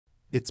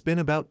It's been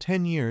about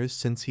 10 years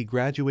since he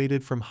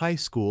graduated from high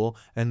school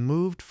and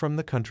moved from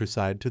the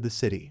countryside to the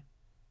city.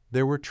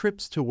 There were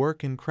trips to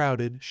work in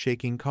crowded,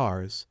 shaking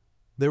cars.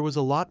 There was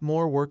a lot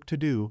more work to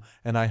do,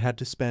 and I had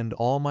to spend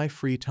all my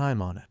free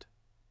time on it.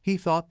 He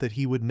thought that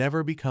he would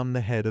never become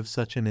the head of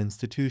such an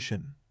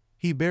institution.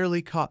 He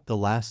barely caught the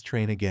last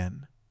train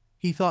again.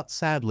 He thought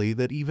sadly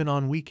that even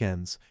on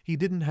weekends, he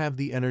didn't have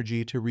the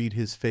energy to read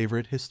his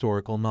favorite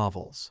historical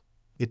novels.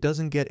 It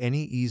doesn't get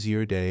any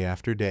easier day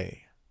after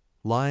day.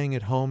 Lying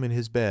at home in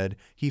his bed,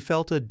 he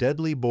felt a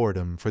deadly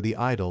boredom for the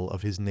idol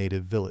of his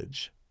native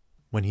village.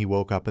 When he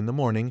woke up in the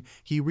morning,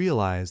 he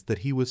realized that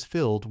he was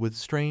filled with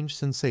strange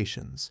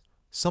sensations.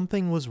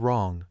 Something was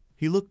wrong.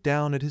 He looked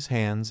down at his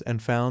hands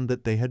and found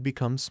that they had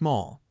become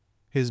small.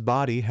 His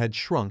body had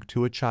shrunk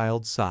to a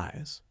child's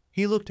size.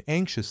 He looked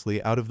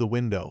anxiously out of the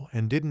window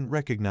and didn't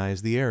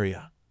recognize the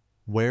area.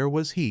 Where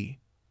was he?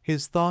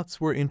 His thoughts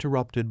were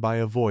interrupted by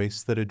a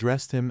voice that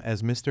addressed him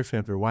as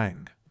Mr.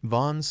 Wang.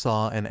 Vaughn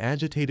saw an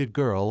agitated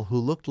girl who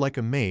looked like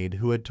a maid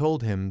who had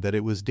told him that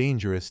it was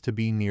dangerous to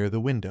be near the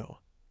window.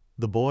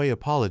 The boy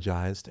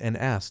apologized and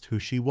asked who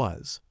she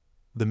was.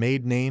 The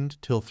maid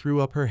named Till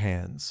threw up her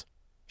hands.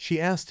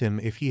 She asked him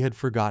if he had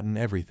forgotten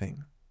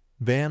everything.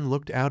 Van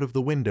looked out of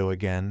the window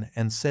again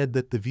and said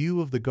that the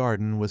view of the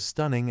garden was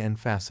stunning and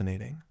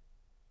fascinating.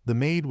 The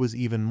maid was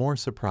even more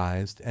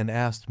surprised and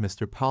asked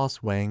Mr.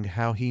 Wang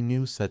how he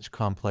knew such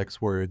complex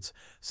words,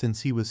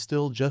 since he was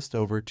still just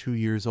over 2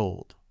 years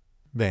old.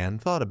 Van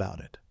thought about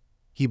it.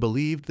 He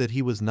believed that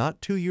he was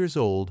not 2 years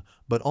old,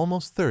 but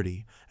almost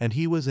 30, and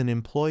he was an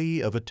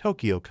employee of a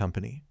Tokyo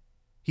company.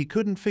 He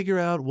couldn't figure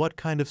out what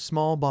kind of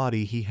small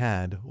body he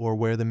had or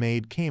where the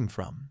maid came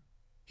from.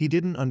 He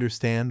didn't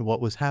understand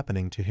what was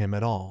happening to him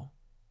at all.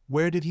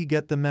 Where did he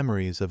get the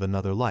memories of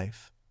another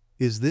life?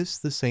 Is this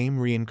the same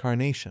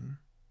reincarnation?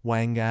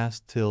 Wang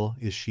asked Till,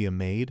 is she a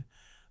maid?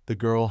 The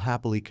girl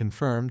happily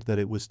confirmed that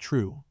it was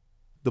true.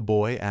 The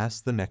boy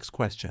asked the next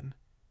question.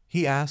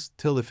 He asked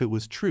Till if it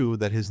was true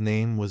that his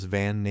name was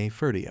Van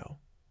Nefertio.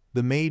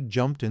 The maid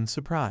jumped in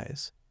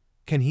surprise.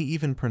 Can he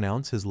even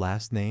pronounce his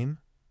last name?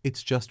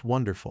 It's just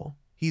wonderful.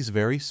 He's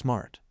very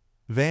smart.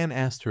 Van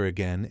asked her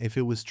again if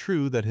it was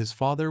true that his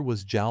father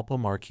was Jalpa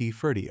Marquis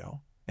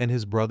Ferdio, and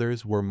his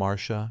brothers were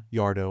Marcia,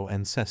 Yardo,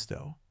 and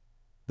Sesto.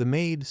 The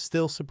maid,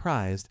 still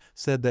surprised,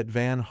 said that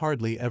Van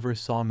hardly ever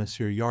saw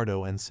Monsieur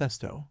Yardo and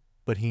Sesto,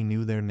 but he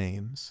knew their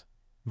names.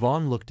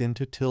 Vaughn looked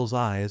into Till's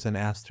eyes and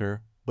asked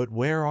her, but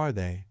where are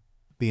they?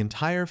 The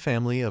entire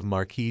family of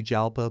Marquis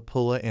Jalpa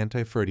Pulla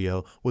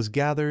Antiferdio was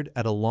gathered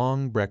at a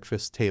long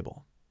breakfast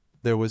table.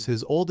 There was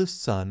his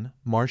oldest son,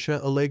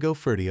 Marcia Alego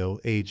Ferdio,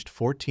 aged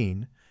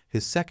 14,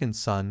 his second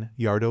son,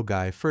 Yardo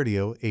Guy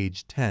Ferdio,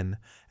 aged 10,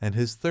 and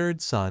his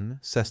third son,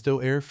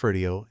 Sesto Air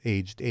Ferdio,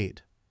 aged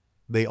 8.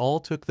 They all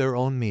took their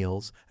own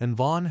meals, and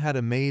Vaughn had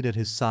a maid at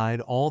his side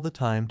all the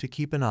time to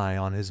keep an eye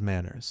on his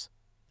manners.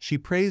 She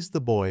praised the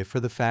boy for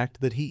the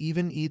fact that he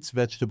even eats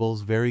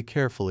vegetables very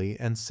carefully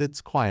and sits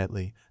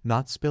quietly,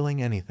 not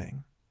spilling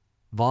anything.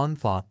 Vaughn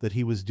thought that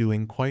he was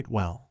doing quite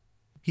well.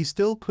 He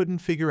still couldn't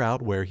figure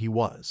out where he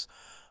was.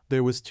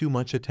 There was too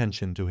much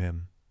attention to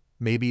him.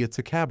 Maybe it's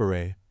a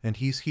cabaret, and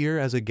he's here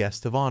as a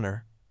guest of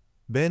honor.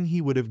 Then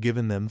he would have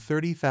given them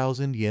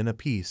 30,000 yen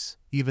apiece,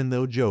 even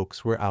though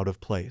jokes were out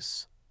of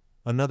place.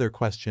 Another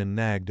question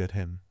nagged at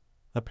him.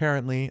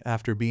 Apparently,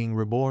 after being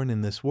reborn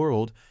in this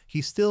world,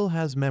 he still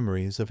has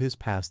memories of his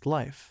past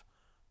life.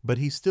 But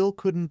he still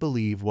couldn't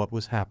believe what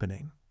was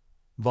happening.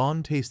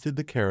 Vaughn tasted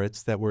the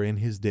carrots that were in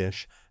his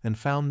dish and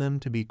found them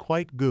to be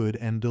quite good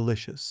and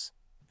delicious.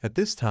 At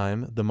this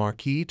time, the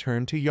Marquis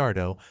turned to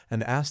Yardo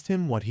and asked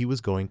him what he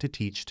was going to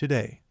teach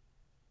today.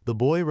 The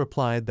boy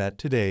replied that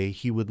today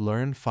he would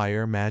learn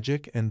fire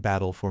magic and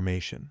battle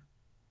formation.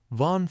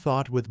 Vaughn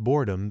thought with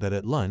boredom that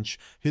at lunch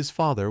his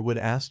father would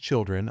ask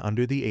children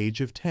under the age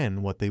of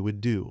 10 what they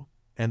would do,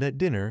 and at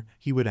dinner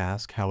he would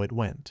ask how it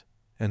went.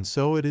 And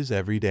so it is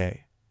every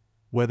day.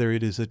 Whether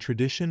it is a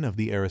tradition of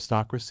the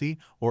aristocracy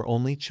or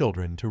only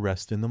children to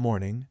rest in the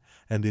morning,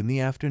 and in the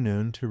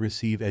afternoon to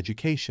receive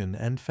education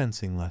and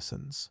fencing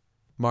lessons.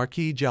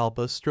 Marquis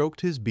Jalpa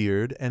stroked his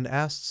beard and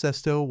asked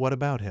Sesto what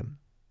about him.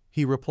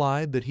 He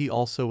replied that he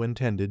also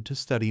intended to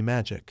study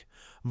magic.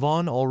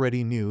 Vaughn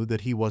already knew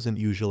that he wasn't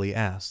usually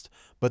asked,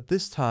 but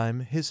this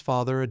time his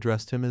father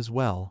addressed him as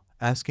well,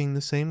 asking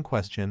the same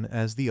question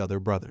as the other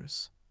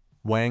brothers.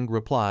 Wang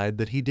replied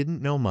that he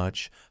didn't know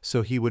much,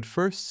 so he would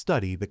first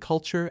study the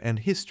culture and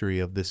history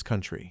of this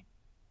country.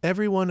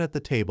 Everyone at the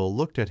table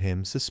looked at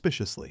him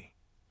suspiciously.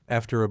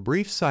 After a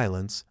brief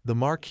silence, the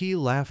Marquis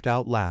laughed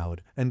out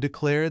loud and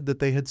declared that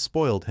they had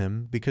spoiled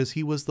him because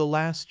he was the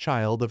last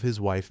child of his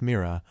wife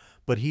Mira,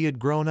 but he had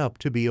grown up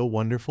to be a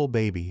wonderful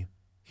baby.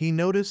 He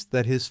noticed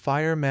that his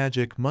fire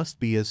magic must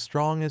be as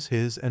strong as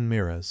his and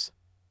Mira's.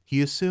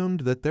 He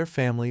assumed that their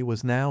family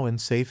was now in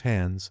safe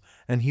hands,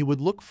 and he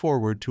would look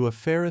forward to a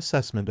fair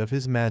assessment of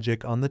his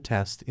magic on the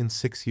test in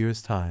 6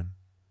 years' time.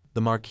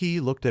 The Marquis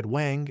looked at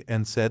Wang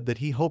and said that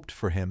he hoped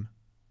for him.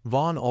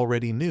 Vaughn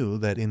already knew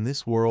that in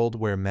this world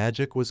where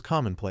magic was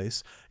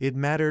commonplace, it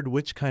mattered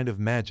which kind of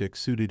magic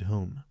suited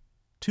whom.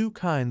 Two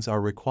kinds are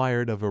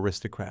required of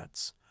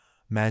aristocrats: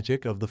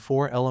 magic of the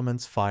four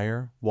elements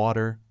fire,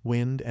 water,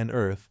 wind, and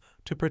earth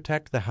to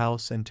protect the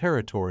house and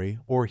territory,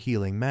 or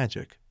healing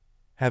magic.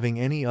 Having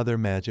any other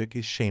magic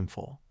is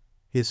shameful.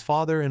 His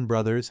father and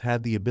brothers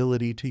had the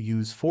ability to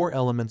use four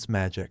elements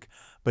magic,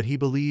 but he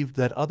believed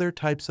that other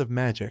types of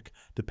magic,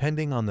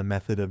 depending on the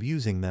method of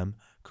using them,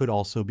 could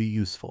also be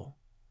useful.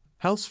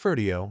 House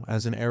Ferdio,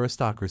 as an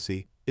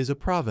aristocracy, is a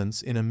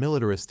province in a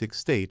militaristic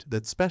state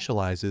that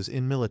specializes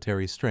in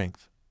military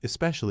strength,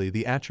 especially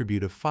the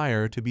attribute of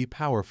fire to be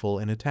powerful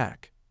in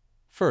attack.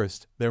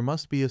 First, there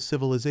must be a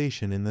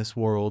civilization in this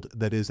world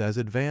that is as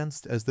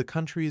advanced as the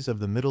countries of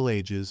the Middle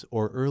Ages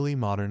or early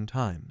modern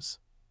times.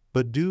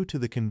 But due to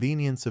the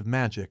convenience of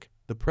magic,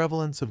 the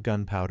prevalence of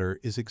gunpowder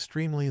is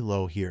extremely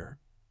low here.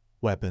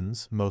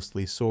 Weapons,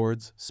 mostly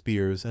swords,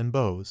 spears, and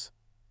bows.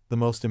 The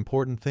most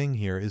important thing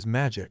here is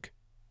magic.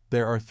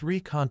 There are 3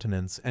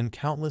 continents and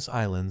countless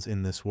islands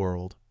in this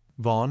world.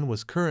 Vaughn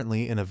was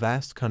currently in a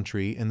vast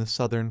country in the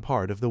southern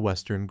part of the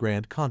Western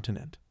Grand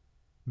Continent.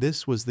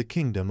 This was the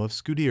Kingdom of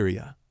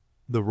Scuderia.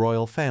 The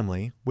royal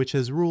family, which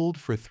has ruled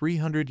for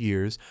 300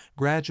 years,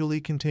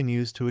 gradually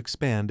continues to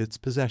expand its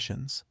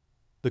possessions.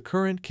 The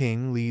current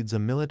king leads a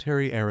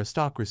military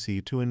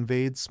aristocracy to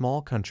invade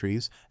small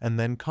countries and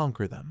then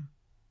conquer them.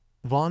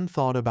 Vaughn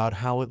thought about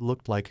how it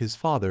looked like his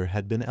father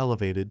had been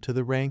elevated to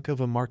the rank of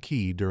a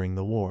marquis during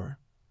the war.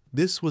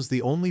 This was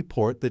the only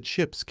port that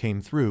ships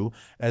came through,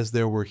 as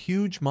there were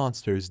huge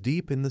monsters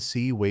deep in the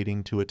sea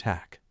waiting to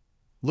attack.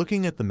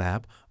 Looking at the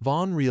map,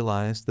 Vaughn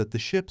realized that the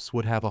ships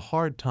would have a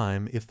hard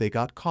time if they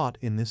got caught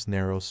in this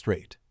narrow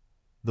strait.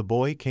 The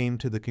boy came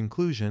to the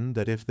conclusion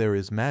that if there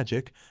is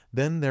magic,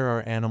 then there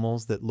are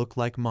animals that look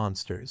like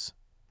monsters.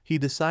 He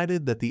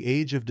decided that the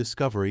age of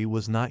discovery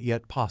was not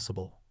yet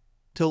possible.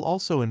 Till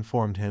also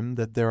informed him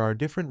that there are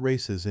different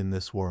races in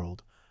this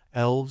world: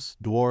 elves,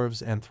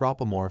 dwarves,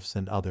 anthropomorphs,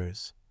 and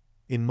others.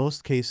 In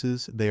most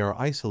cases, they are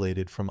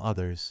isolated from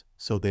others,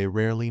 so they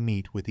rarely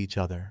meet with each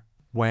other.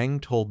 Wang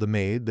told the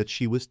maid that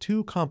she was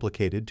too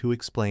complicated to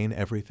explain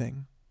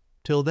everything.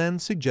 Till then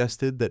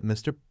suggested that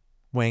Mr.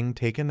 Wang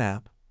take a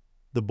nap.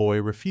 The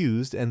boy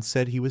refused and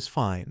said he was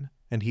fine,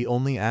 and he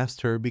only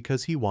asked her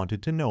because he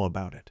wanted to know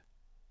about it.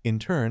 In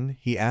turn,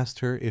 he asked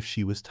her if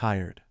she was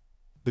tired.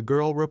 The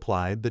girl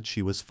replied that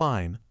she was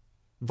fine.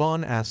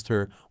 Vaughn asked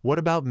her, "What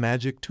about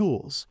magic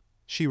tools?"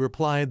 She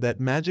replied that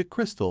magic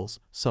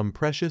crystals, some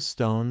precious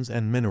stones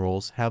and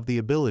minerals, have the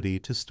ability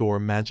to store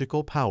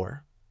magical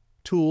power.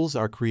 Tools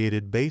are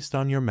created based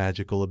on your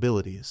magical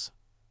abilities.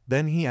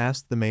 Then he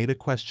asked the maid a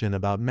question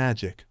about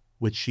magic,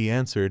 which she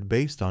answered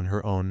based on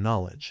her own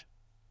knowledge.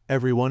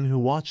 Everyone who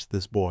watched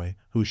this boy,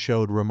 who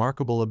showed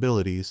remarkable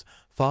abilities,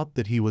 thought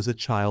that he was a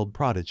child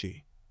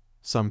prodigy.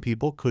 Some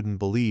people couldn't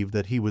believe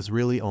that he was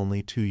really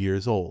only 2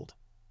 years old.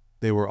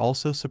 They were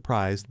also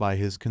surprised by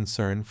his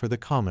concern for the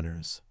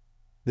commoners.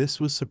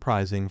 This was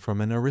surprising from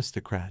an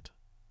aristocrat.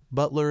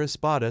 Butler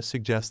Espada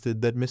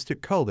suggested that Mr.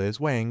 Coles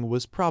Wang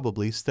was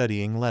probably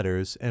studying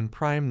letters and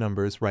prime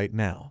numbers right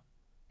now.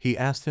 He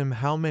asked him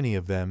how many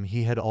of them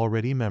he had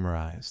already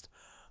memorized.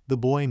 The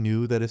boy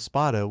knew that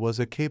Espada was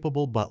a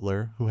capable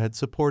butler who had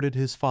supported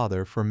his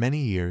father for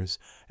many years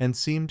and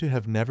seemed to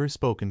have never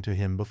spoken to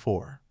him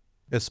before.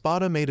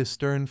 Espada made a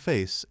stern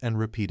face and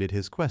repeated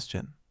his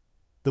question.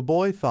 The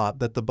boy thought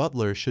that the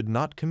butler should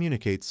not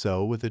communicate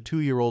so with a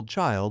 2-year-old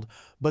child,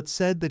 but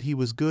said that he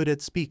was good at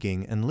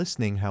speaking and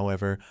listening.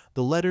 However,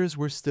 the letters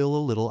were still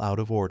a little out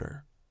of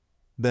order.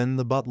 Then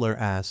the butler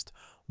asked,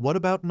 "What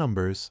about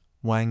numbers?"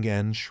 Wang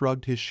Yan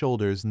shrugged his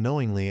shoulders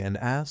knowingly and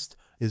asked,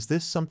 "Is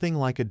this something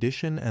like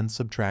addition and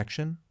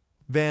subtraction?"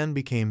 Van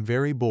became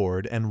very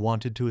bored and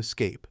wanted to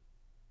escape.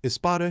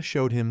 Espada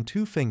showed him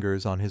 2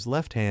 fingers on his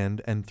left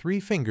hand and 3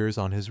 fingers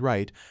on his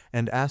right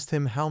and asked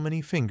him how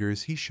many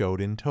fingers he showed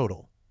in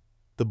total.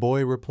 The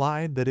boy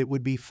replied that it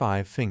would be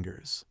 5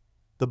 fingers.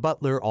 The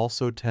butler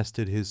also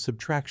tested his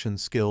subtraction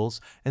skills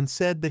and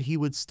said that he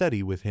would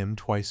study with him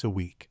twice a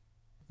week.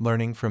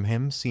 Learning from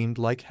him seemed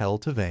like hell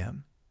to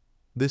Van.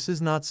 This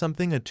is not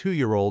something a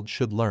 2-year-old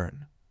should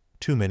learn.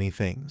 Too many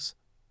things.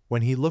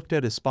 When he looked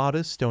at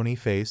Espada's stony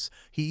face,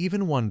 he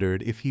even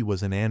wondered if he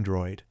was an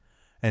android.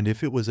 And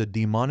if it was a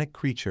demonic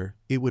creature,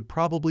 it would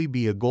probably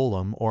be a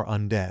golem or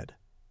undead.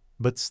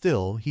 But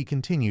still, he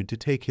continued to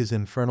take his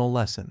infernal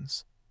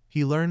lessons.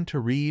 He learned to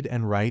read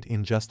and write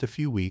in just a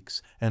few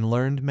weeks and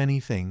learned many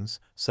things,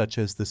 such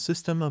as the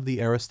system of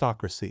the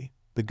aristocracy,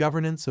 the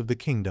governance of the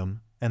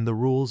kingdom, and the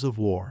rules of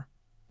war.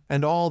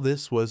 And all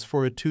this was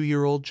for a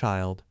 2-year-old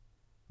child.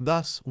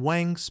 Thus,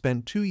 Wang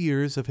spent 2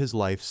 years of his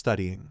life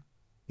studying.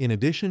 In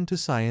addition to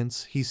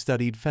science, he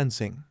studied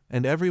fencing,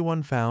 and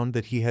everyone found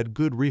that he had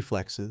good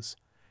reflexes.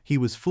 He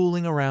was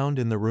fooling around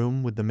in the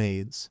room with the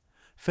maids.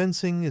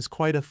 Fencing is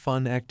quite a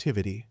fun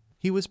activity.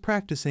 He was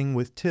practicing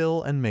with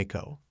Till and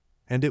Mako,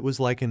 and it was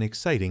like an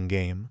exciting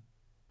game.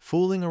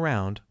 Fooling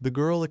around, the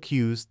girl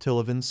accused Till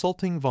of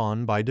insulting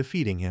Vaughn by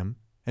defeating him,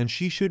 and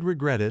she should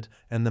regret it,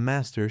 and the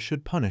master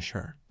should punish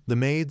her. The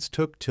maids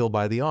took Till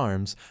by the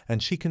arms,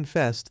 and she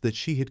confessed that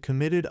she had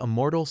committed a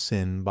mortal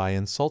sin by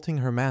insulting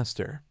her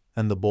master,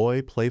 and the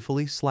boy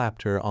playfully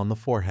slapped her on the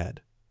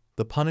forehead.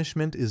 The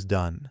punishment is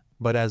done,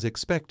 but as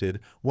expected,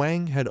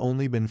 Wang had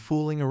only been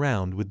fooling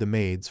around with the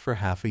maids for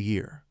half a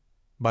year.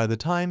 By the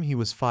time he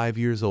was 5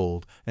 years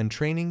old and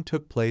training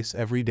took place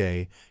every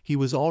day, he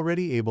was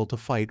already able to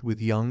fight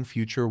with young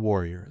future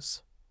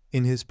warriors.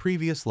 In his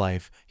previous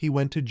life, he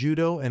went to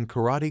judo and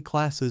karate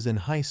classes in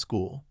high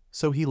school,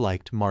 so he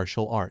liked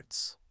martial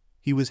arts.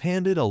 He was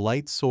handed a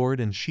light sword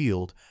and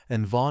shield,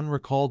 and Vaughn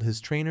recalled his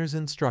trainer's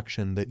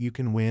instruction that you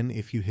can win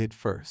if you hit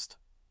first.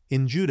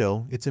 In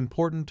judo, it's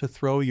important to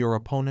throw your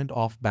opponent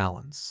off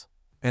balance.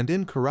 And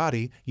in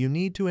karate, you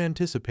need to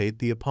anticipate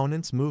the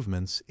opponent's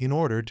movements in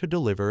order to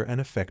deliver an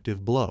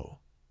effective blow.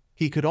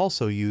 He could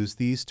also use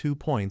these 2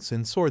 points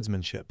in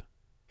swordsmanship.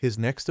 His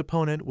next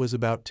opponent was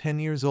about 10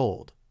 years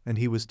old, and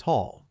he was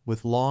tall,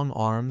 with long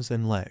arms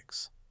and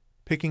legs.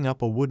 Picking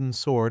up a wooden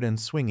sword and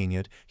swinging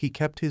it, he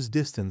kept his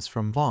distance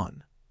from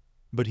Vaughn.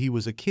 But he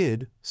was a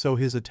kid, so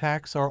his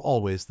attacks are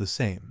always the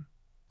same.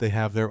 They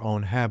have their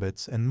own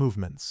habits and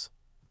movements.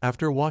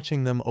 After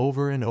watching them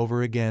over and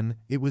over again,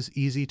 it was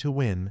easy to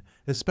win,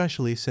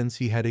 especially since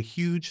he had a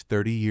huge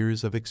 30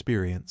 years of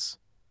experience.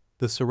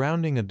 The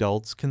surrounding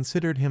adults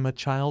considered him a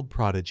child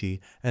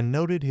prodigy and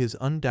noted his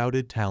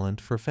undoubted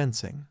talent for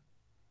fencing.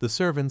 The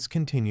servants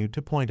continued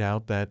to point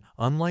out that,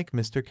 unlike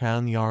Mr.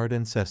 Canyard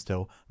and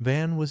Sesto,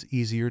 Van was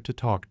easier to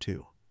talk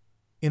to.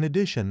 In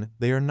addition,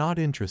 they are not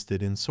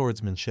interested in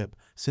swordsmanship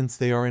since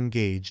they are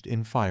engaged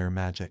in fire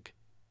magic.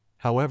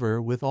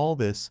 However, with all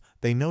this,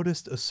 they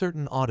noticed a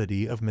certain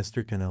oddity of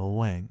Mr. Canelo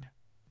Wang.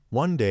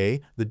 One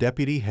day, the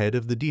deputy head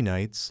of the D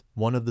Knights,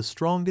 one of the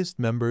strongest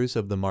members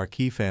of the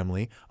Marquis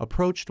family,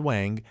 approached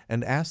Wang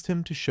and asked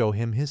him to show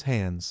him his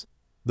hands.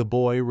 The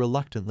boy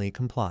reluctantly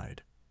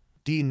complied.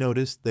 D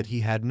noticed that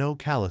he had no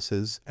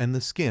calluses and the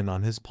skin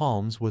on his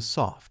palms was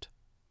soft.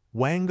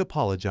 Wang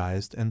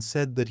apologized and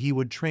said that he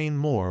would train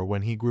more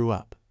when he grew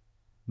up.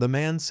 The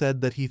man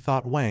said that he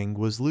thought Wang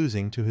was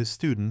losing to his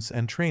students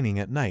and training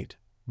at night,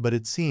 but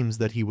it seems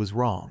that he was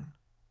wrong.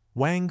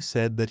 Wang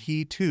said that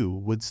he too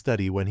would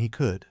study when he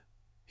could.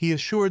 He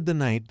assured the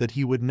knight that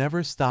he would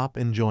never stop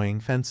enjoying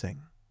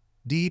fencing.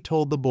 D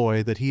told the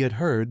boy that he had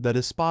heard that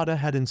Espada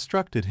had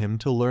instructed him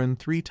to learn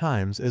 3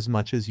 times as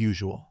much as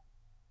usual.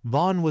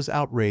 Vaughn was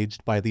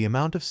outraged by the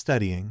amount of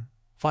studying,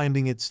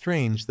 finding it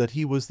strange that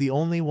he was the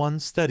only one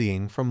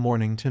studying from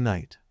morning to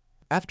night.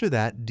 After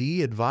that,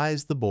 D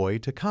advised the boy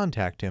to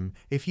contact him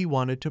if he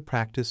wanted to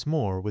practice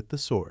more with the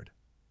sword.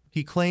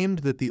 He claimed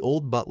that the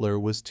old butler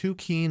was too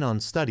keen on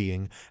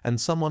studying,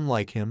 and someone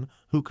like him,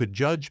 who could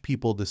judge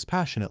people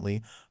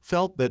dispassionately,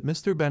 felt that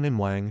Mr.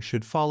 Benimwang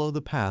should follow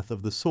the path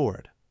of the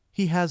sword.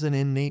 He has an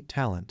innate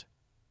talent,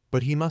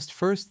 but he must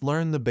first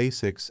learn the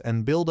basics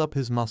and build up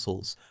his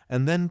muscles,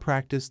 and then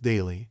practice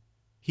daily.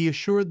 He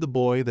assured the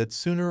boy that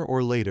sooner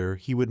or later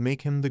he would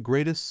make him the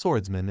greatest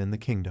swordsman in the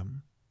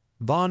kingdom.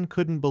 Vaughn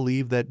couldn't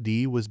believe that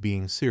D was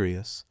being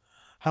serious.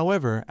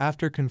 However,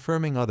 after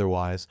confirming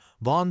otherwise,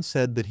 Vaughn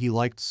said that he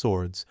liked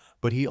swords,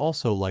 but he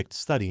also liked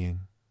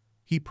studying.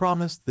 He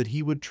promised that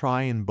he would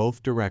try in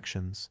both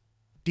directions.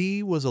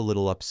 D was a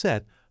little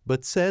upset,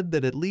 but said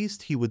that at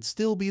least he would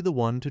still be the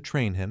one to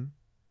train him.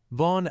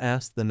 Vaughn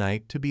asked the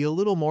knight to be a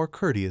little more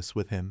courteous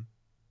with him.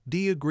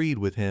 D agreed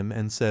with him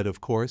and said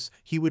of course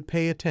he would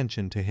pay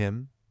attention to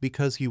him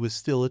because he was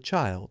still a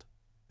child,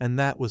 and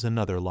that was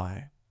another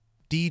lie.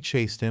 D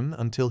chased him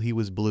until he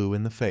was blue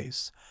in the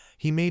face.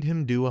 He made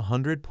him do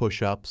 100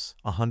 push-ups,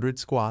 100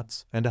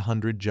 squats, and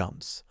 100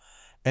 jumps.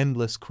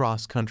 Endless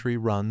cross-country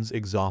runs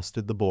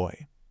exhausted the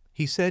boy.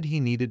 He said he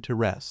needed to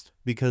rest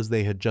because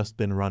they had just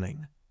been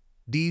running.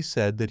 D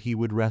said that he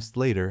would rest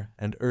later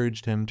and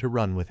urged him to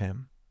run with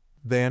him.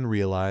 Van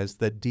realized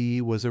that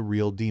D was a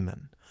real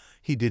demon.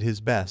 He did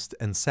his best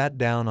and sat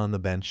down on the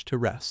bench to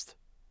rest.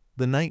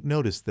 The knight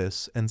noticed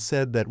this and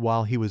said that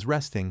while he was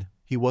resting,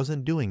 he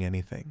wasn't doing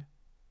anything.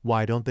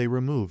 Why don't they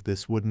remove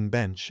this wooden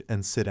bench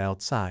and sit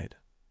outside?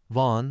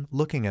 Vaughn,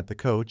 looking at the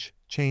coach,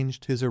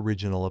 changed his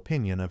original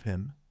opinion of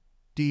him.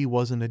 D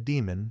wasn't a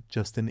demon,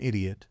 just an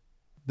idiot.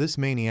 This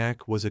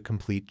maniac was a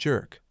complete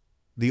jerk.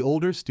 The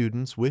older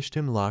students wished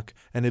him luck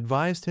and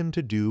advised him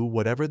to do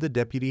whatever the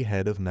deputy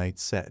head of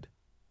knights said.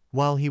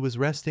 While he was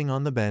resting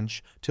on the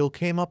bench, Till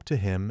came up to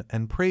him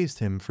and praised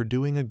him for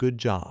doing a good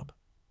job.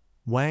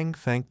 Wang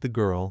thanked the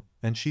girl,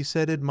 and she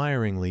said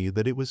admiringly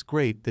that it was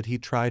great that he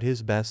tried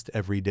his best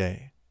every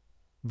day.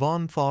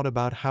 Vaughn thought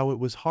about how it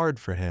was hard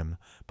for him,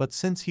 but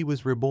since he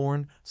was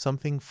reborn,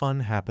 something fun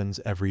happens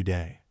every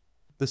day.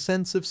 The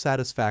sense of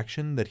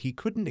satisfaction that he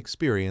couldn't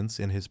experience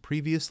in his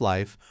previous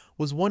life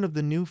was one of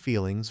the new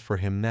feelings for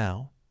him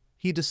now.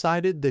 He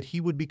decided that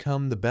he would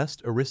become the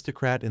best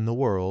aristocrat in the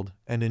world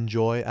and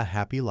enjoy a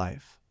happy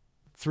life.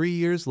 3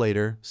 years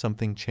later,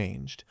 something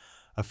changed.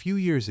 A few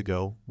years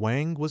ago,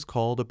 Wang was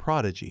called a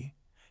prodigy.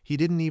 He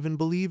didn't even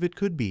believe it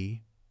could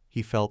be.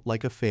 He felt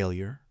like a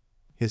failure.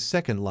 His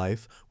second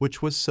life,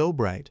 which was so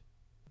bright,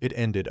 It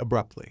ended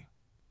abruptly.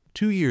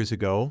 2 years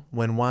ago,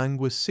 when Wang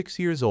was 6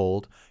 years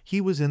old,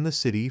 he was in the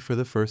city for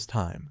the first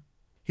time.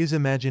 His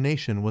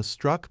imagination was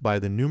struck by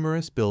the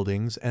numerous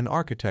buildings and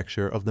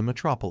architecture of the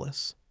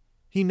metropolis.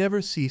 He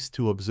never ceased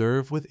to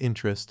observe with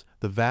interest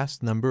the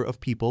vast number of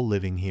people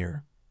living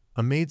here.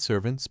 A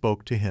maidservant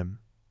spoke to him,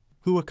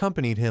 who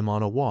accompanied him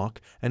on a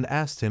walk and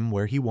asked him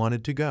where he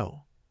wanted to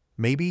go.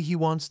 Maybe he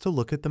wants to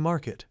look at the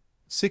market.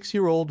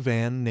 6-year-old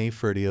Van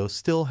Nefertio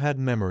still had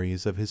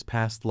memories of his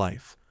past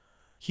life.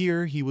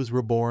 Here he was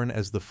reborn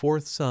as the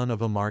fourth son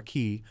of a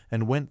marquis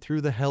and went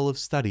through the hell of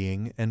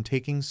studying and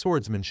taking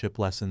swordsmanship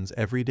lessons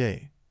every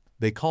day.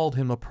 They called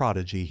him a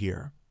prodigy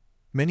here.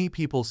 Many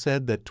people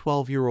said that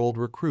 12-year-old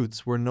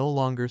recruits were no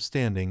longer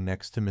standing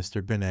next to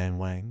Mr. Binan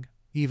Wang,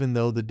 even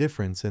though the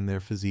difference in their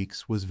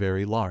physiques was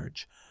very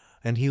large,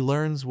 and he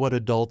learns what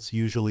adults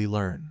usually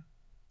learn.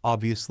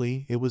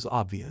 Obviously, it was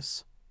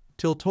obvious.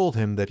 Till told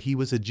him that he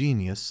was a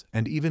genius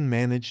and even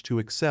managed to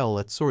excel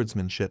at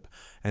swordsmanship,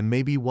 and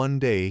maybe one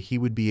day he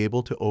would be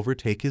able to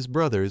overtake his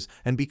brothers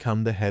and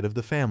become the head of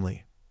the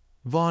family.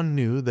 Vaughn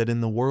knew that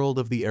in the world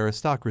of the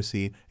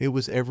aristocracy it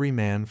was every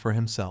man for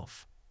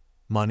himself.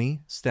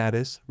 Money,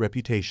 status,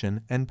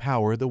 reputation, and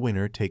power, the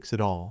winner takes it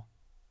all.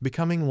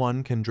 Becoming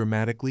one can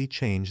dramatically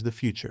change the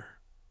future.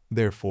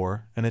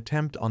 Therefore, an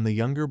attempt on the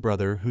younger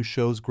brother who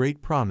shows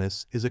great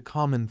promise is a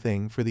common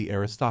thing for the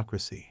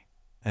aristocracy.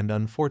 And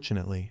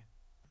unfortunately,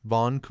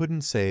 Vaughn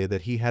couldn't say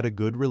that he had a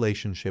good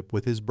relationship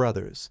with his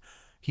brothers.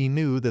 He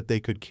knew that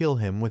they could kill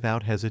him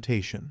without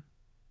hesitation.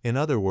 In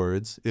other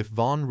words, if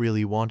Vaughn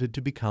really wanted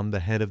to become the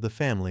head of the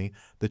family,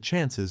 the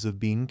chances of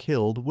being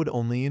killed would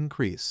only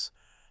increase.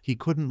 He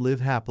couldn't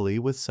live happily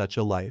with such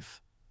a life.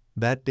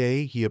 That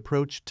day he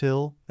approached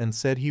Till and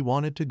said he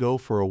wanted to go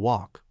for a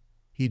walk.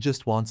 He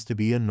just wants to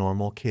be a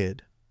normal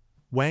kid.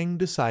 Wang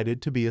decided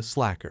to be a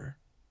slacker.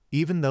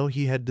 Even though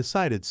he had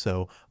decided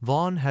so,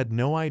 Vaughn had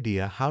no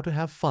idea how to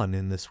have fun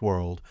in this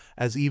world,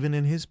 as even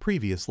in his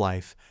previous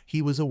life,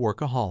 he was a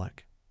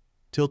workaholic.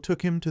 Till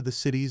took him to the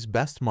city's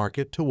best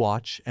market to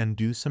watch and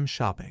do some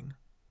shopping.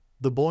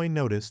 The boy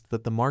noticed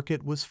that the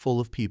market was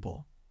full of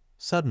people.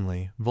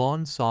 Suddenly,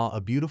 Vaughn saw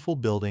a beautiful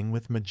building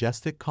with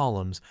majestic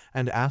columns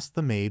and asked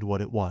the maid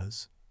what it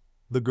was.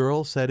 The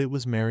girl said it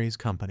was Mary's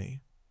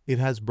company. It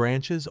has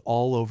branches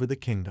all over the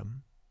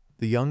kingdom.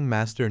 The young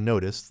master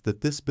noticed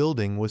that this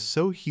building was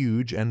so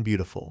huge and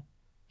beautiful.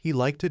 He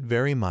liked it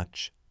very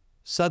much.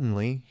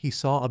 Suddenly, he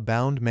saw a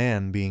bound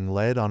man being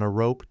led on a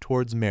rope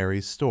towards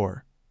Mary's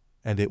store,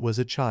 and it was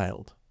a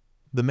child.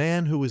 The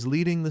man who was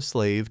leading the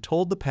slave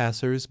told the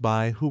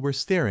passers-by who were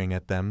staring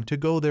at them to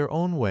go their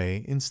own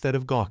way instead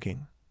of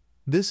gawking.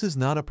 This is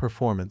not a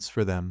performance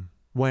for them.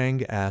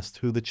 Wang asked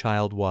who the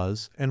child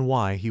was and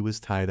why he was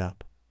tied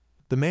up.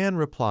 The man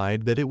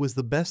replied that it was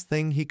the best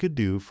thing he could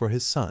do for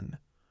his son.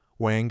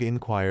 Wang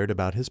inquired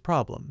about his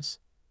problems.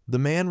 The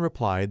man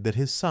replied that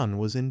his son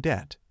was in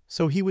debt,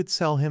 so he would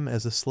sell him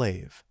as a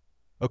slave.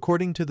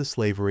 According to the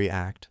Slavery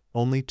Act,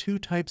 only 2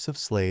 types of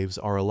slaves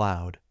are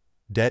allowed: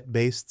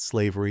 debt-based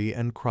slavery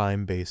and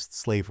crime-based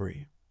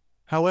slavery.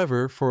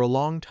 However, for a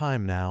long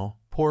time now,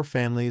 poor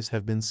families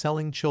have been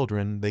selling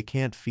children they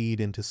can't feed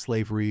into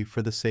slavery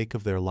for the sake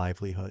of their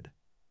livelihood.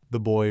 The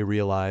boy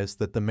realized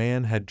that the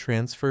man had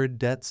transferred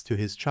debts to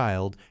his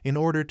child in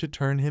order to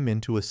turn him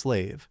into a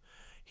slave.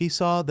 He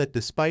saw that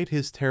despite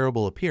his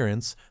terrible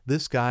appearance,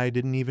 this guy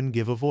didn't even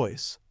give a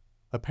voice.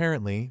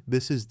 Apparently,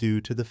 this is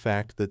due to the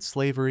fact that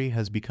slavery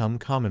has become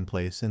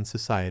commonplace in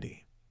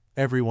society.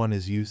 Everyone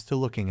is used to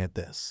looking at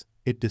this.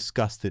 It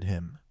disgusted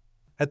him.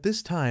 At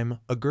this time,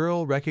 a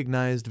girl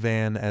recognized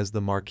Van as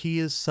the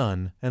Marquis's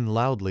son and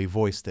loudly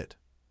voiced it.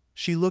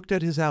 She looked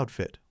at his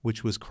outfit,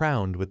 which was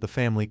crowned with the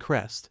family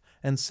crest,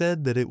 and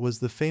said that it was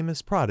the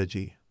famous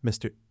prodigy,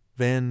 Mr.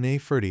 Van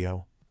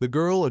Nefertio. The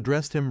girl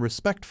addressed him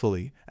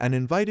respectfully and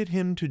invited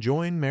him to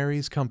join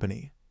Mary's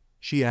company.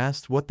 She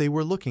asked what they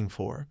were looking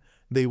for.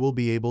 They will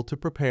be able to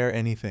prepare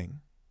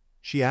anything.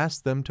 She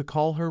asked them to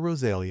call her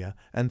Rosalia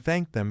and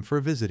thanked them for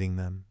visiting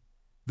them.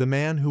 The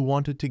man who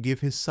wanted to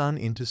give his son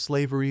into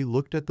slavery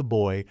looked at the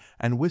boy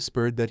and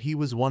whispered that he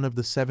was one of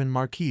the 7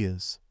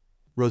 marquises.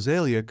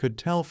 Rosalia could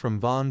tell from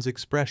Vaughn's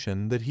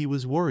expression that he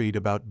was worried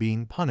about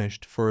being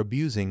punished for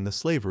abusing the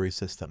slavery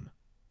system.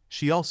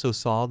 She also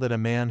saw that a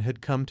man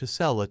had come to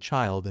sell a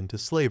child into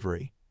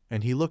slavery,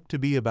 and he looked to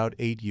be about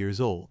 8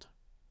 years old.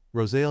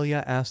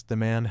 Rosalia asked the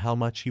man how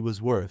much he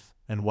was worth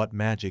and what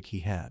magic he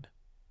had.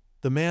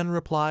 The man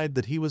replied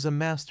that he was a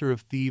master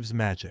of thieves'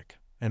 magic,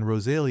 and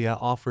Rosalia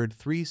offered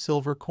 3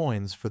 silver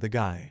coins for the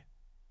guy.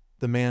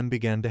 The man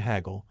began to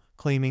haggle,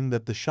 claiming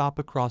that the shop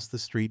across the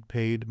street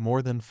paid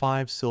more than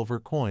 5 silver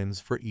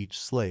coins for each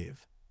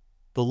slave.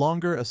 The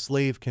longer a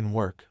slave can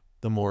work,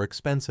 the more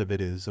expensive it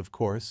is, of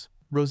course.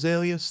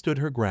 Rosalia stood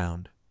her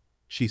ground.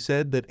 She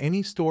said that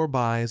any store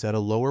buys at a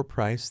lower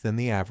price than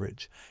the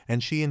average,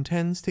 and she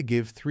intends to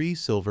give 3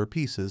 silver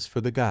pieces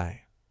for the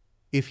guy.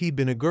 If he'd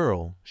been a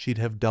girl, she'd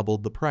have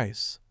doubled the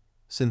price.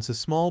 Since a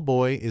small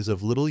boy is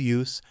of little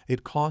use,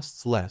 it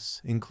costs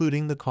less,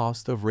 including the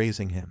cost of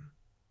raising him.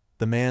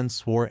 The man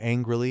swore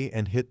angrily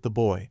and hit the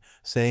boy,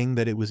 saying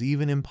that it was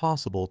even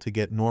impossible to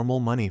get normal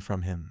money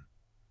from him.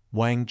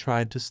 Wang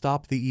tried to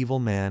stop the evil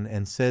man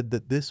and said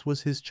that this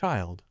was his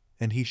child,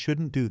 and he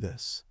shouldn't do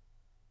this.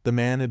 The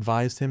man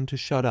advised him to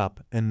shut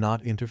up and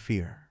not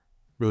interfere.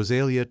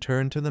 Rosalia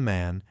turned to the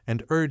man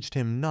and urged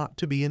him not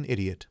to be an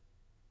idiot.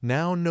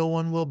 Now no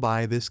one will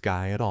buy this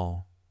guy at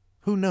all.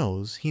 Who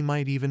knows, he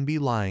might even be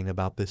lying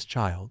about this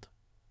child.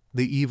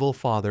 The evil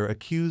father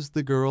accused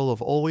the girl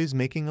of always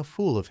making a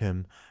fool of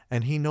him,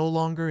 and he no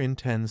longer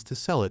intends to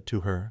sell it to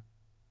her.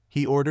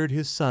 He ordered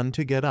his son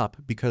to get up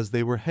because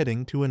they were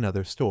heading to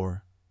another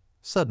store.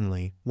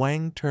 Suddenly,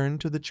 Wang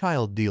turned to the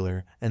child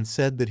dealer and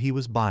said that he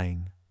was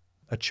buying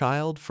a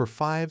child for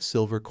 5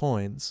 silver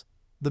coins.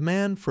 The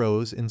man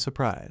froze in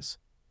surprise.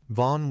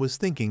 Vaughn was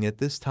thinking at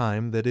this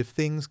time that if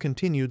things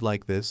continued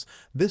like this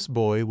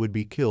boy would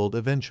be killed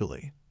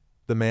eventually.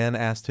 The man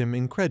asked him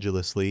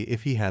incredulously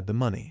if he had the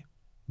money.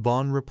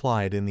 Vaughn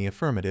replied in the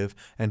affirmative,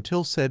 and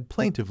Till said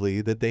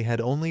plaintively that they had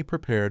only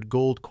prepared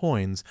gold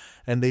coins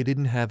and they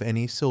didn't have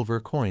any silver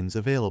coins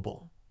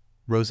available.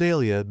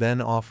 Rosalia then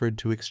offered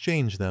to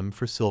exchange them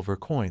for silver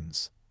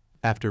coins.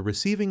 After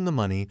receiving the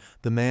money,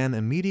 the man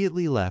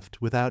immediately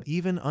left without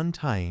even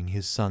untying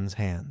his son's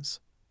hands.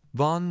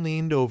 Vaughn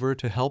leaned over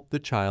to help the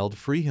child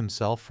free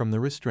himself from the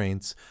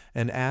restraints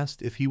and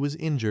asked if he was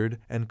injured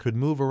and could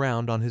move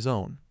around on his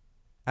own.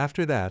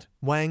 After that,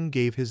 Wang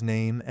gave his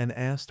name and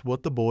asked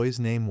what the boy's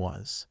name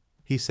was.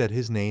 He said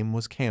his name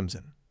was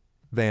Kamzin.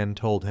 Van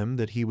told him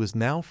that he was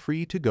now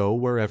free to go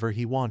wherever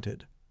he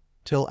wanted.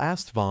 Till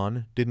asked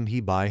Vaughn, didn't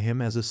he buy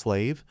him as a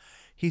slave?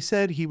 He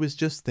said he was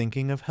just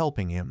thinking of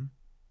helping him.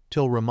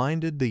 Till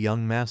reminded the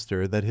young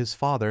master that his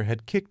father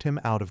had kicked him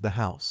out of the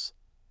house.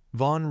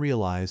 Vaughn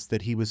realized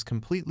that he was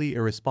completely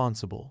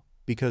irresponsible,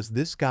 because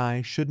this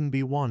guy shouldn't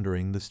be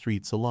wandering the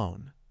streets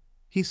alone.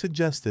 He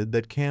suggested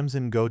that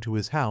Kamzin go to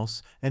his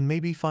house and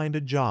maybe find a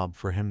job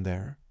for him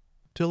there.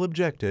 Till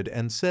objected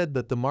and said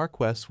that the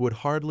Marquess would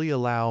hardly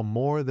allow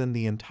more than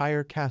the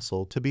entire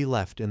castle to be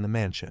left in the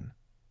mansion.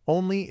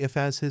 Only if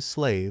as his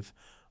slave.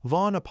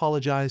 Vaughn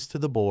apologized to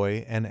the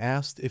boy and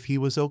asked if he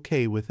was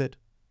okay with it.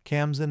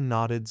 Kamzin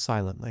nodded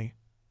silently.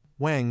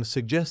 Wang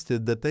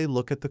suggested that they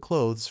look at the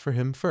clothes for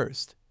him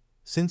first.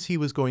 Since he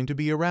was going to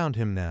be around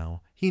him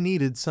now, he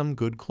needed some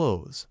good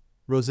clothes.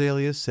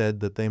 Rosalia said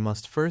that they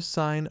must first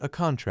sign a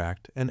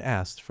contract and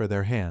asked for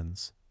their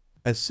hands.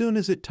 As soon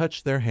as it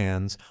touched their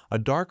hands, a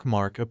dark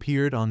mark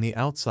appeared on the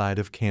outside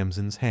of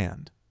Kamzin's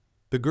hand.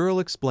 The girl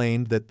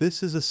explained that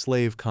this is a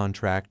slave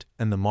contract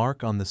and the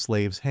mark on the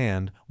slave's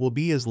hand will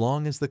be as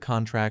long as the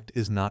contract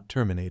is not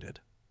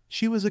terminated.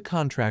 She was a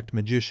contract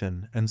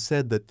magician and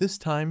said that this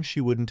time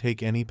she wouldn't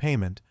take any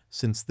payment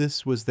since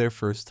this was their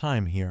first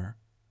time here.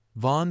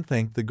 Vaughn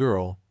thanked the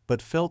girl,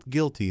 but felt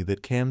guilty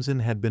that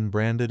Kamzin had been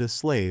branded a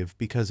slave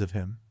because of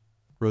him.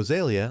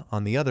 Rosalia,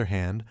 on the other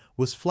hand,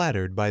 was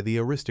flattered by the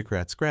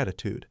aristocrat's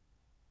gratitude.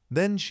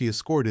 Then she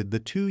escorted the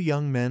 2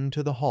 young men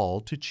to the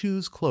hall to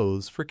choose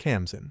clothes for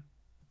Kamzin.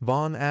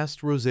 Vaughn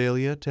asked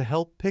Rosalia to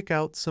help pick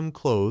out some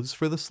clothes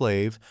for the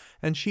slave,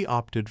 and she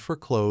opted for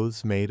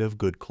clothes made of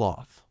good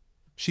cloth.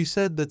 She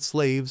said that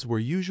slaves were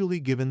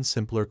usually given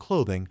simpler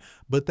clothing,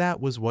 but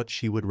that was what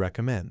she would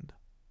recommend.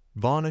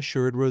 Vaughn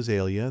assured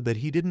Rosalia that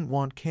he didn't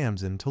want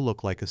Kamzin to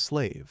look like a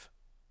slave.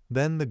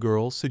 Then the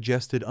girl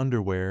suggested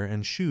underwear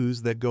and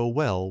shoes that go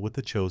well with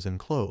the chosen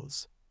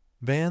clothes.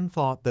 Van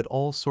thought that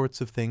all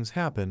sorts of things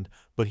happened,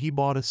 but he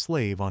bought a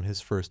slave on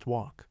his first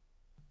walk.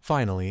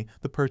 Finally,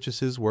 the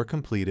purchases were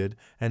completed,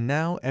 and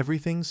now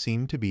everything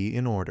seemed to be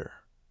in order.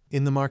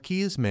 In the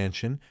Marquis's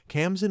mansion,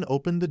 Kamzin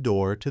opened the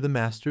door to the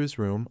master's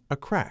room a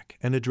crack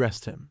and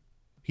addressed him.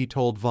 He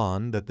told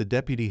Vaughn that the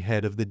deputy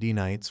head of the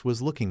D-Knights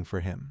was looking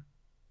for him.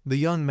 The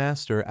young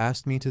master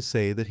asked me to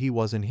say that he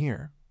wasn't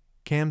here.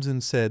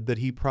 Kamzin said that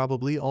he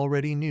probably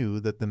already knew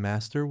that the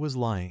master was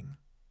lying.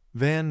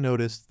 Van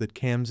noticed that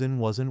Kamzin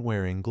wasn't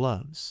wearing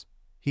gloves.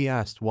 He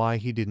asked why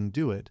he didn't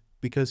do it,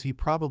 because he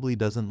probably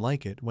doesn't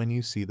like it when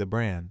you see the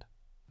brand.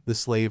 The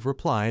slave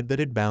replied that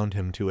it bound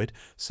him to it,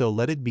 so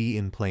let it be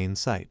in plain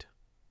sight.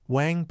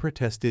 Wang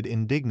protested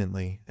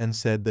indignantly and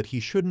said that he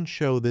shouldn't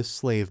show this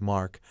slave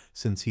mark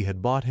since he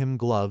had bought him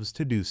gloves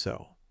to do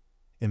so.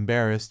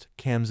 Embarrassed,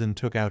 Kamzin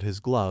took out his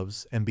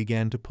gloves and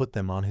began to put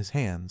them on his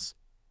hands.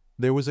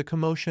 There was a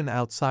commotion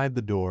outside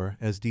the door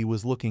as Dee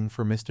was looking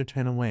for Mr.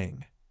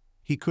 Tenawang.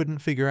 He couldn't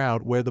figure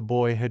out where the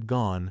boy had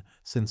gone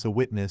since a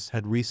witness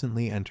had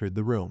recently entered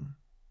the room.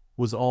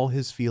 Was all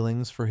his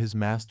feelings for his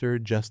master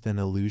just an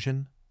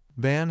illusion?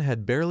 Van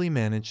had barely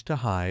managed to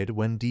hide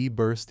when Dee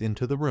burst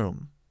into the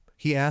room.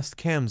 He asked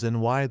Kamzin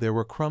why there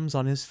were crumbs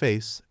on his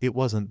face, it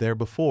wasn't there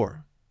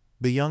before.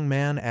 The young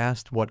man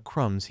asked what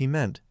crumbs he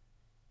meant.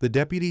 The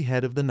deputy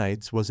head of the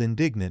knights was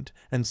indignant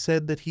and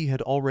said that he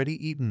had already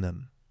eaten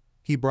them.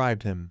 He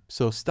bribed him,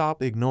 so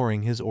stop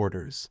ignoring his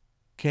orders.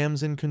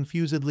 Kamzin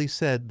confusedly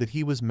said that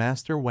he was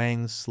Master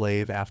Wang's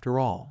slave after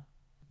all.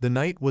 The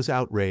knight was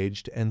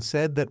outraged and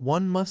said that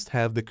one must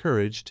have the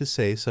courage to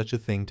say such a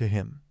thing to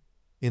him.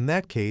 In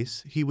that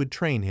case, he would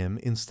train him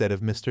instead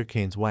of Mr.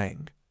 Kane's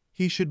Wang.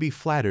 He should be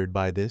flattered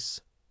by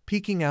this.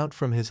 Peeking out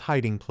from his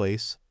hiding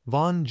place,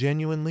 Vaughn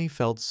genuinely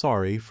felt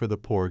sorry for the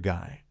poor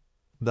guy.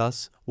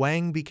 Thus,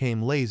 Wang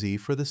became lazy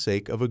for the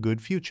sake of a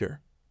good future.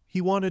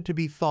 He wanted to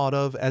be thought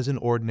of as an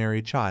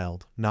ordinary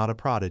child, not a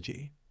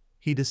prodigy.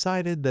 He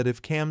decided that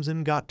if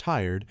Kamzen got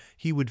tired,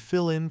 he would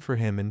fill in for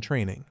him in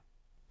training.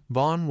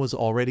 Vaughn was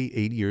already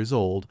 8 years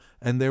old,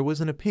 and there was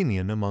an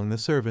opinion among the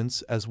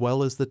servants as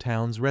well as the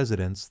town's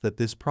residents that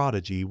this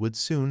prodigy would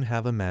soon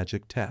have a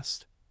magic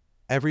test.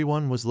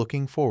 Everyone was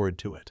looking forward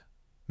to it.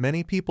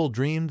 Many people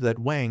dreamed that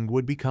Wang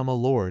would become a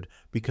lord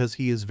because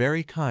he is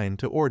very kind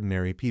to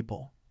ordinary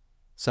people.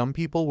 Some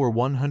people were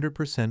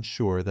 100%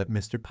 sure that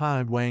Mr.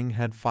 Pai Wang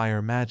had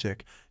fire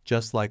magic,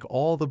 just like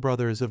all the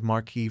brothers of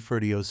Marquis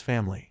Ferdio's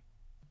family.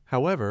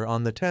 However,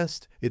 on the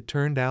test, it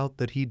turned out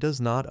that he does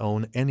not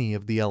own any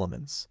of the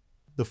elements.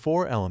 The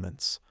 4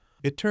 elements.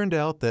 It turned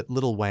out that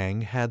little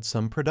Wang had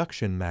some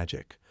production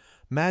magic.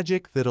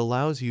 Magic that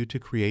allows you to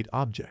create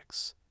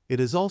objects. It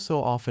is also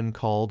often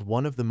called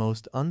one of the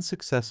most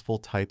unsuccessful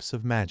types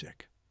of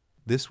magic.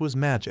 This was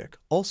magic,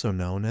 also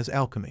known as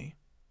alchemy.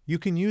 You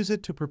can use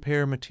it to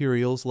prepare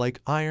materials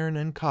like iron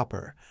and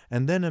copper,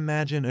 and then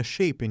imagine a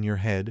shape in your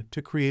head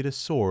to create a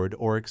sword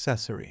or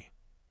accessory.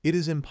 It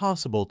is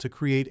impossible to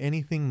create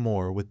anything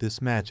more with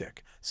this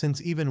magic,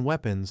 since even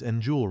weapons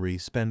and jewelry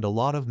spend a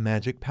lot of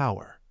magic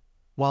power,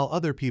 while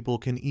other people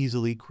can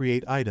easily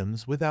create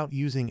items without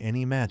using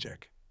any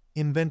magic.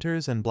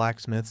 Inventors and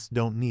blacksmiths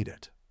don't need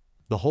it.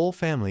 The whole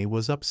family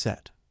was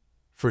upset.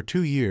 For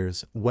 2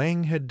 years,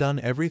 Wang had done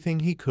everything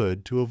he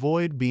could to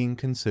avoid being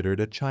considered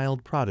a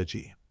child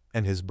prodigy,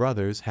 and his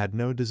brothers had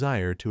no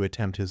desire to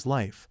attempt his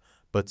life,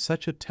 but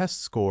such a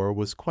test score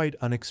was quite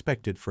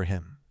unexpected for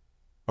him.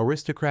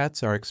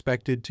 Aristocrats are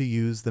expected to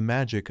use the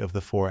magic of the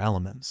 4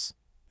 elements,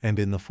 and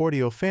in the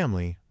Fordio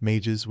family,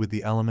 mages with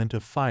the element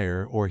of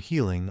fire or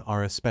healing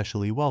are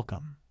especially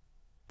welcome.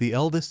 The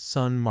eldest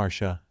son,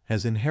 Marcia,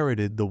 has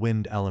inherited the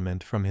wind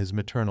element from his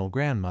maternal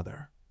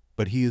grandmother,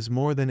 but he is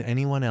more than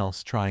anyone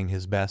else trying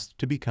his best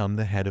to become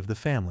the head of the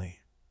family.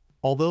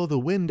 Although the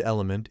wind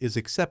element is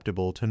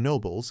acceptable to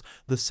nobles,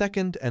 the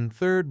second and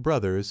third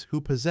brothers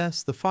who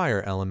possess the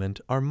fire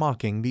element are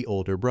mocking the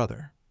older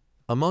brother.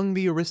 Among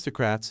the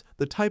aristocrats,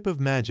 the type of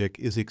magic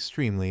is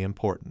extremely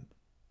important.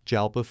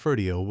 Jalpa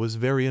Ferdio was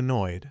very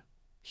annoyed.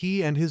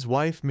 He and his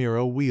wife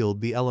Miro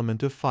wield the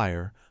element of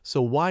fire,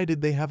 so why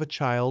did they have a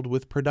child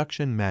with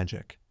production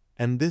magic?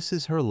 And this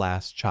is her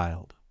last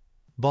child.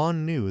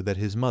 Vaughn knew that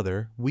his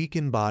mother, weak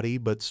in body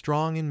but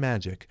strong in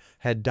magic,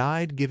 had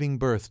died giving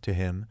birth to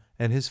him,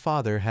 and his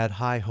father had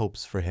high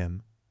hopes for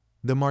him.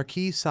 The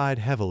Marquis sighed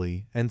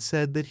heavily and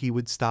said that he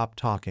would stop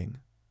talking.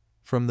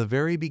 From the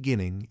very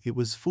beginning, it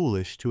was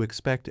foolish to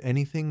expect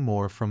anything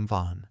more from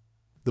Vaughn.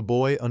 The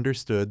boy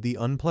understood the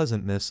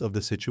unpleasantness of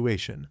the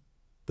situation.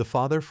 The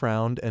father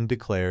frowned and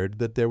declared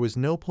that there was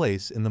no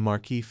place in the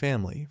Marquis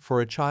family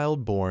for a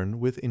child born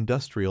with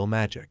industrial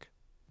magic.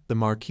 The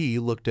Marquis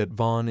looked at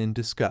Vaughn in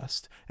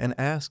disgust and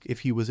asked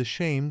if he was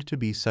ashamed to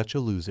be such a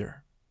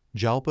loser.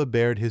 Jalpa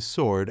bared his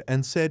sword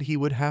and said he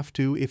would have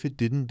to if it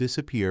didn't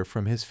disappear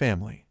from his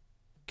family.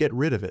 Get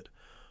rid of it.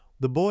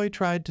 The boy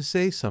tried to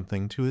say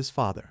something to his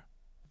father.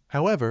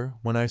 However,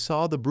 when I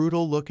saw the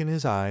brutal look in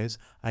his eyes,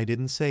 I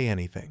didn't say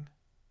anything.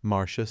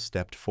 Marcia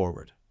stepped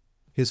forward.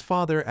 His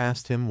father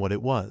asked him what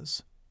it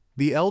was.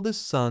 The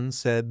eldest son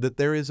said that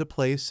there is a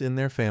place in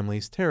their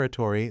family's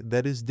territory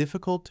that is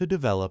difficult to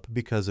develop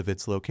because of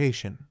its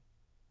location.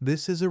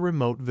 This is a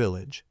remote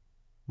village.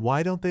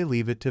 Why don't they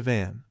leave it to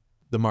Van?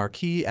 The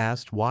Marquis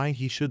asked why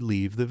he should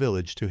leave the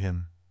village to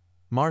him.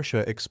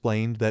 Marcia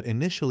explained that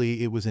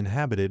initially it was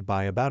inhabited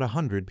by about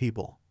 100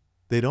 people.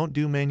 They don't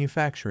do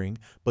manufacturing,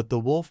 but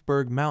the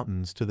Wolfberg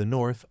Mountains to the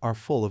north are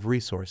full of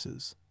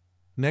resources.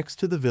 Next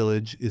to the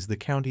village is the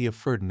county of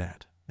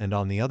Ferdinand, and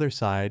on the other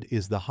side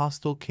is the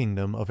hostile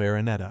kingdom of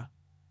Araneta.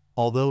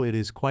 Although it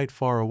is quite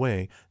far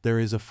away, there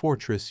is a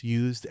fortress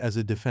used as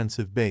a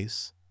defensive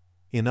base.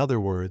 In other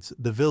words,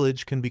 the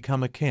village can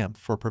become a camp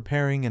for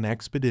preparing an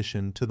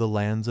expedition to the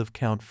lands of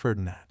Count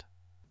Ferdinand.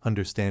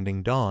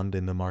 Understanding dawned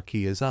in the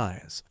Marquis's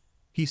eyes.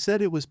 He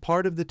said it was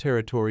part of the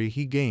territory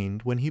he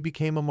gained when he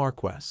became a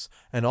Marquess,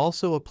 and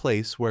also a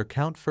place where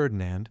Count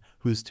Ferdinand,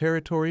 whose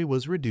territory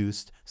was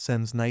reduced,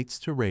 sends knights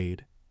to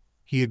raid.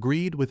 He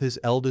agreed with his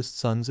eldest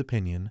son's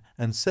opinion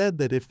and said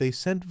that if they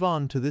sent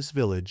Vaughn to this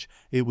village,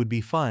 it would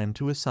be fine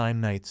to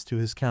assign knights to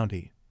his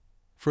county.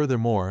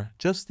 Furthermore,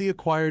 just the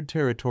acquired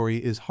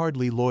territory is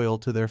hardly loyal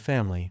to their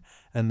family,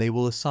 and they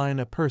will assign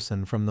a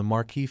person from the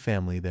Marquis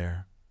family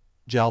there.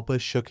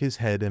 Jalpa shook his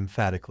head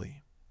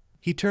emphatically.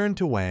 He turned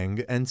to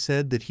Wang and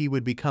said that he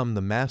would become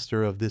the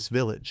master of this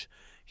village.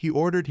 He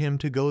ordered him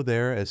to go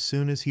there as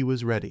soon as he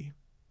was ready.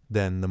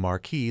 Then the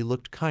Marquis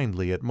looked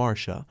kindly at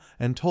Marcia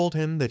and told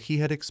him that he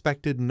had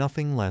expected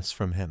nothing less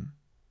from him.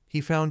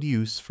 He found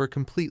use for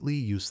completely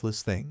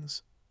useless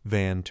things.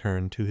 Van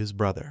turned to his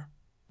brother,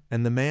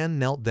 and the man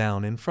knelt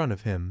down in front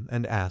of him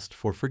and asked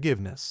for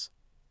forgiveness.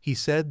 He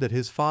said that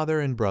his father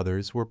and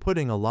brothers were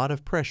putting a lot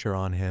of pressure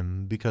on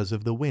him because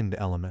of the wind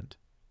element,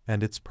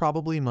 and it's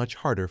probably much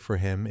harder for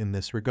him in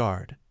this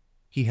regard.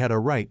 He had a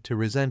right to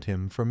resent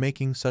him for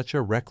making such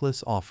a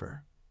reckless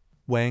offer.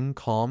 Wang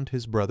calmed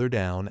his brother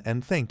down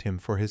and thanked him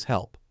for his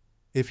help.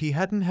 If he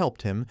hadn't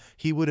helped him,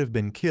 he would have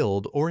been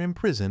killed or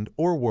imprisoned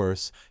or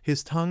worse,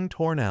 his tongue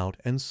torn out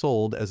and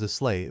sold as a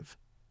slave.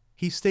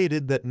 He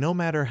stated that no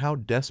matter how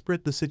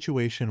desperate the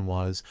situation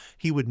was,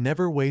 he would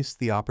never waste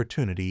the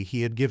opportunity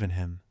he had given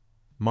him.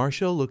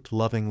 Marcia looked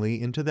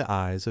lovingly into the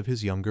eyes of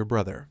his younger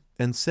brother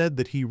and said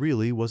that he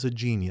really was a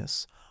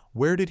genius.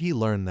 Where did he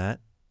learn that?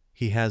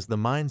 He has the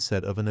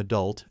mindset of an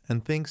adult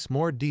and thinks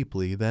more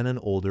deeply than an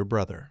older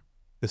brother.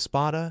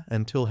 Espada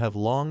until have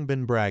long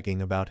been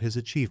bragging about his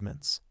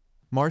achievements.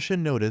 Marcia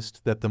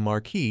noticed that the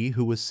Marquis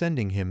who was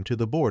sending him to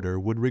the border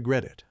would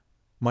regret it.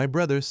 My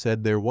brother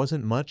said there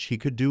wasn't much he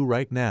could do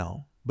right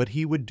now, but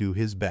he would do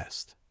his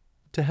best.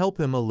 To help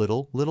him a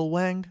little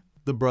Wang?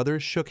 The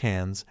brothers shook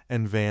hands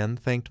and Van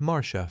thanked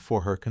Marcia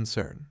for her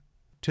concern.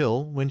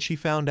 Till, when she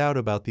found out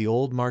about the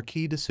old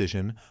Marquis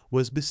decision,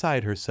 was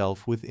beside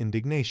herself with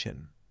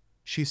indignation.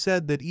 She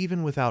said that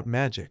even without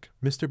magic,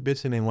 Mr.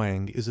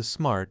 Wang is a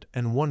smart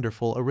and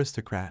wonderful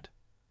aristocrat,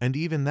 and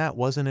even that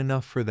wasn't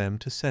enough for them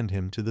to send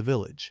him to the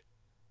village.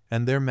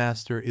 And their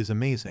master is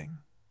amazing.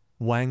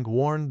 Wang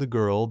warned the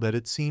girl that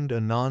it seemed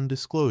a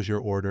non-disclosure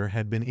order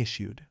had been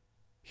issued.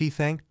 He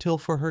thanked Till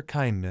for her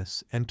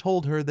kindness and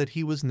told her that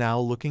he was now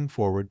looking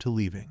forward to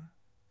leaving.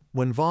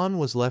 When Vaughn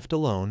was left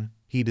alone,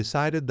 he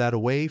decided that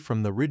away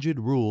from the rigid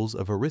rules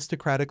of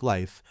aristocratic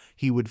life,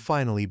 he would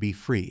finally be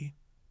free.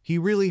 He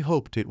really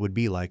hoped it would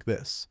be like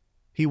this.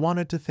 He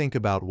wanted to think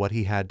about what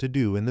he had to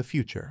do in the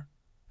future.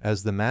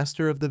 As the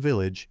master of the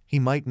village, he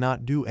might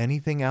not do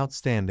anything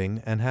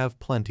outstanding and have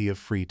plenty of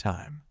free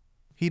time.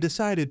 He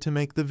decided to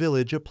make the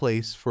village a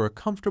place for a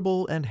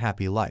comfortable and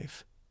happy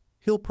life.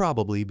 He'll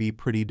probably be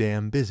pretty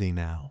damn busy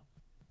now.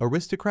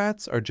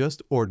 Aristocrats are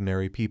just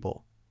ordinary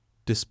people.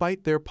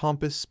 Despite their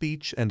pompous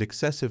speech and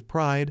excessive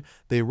pride,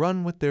 they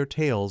run with their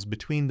tails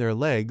between their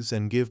legs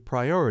and give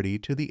priority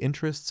to the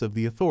interests of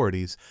the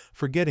authorities,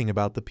 forgetting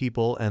about the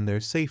people and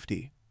their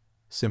safety.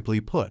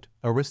 Simply put,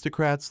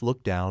 aristocrats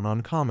look down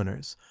on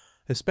commoners,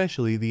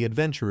 especially the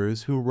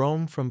adventurers who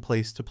roam from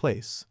place to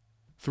place.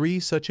 3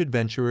 such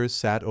adventurers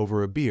sat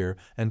over a beer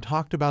and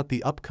talked about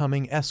the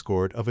upcoming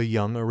escort of a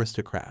young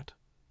aristocrat.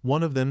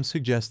 One of them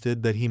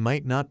suggested that he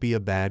might not be a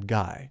bad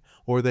guy,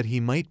 or that he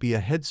might be a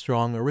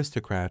headstrong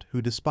aristocrat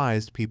who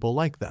despised people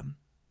like them.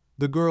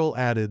 The girl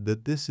added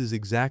that this is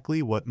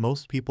exactly what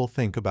most people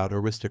think about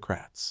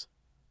aristocrats.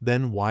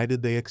 Then why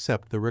did they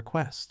accept the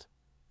request?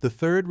 The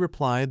third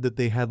replied that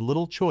they had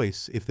little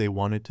choice if they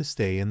wanted to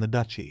stay in the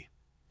duchy.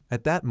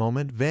 At that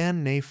moment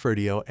Van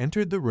Nefertio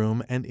entered the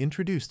room and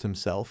introduced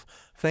himself,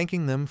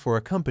 thanking them for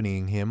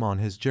accompanying him on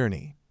his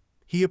journey.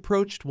 He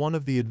approached one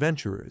of the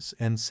adventurers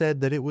and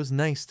said that it was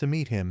nice to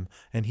meet him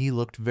and he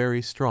looked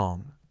very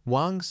strong.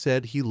 Wang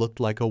said he looked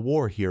like a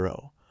war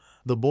hero.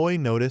 The boy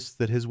noticed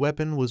that his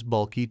weapon was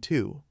bulky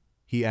too.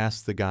 He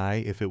asked the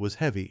guy if it was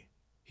heavy.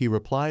 He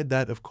replied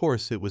that of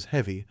course it was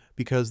heavy,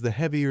 because the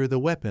heavier the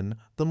weapon,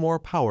 the more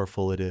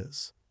powerful it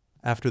is.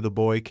 After the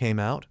boy came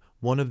out,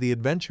 one of the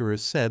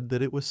adventurers said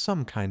that it was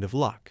some kind of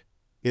luck.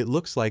 It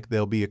looks like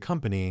they'll be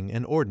accompanying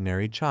an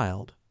ordinary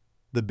child.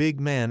 The big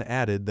man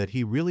added that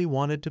he really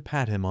wanted to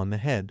pat him on the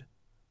head.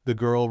 The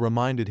girl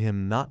reminded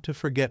him not to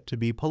forget to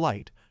be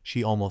polite.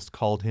 She almost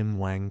called him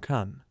Wang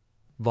Kun.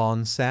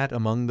 Vaughn sat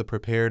among the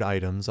prepared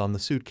items on the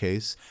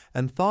suitcase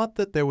and thought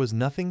that there was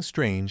nothing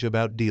strange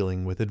about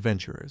dealing with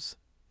adventurers.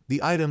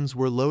 The items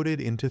were loaded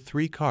into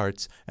 3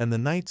 carts and the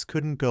knights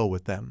couldn't go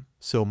with them,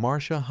 so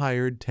Marcia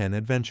hired 10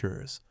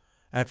 adventurers.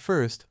 At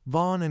first,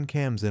 Vaughn and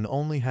Kamzin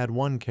only had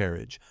 1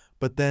 carriage,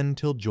 but then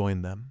Till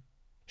joined them.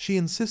 She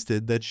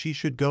insisted that she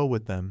should go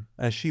with them,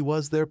 as she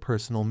was their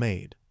personal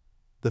maid.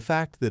 The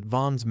fact that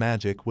Vaughn's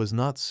magic was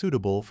not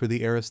suitable for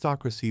the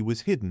aristocracy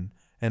was hidden,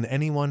 and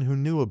anyone who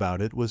knew about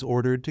it was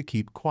ordered to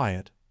keep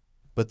quiet.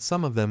 But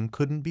some of them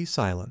couldn't be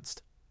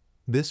silenced.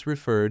 This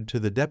referred to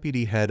the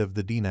deputy head of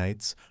the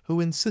D-Knights, who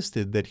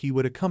insisted that he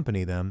would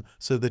accompany them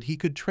so that he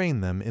could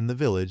train them in the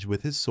village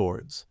with his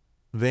swords.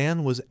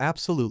 Van was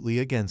absolutely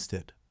against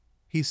it.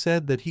 He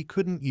said that he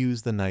couldn't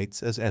use the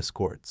knights as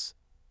escorts.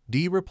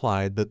 D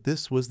replied that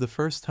this was the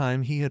first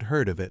time he had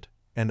heard of it,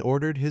 and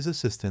ordered his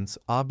assistants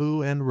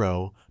Abu and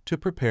Ro to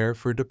prepare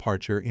for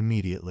departure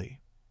immediately.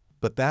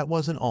 But that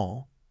wasn't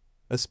all.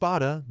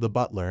 Espada, the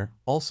butler,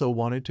 also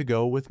wanted to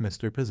go with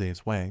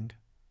Mr. Wang.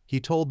 He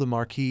told the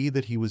Marquis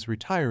that he was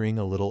retiring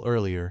a little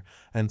earlier,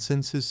 and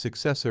since his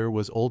successor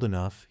was old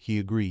enough, he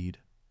agreed.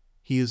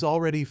 He is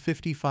already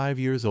 55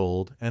 years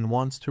old and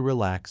wants to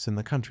relax in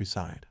the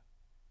countryside.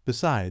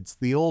 Besides,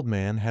 the old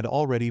man had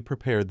already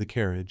prepared the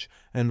carriage,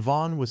 and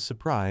Vaughn was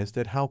surprised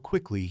at how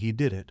quickly he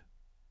did it.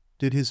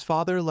 Did his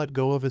father let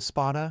go of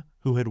Espada,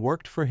 who had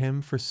worked for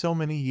him for so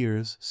many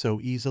years, so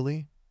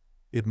easily?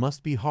 It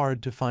must be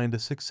hard to find a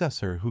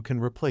successor who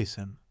can replace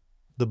him.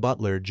 The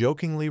butler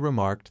jokingly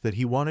remarked that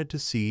he wanted to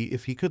see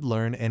if he could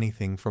learn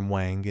anything from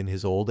Wang in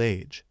his old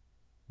age.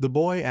 The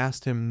boy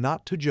asked him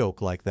not to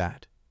joke like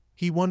that.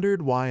 He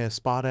wondered why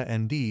Espada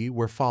and Dee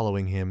were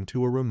following him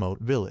to a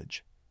remote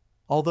village.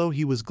 Although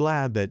he was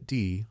glad that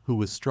Dee, who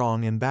was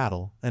strong in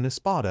battle, and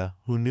Espada,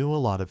 who knew a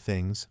lot of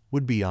things,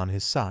 would be on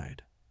his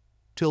side.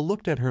 Till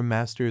looked at her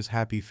master's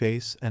happy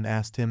face and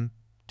asked him,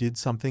 "Did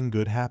something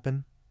good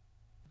happen?"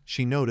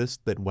 She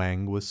noticed that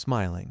Wang was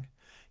smiling.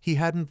 He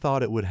hadn't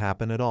thought it would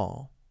happen at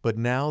all, but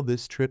now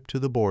this trip to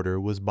the border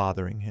was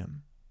bothering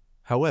him.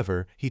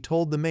 However, he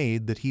told the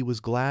maid that he was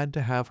glad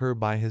to have her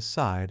by his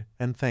side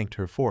and thanked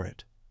her for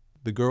it.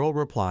 The girl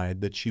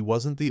replied that she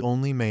wasn't the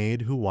only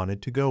maid who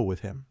wanted to go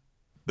with him,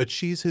 but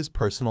she's his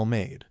personal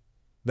maid.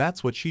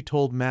 That's what she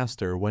told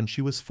Master when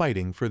she was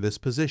fighting for this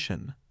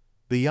position.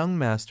 The young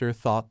master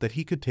thought that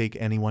he could take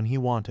anyone he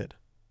wanted.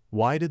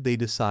 Why did they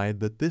decide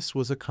that this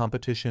was a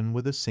competition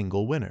with a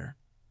single winner?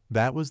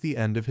 That was the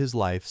end of his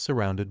life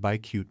surrounded by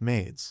cute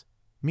maids.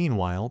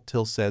 Meanwhile,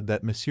 Till said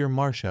that Monsieur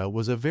Marcia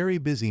was a very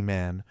busy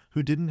man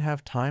who didn't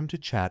have time to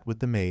chat with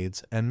the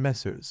maids, and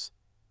Messrs.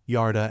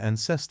 Yarda and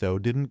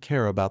Sesto didn't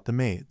care about the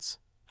maids.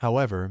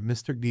 However,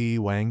 Mr. Di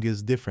Wang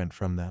is different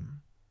from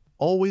them.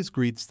 Always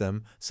greets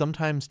them,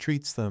 sometimes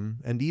treats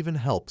them, and even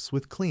helps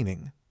with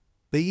cleaning.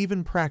 They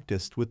even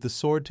practiced with the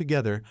sword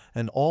together,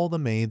 and all the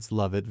maids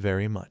love it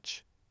very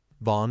much.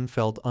 Vaughn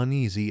felt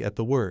uneasy at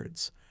the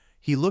words.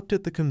 He looked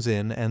at the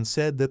Kumzin and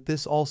said that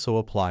this also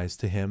applies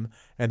to him,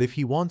 and if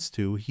he wants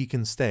to, he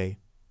can stay.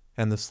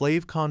 And the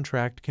slave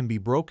contract can be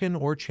broken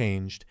or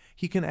changed.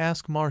 He can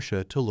ask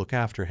Marcia to look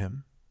after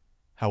him.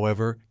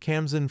 However,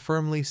 Kamzin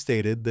firmly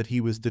stated that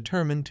he was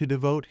determined to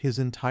devote his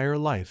entire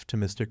life to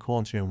Mr.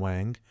 Quanchen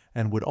Wang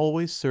and would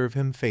always serve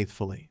him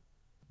faithfully.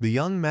 The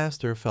young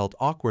master felt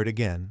awkward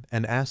again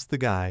and asked the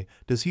guy,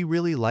 does he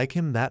really like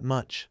him that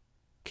much?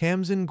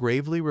 Kamzin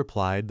gravely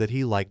replied that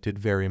he liked it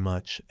very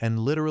much and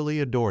literally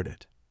adored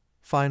it.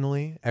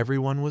 Finally,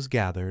 everyone was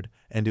gathered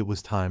and it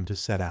was time to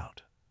set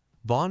out.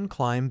 Vaughn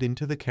climbed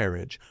into the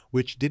carriage,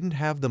 which didn't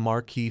have the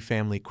Marquis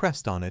family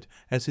crest on it,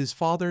 as his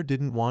father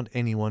didn't want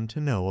anyone to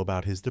know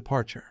about his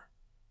departure.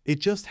 It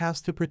just has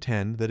to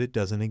pretend that it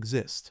doesn't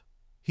exist.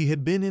 He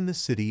had been in the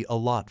city a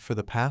lot for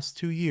the past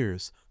 2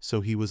 years, so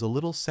he was a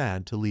little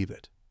sad to leave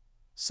it.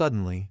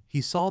 Suddenly,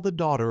 he saw the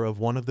daughter of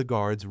one of the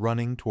guards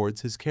running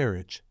towards his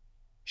carriage.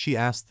 She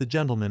asked the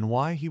gentleman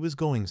why he was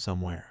going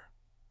somewhere.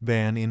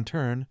 Van, in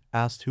turn,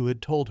 asked who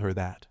had told her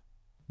that.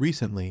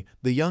 Recently,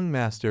 the young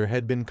master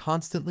had been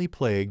constantly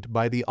plagued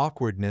by the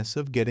awkwardness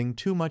of getting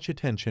too much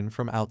attention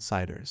from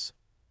outsiders.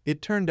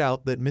 It turned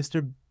out that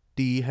Mr.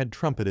 D had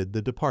trumpeted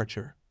the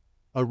departure.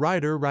 A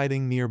rider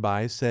riding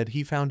nearby said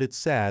he found it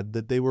sad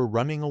that they were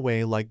running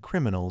away like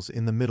criminals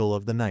in the middle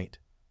of the night,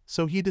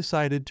 so he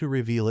decided to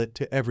reveal it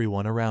to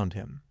everyone around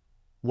him.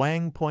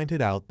 Wang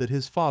pointed out that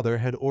his father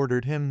had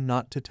ordered him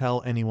not to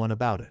tell anyone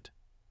about it.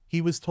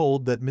 He was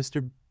told that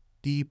Mr.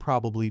 D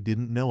probably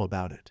didn't know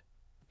about it.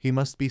 He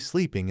must be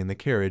sleeping in the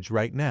carriage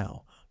right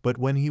now, but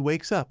when he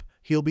wakes up,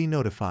 he'll be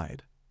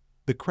notified.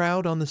 The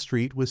crowd on the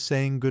street was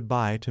saying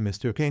goodbye to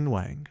Mr. King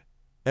Wang.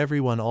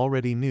 Everyone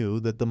already knew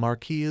that the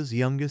Marquis's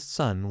youngest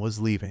son was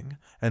leaving,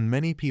 and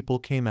many people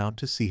came out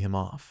to see him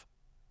off.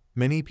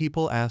 Many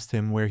people asked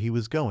him where he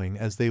was going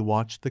as they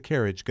watched the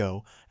carriage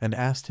go, and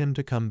asked him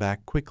to come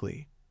back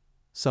quickly.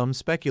 Some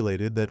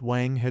speculated that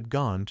Wang had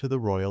gone to the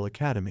Royal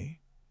Academy.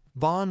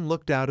 Vaughn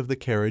looked out of the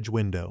carriage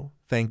window,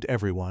 thanked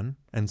everyone,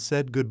 and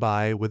said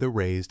goodbye with a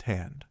raised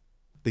hand.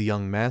 The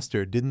young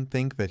master didn't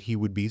think that he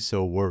would be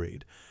so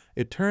worried.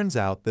 It turns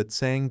out that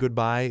saying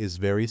goodbye is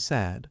very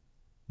sad.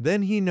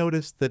 Then he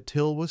noticed that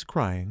Till was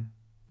crying.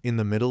 In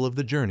the middle of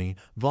the journey,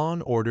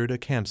 Vaughn ordered a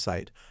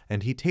campsite,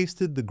 and he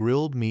tasted the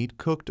grilled meat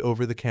cooked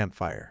over the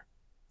campfire.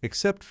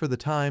 Except for the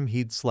time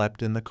he'd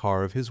slept in the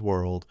car of his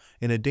world,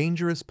 in a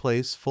dangerous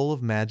place full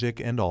of magic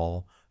and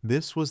all,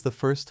 this was the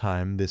first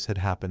time this had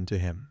happened to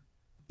him.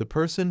 The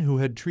person who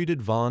had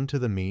treated Vaughn to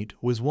the meat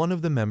was one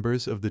of the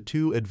members of the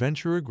 2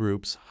 adventurer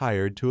groups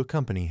hired to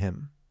accompany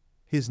him.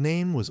 His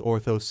name was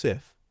Ortho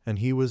Sith, and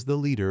he was the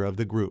leader of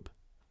the group.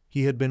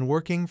 He had been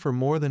working for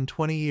more than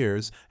 20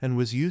 years and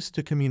was used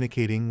to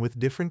communicating with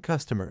different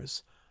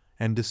customers,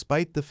 and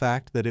despite the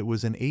fact that it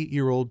was an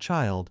 8-year-old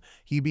child,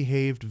 he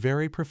behaved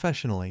very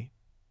professionally.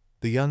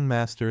 The young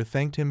master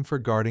thanked him for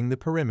guarding the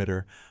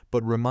perimeter,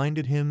 but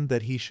reminded him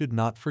that he should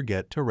not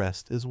forget to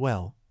rest as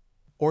well.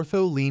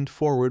 Ortho leaned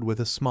forward with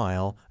a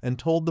smile and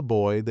told the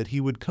boy that he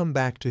would come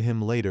back to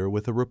him later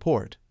with a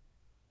report.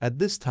 At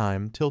this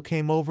time, Till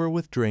came over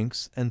with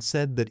drinks and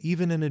said that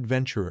even an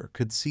adventurer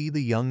could see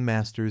the young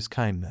master's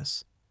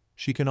kindness.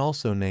 She can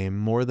also name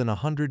more than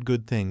 100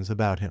 good things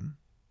about him.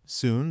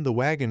 Soon the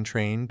wagon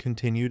train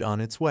continued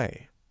on its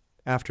way.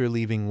 After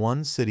leaving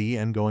one city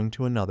and going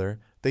to another,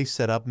 they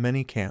set up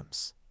many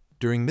camps.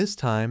 During this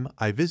time,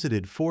 I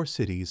visited 4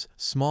 cities,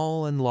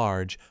 small and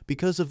large.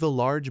 Because of the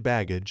large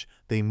baggage,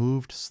 they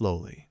moved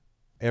slowly.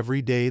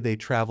 Every day they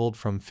traveled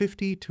from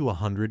 50 to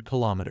 100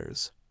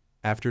 kilometers.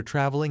 After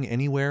traveling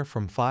anywhere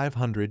from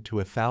 500 to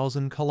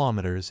 1,000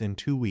 kilometers in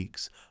 2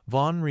 weeks,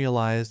 Vaughn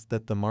realized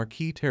that the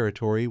Marquis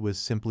territory was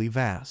simply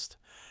vast.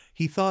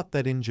 He thought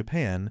that in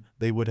Japan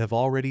they would have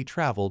already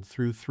traveled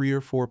through 3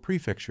 or 4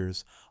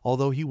 prefectures,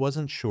 although he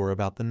wasn't sure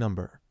about the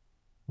number.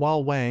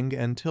 While Wang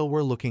and Till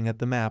were looking at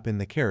the map in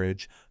the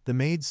carriage, the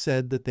maid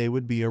said that they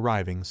would be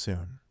arriving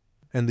soon.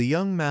 And the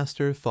young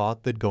master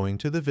thought that going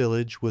to the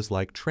village was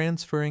like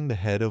transferring the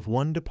head of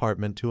one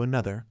department to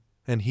another,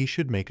 and he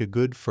should make a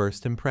good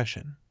first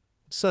impression.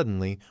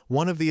 Suddenly,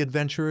 one of the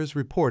adventurers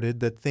reported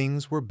that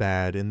things were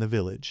bad in the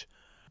village.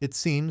 It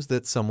seems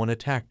that someone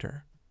attacked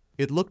her.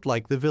 It looked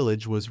like the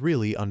village was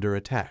really under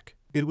attack.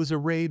 It was a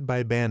raid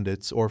by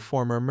bandits or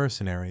former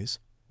mercenaries.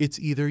 It's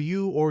either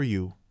you or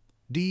you.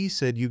 Dee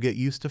said you get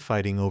used to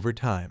fighting over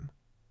time.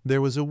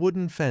 There was a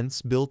wooden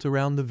fence built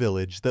around the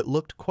village that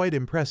looked quite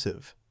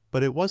impressive,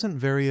 but it wasn't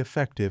very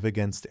effective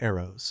against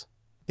arrows.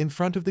 In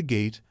front of the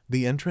gate,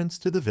 the entrance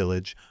to the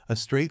village, a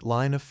straight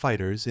line of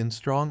fighters in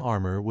strong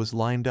armor was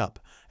lined up,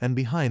 and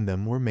behind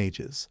them were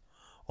mages.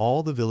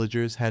 All the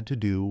villagers had to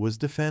do was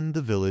defend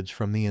the village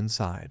from the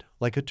inside,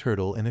 like a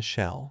turtle in a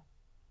shell.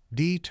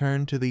 Dee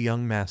turned to the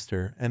young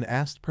master and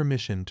asked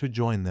permission to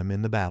join them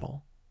in the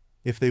battle.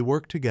 If they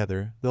work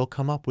together, they'll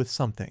come up with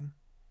something.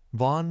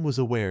 Vaughn was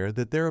aware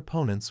that their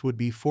opponents would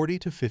be 40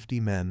 to 50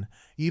 men.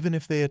 Even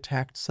if they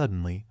attacked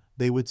suddenly,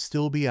 they would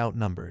still be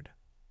outnumbered.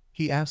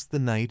 He asked the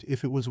knight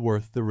if it was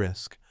worth the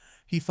risk.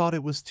 He thought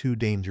it was too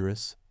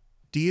dangerous.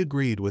 Dee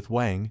agreed with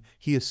Wang.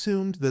 He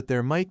assumed that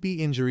there might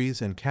be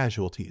injuries and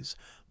casualties,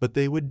 but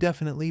they would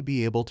definitely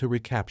be able to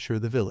recapture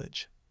the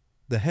village.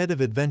 The head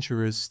of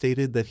adventurers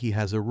stated that he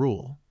has a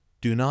rule.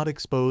 Do not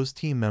expose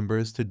team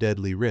members to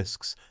deadly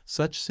risks.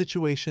 Such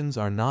situations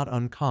are not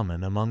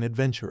uncommon among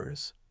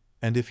adventurers.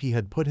 And if he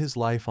had put his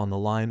life on the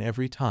line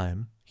every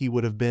time, he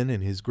would have been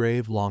in his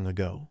grave long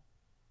ago.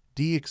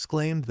 Dee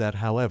exclaimed that,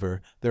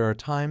 however, there are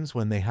times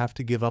when they have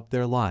to give up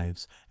their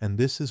lives, and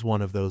this is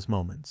one of those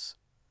moments.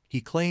 He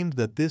claimed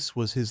that this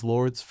was his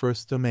lord's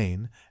first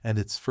domain and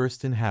its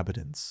first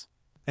inhabitants.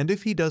 And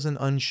if he doesn't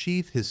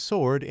unsheath his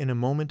sword in a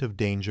moment of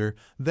danger,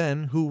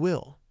 then who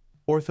will?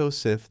 Ortho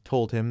Sith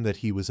told him that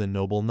he was a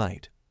noble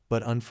knight,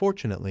 but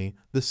unfortunately,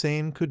 the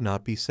same could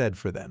not be said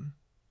for them.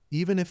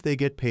 Even if they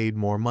get paid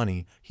more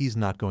money, he's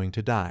not going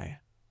to die.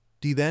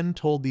 Dee then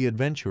told the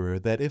adventurer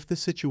that if the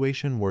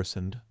situation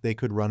worsened, they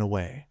could run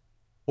away.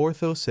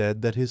 Ortho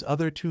said that his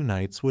other 2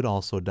 knights would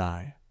also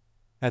die.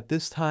 At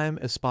this time,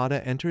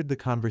 Espada entered the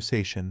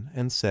conversation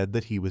and said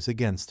that he was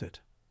against it.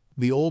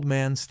 The old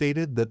man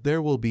stated that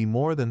there will be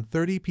more than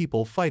 30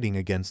 people fighting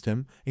against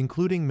him,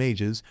 including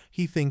mages.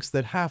 He thinks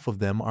that half of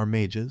them are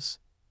mages.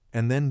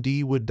 And then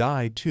Dee would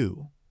die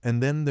too,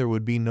 and then there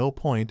would be no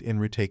point in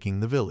retaking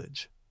the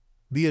village.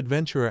 The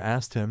adventurer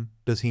asked him,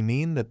 does he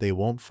mean that they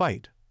won't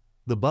fight?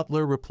 The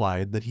butler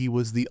replied that he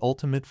was the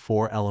ultimate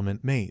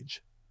 4-element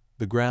mage.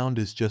 The ground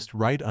is just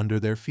right under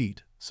their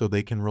feet, so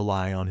they can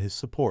rely on his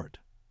support.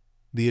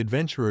 The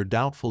adventurer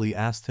doubtfully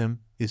asked him,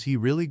 is he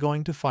really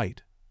going to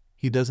fight?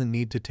 He doesn't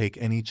need to take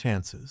any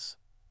chances.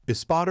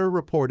 Espada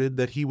reported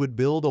that he would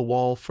build a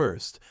wall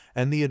first,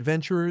 and the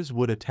adventurers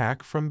would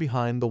attack from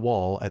behind the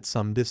wall at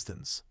some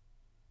distance.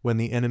 When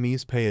the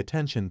enemies pay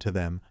attention to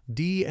them,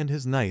 Dee and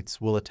his knights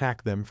will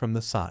attack them from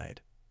the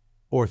side.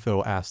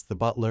 Ortho asked the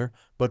butler,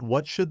 but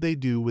what should they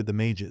do with the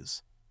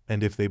mages?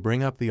 And if they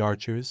bring up the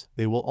archers,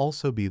 they will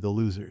also be the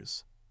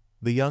losers.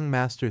 The young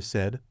master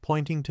said,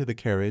 pointing to the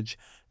carriage,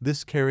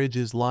 this carriage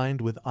is lined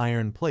with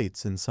iron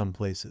plates in some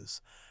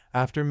places.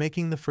 After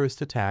making the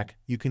first attack,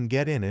 you can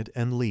get in it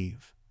and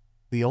leave.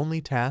 The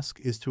only task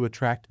is to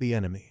attract the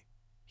enemy.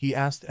 He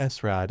asked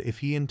Esrad if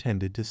he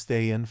intended to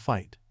stay and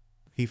fight.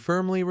 He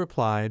firmly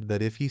replied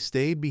that if he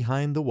stayed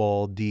behind the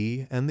wall,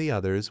 Dee and the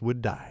others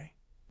would die.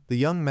 The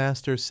young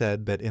master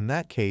said that in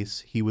that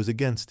case he was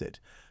against it,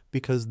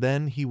 because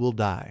then he will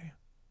die.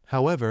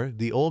 However,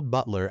 the old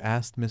butler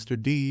asked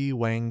Mr. D.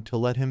 Wang to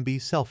let him be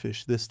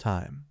selfish this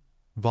time.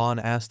 Vaughn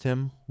asked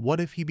him, what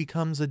if he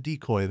becomes a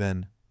decoy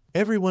then?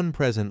 Everyone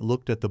present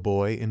looked at the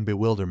boy in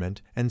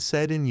bewilderment and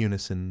said in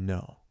unison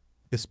no.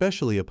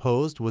 Especially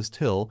opposed was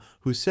Till,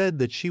 who said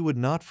that she would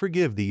not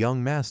forgive the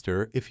young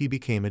master if he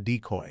became a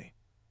decoy.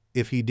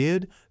 If he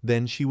did,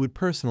 then she would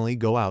personally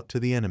go out to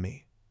the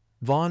enemy.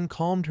 Vaughn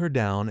calmed her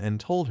down and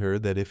told her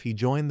that if he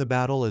joined the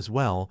battle as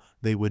well,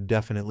 they would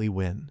definitely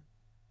win.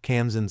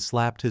 Kamzan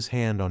slapped his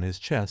hand on his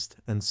chest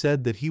and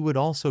said that he would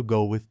also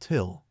go with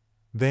Till.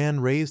 Van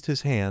raised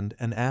his hand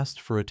and asked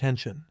for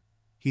attention.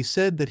 He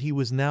said that he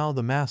was now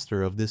the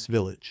master of this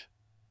village,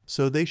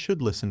 so they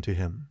should listen to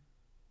him.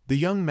 The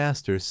young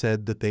master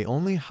said that they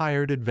only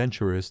hired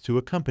adventurers to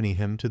accompany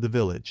him to the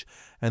village,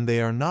 and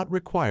they are not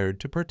required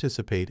to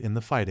participate in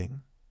the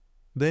fighting.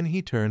 Then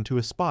he turned to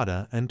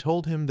Espada and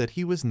told him that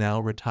he was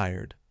now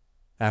retired.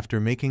 After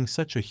making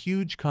such a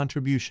huge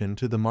contribution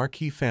to the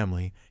Marquis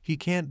family, he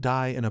can't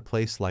die in a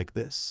place like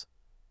this.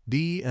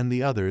 Dee and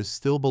the others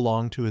still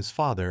belong to his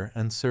father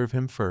and serve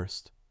him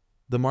first.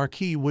 The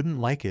Marquis wouldn't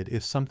like it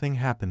if something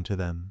happened to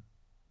them.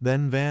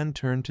 Then Van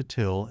turned to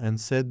Till and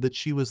said that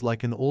she was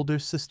like an older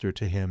sister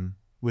to him,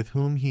 with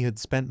whom he had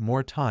spent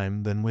more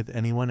time than with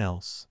anyone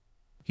else.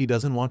 He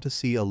doesn't want to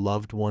see a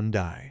loved one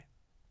die.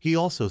 He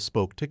also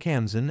spoke to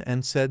Kamsin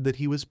and said that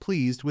he was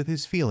pleased with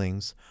his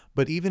feelings,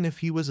 but even if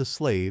he was a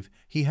slave,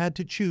 he had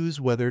to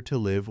choose whether to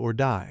live or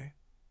die.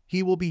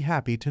 He will be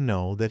happy to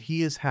know that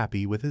he is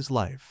happy with his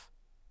life.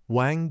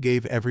 Wang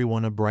gave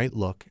everyone a bright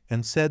look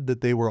and said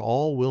that they were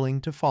all willing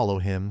to follow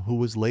him who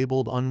was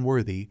labeled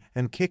unworthy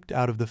and kicked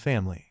out of the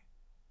family.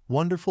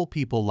 Wonderful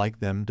people like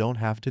them don't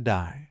have to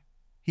die.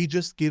 He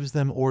just gives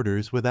them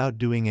orders without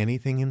doing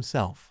anything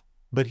himself,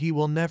 but he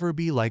will never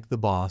be like the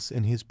boss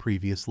in his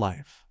previous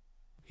life.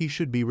 He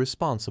should be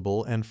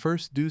responsible and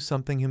first do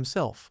something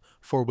himself,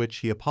 for which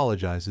he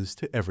apologizes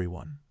to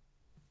everyone.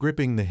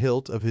 Gripping the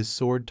hilt of his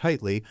sword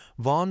tightly,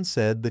 Vaughn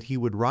said that he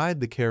would ride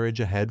the carriage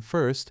ahead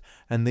first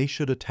and they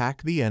should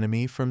attack the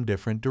enemy from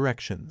different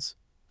directions.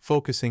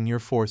 Focusing your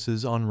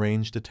forces on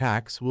ranged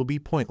attacks will be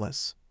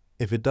pointless.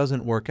 If it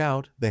doesn't work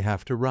out, they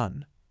have to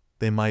run.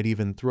 They might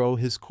even throw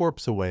his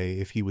corpse away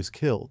if he was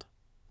killed.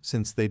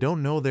 Since they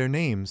don't know their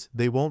names,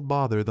 they won't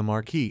bother the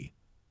Marquis.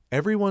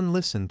 Everyone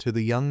listened to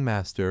the young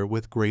master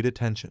with great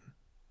attention.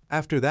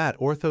 After that,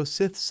 Ortho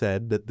Sith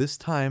said that this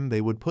time they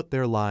would put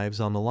their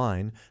lives on the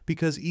line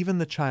because even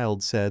the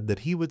child said that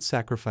he would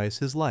sacrifice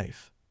his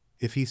life.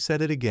 If he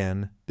said it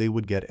again, they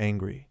would get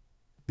angry.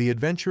 The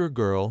adventurer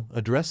girl,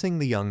 addressing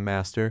the young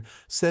master,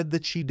 said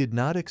that she did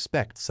not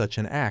expect such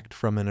an act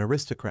from an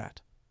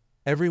aristocrat.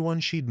 Everyone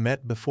she'd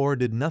met before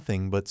did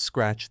nothing but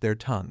scratch their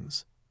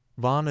tongues.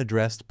 Vaughn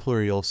addressed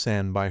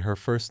Pluriel-san by her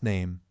first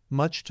name,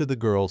 much to the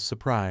girl's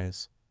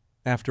surprise.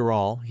 After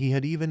all, he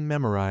had even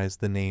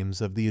memorized the names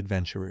of the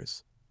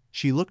adventurers.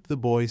 She looked the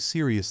boy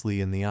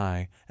seriously in the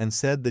eye and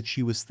said that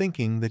she was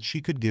thinking that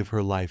she could give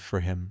her life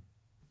for him.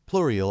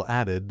 Pluriel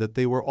added that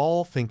they were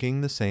all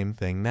thinking the same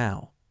thing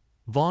now.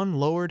 Vaughn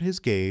lowered his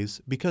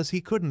gaze because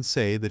he couldn't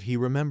say that he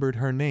remembered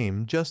her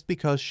name just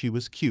because she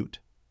was cute.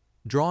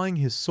 Drawing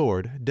his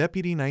sword,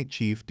 Deputy Knight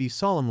Chief D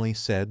solemnly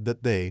said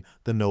that they,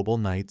 the noble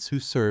knights who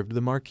served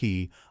the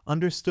Marquis,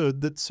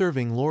 understood that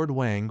serving Lord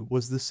Wang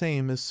was the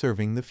same as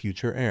serving the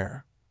future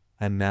heir.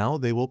 And now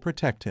they will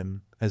protect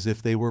him, as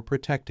if they were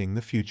protecting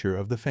the future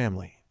of the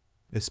family.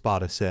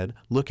 Espada said,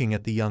 looking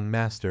at the young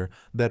master,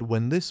 that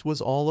when this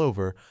was all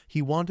over,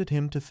 he wanted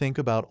him to think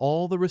about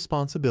all the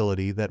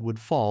responsibility that would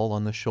fall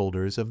on the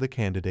shoulders of the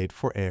candidate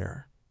for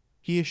heir.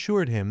 He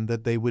assured him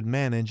that they would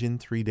manage in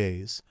 3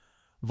 days.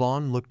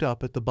 Vaughn looked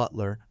up at the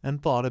butler and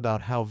thought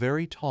about how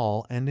very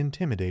tall and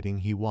intimidating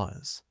he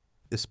was.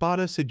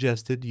 Espada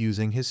suggested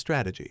using his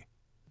strategy.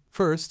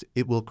 First,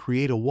 it will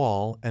create a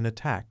wall and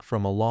attack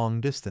from a long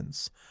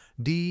distance.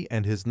 D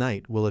and his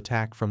knight will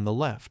attack from the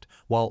left,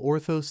 while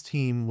Ortho's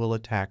team will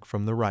attack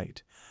from the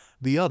right.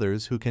 The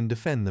others who can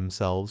defend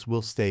themselves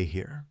will stay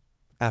here.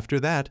 After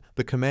that,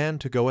 the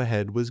command to go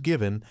ahead was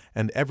given,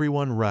 and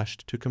everyone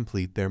rushed to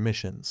complete their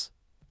missions.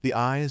 The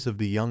eyes of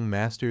the young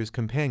master's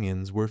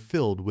companions were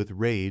filled with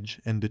rage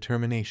and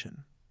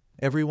determination.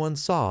 Everyone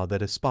saw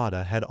that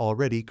Espada had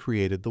already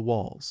created the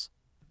walls.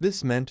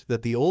 This meant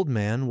that the old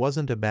man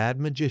wasn't a bad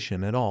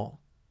magician at all.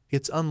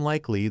 It's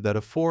unlikely that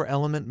a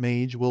 4-element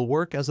mage will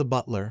work as a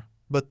butler,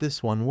 but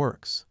this one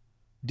works.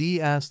 D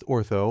asked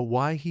Ortho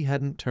why he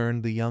hadn't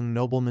turned the young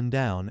nobleman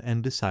down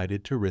and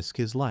decided to risk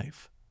his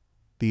life.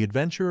 The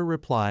adventurer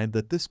replied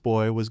that this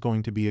boy was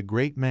going to be a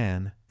great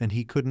man and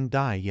he couldn't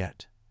die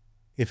yet.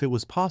 If it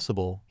was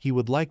possible, he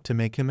would like to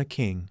make him a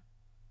king.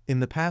 In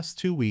the past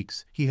 2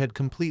 weeks, he had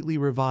completely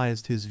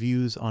revised his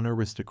views on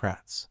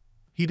aristocrats.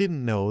 He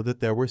didn't know that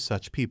there were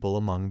such people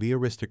among the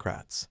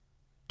aristocrats.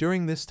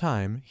 During this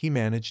time, he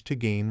managed to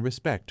gain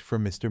respect for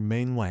Mr.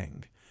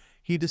 Manhwa.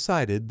 He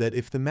decided that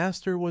if the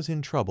master was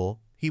in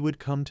trouble, he would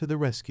come to the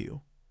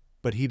rescue.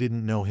 But he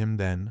didn't know him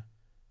then.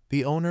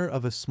 The owner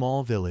of a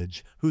small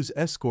village, whose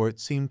escort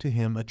seemed to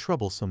him a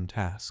troublesome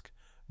task.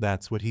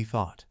 That's what he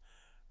thought.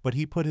 But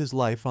he put his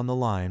life on the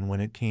line when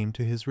it came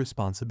to his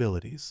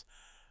responsibilities,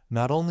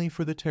 not only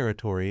for the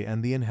territory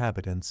and the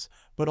inhabitants,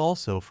 but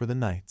also for the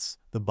knights,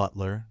 the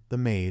butler, the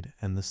maid,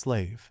 and the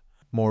slave.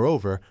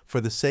 Moreover, for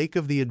the sake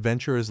of the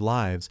adventurers'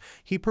 lives,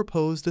 he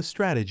proposed a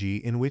strategy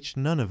in which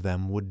none of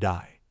them would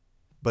die,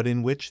 but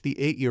in which the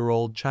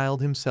 8-year-old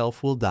child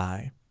himself will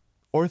die.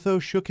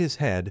 Ortho shook his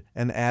head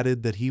and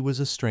added that he was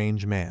a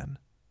strange man.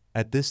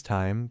 At this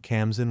time,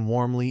 Kamsin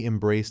warmly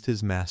embraced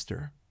his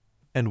master.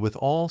 And with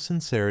all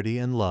sincerity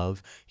and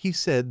love, he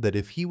said that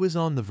if he was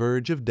on the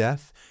verge of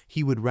death,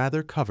 he would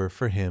rather cover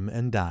for him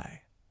and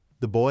die.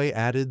 The boy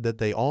added that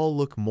they all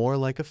look more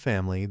like a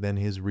family than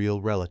his real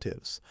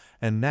relatives,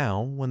 and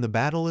now, when the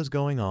battle is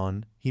going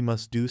on, he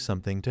must do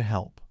something to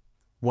help.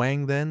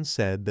 Wang then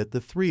said that the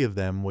 3 of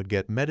them would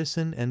get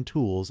medicine and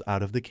tools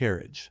out of the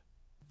carriage.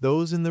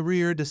 Those in the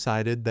rear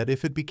decided that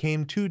if it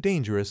became too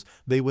dangerous,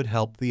 they would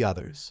help the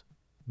others.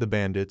 The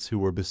bandits who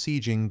were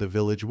besieging the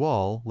village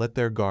wall let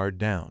their guard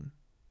down.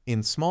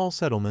 In small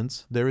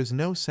settlements, there is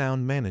no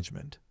sound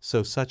management,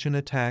 so such an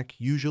attack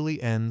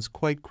usually ends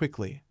quite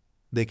quickly.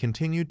 They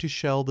continued to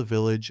shell the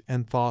village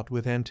and thought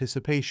with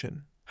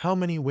anticipation, how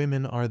many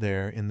women are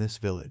there in this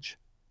village?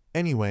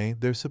 Anyway,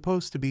 they're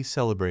supposed to be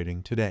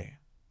celebrating today.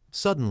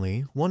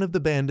 Suddenly, one of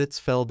the bandits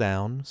fell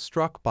down,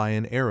 struck by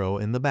an arrow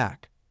in the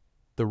back.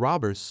 The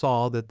robbers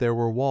saw that there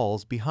were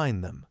walls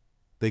behind them.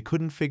 They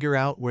couldn't figure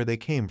out where they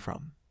came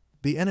from.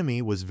 The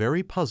enemy was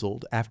very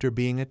puzzled after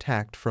being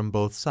attacked from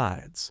both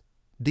sides.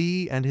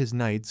 D and his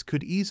knights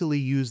could easily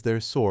use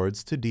their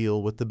swords to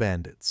deal with the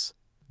bandits.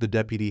 The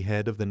deputy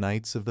head of the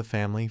Knights of the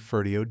family,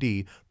 Ferdio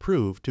D,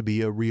 proved to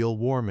be a real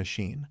war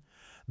machine.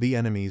 The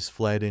enemies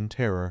fled in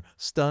terror,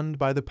 stunned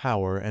by the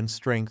power and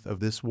strength of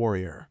this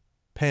warrior.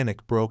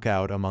 Panic broke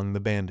out among the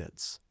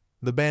bandits.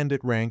 The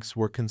bandit ranks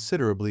were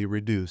considerably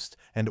reduced,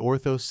 and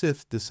Ortho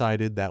Sith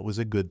decided that was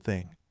a good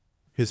thing.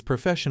 His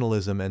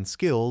professionalism and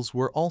skills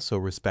were also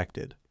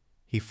respected.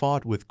 He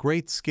fought with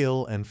great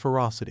skill and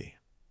ferocity.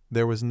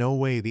 There was no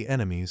way the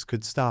enemies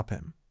could stop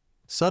him.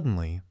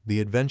 Suddenly,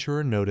 the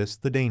adventurer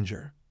noticed the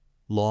danger.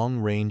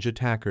 Long-range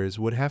attackers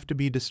would have to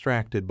be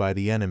distracted by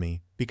the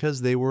enemy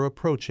because they were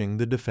approaching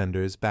the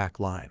defenders'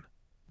 back line.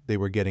 They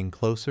were getting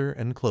closer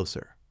and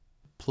closer.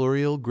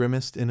 Pluriel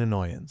grimaced in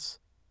annoyance.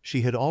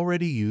 She had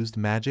already used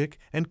magic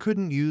and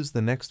couldn't use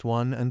the next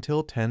one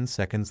until 10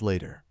 seconds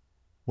later.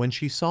 When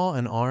she saw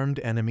an armed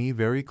enemy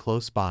very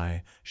close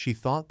by, she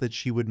thought that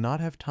she would not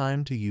have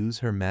time to use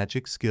her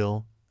magic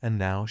skill, and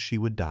now she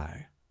would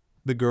die.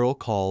 The girl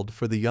called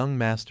for the young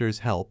master's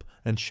help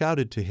and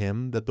shouted to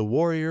him that the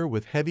warrior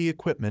with heavy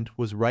equipment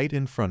was right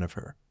in front of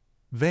her.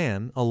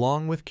 Van,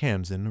 along with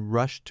Kamzin,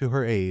 rushed to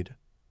her aid.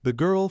 The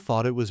girl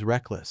thought it was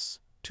reckless.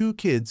 2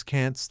 kids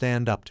can't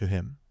stand up to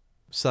him.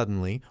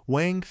 Suddenly,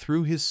 Wang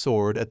threw his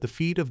sword at the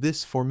feet of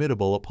this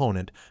formidable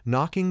opponent,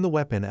 knocking the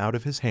weapon out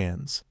of his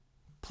hands.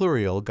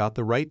 Pluriel got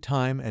the right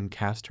time and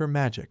cast her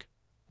magic.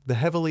 The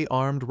heavily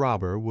armed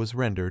robber was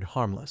rendered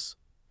harmless.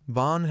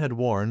 Vaughn had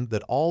warned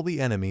that all the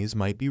enemies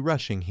might be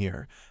rushing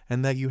here,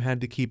 and that you had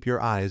to keep your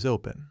eyes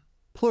open.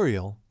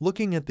 Pluriel,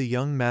 looking at the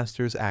young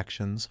master's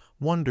actions,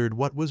 wondered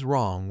what was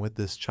wrong with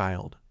this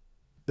child.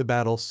 The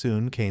battle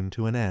soon came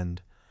to an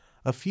end.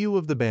 A few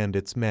of the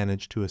bandits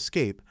managed to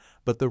escape,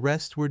 but the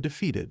rest were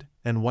defeated,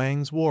 and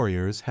Wang's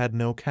warriors had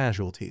no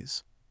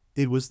casualties.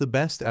 It was the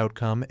best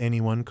outcome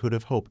anyone could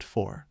have hoped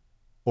for.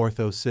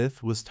 Ortho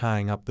Sith was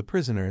tying up the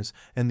prisoners,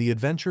 and the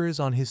adventurers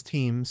on his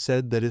team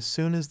said that as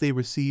soon as they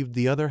received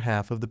the other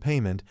half of the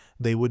payment,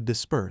 they would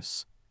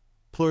disperse.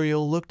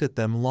 Pluriel looked at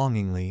them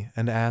longingly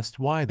and asked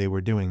why they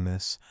were doing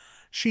this.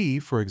 She,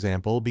 for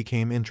example,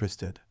 became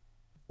interested.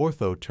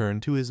 Ortho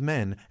turned to his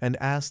men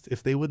and asked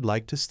if they would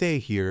like to stay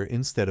here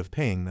instead of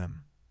paying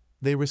them.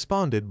 They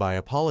responded by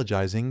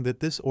apologizing that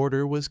this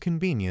order was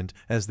convenient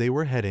as they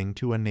were heading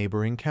to a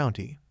neighboring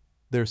county.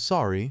 They're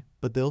sorry,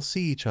 but they'll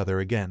see each other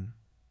again.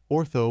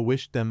 Ortho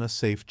wished them a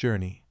safe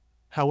journey.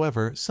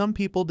 However, some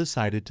people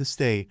decided to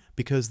stay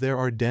because there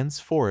are dense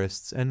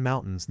forests and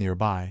mountains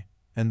nearby,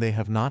 and they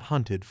have not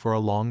hunted for a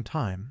long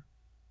time.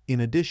 In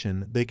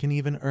addition, they can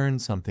even earn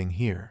something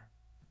here.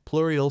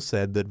 Pluriel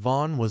said that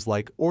Vaughn was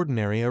like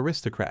ordinary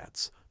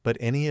aristocrats, but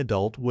any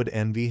adult would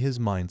envy his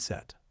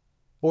mindset.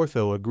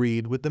 Ortho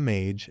agreed with the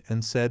mage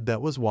and said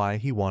that was why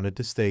he wanted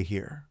to stay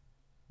here.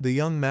 The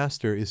young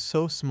master is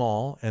so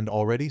small and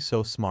already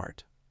so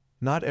smart.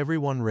 Not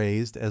everyone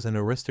raised as an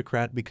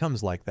aristocrat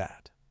becomes like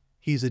that.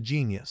 He's a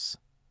genius.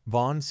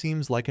 Vaughn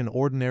seems like an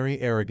ordinary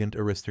arrogant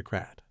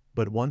aristocrat,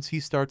 but once he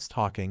starts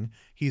talking,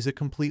 he's a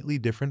completely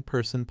different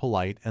person,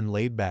 polite and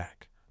laid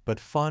back, but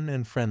fun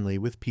and friendly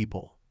with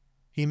people.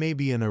 He may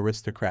be an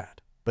aristocrat,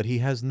 but he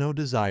has no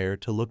desire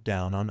to look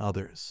down on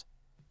others.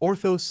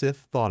 Ortho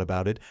Sith thought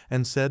about it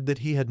and said that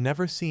he had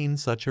never seen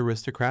such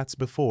aristocrats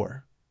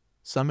before.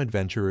 Some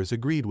adventurers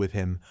agreed with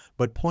him,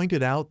 but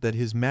pointed out that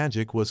his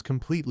magic was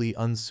completely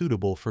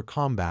unsuitable for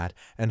combat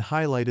and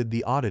highlighted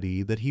the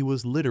oddity that he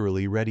was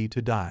literally ready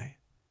to die.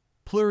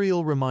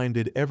 Pluriel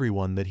reminded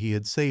everyone that he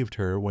had saved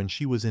her when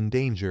she was in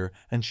danger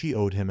and she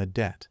owed him a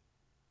debt.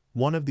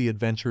 One of the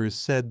adventurers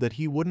said that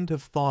he wouldn't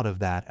have thought of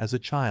that as a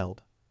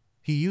child.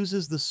 He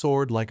uses the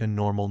sword like a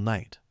normal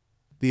knight.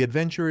 The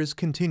adventurers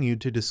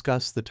continued to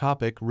discuss the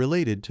topic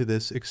related to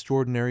this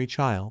extraordinary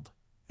child,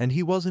 and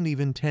he wasn't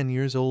even 10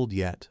 years old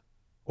yet.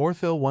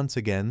 Ortho once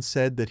again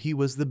said that he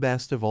was the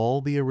best of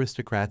all the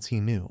aristocrats he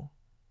knew,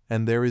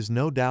 and there is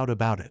no doubt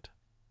about it.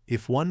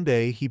 If one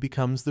day he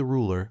becomes the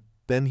ruler,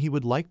 then he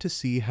would like to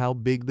see how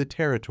big the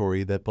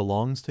territory that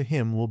belongs to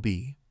him will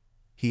be.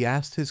 He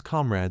asked his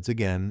comrades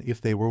again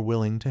if they were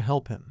willing to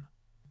help him.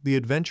 The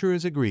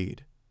adventurers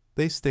agreed.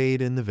 They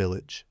stayed in the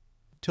village.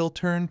 Till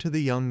turned to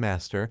the young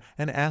master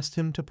and asked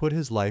him to put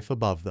his life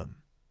above them.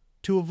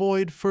 To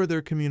avoid further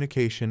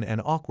communication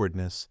and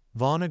awkwardness,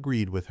 Vaughn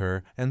agreed with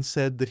her and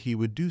said that he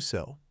would do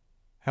so.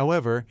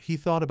 However, he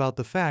thought about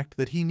the fact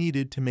that he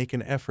needed to make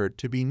an effort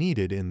to be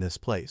needed in this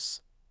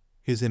place.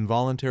 His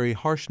involuntary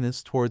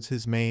harshness towards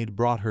his maid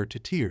brought her to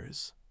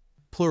tears.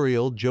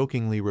 Pluriel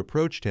jokingly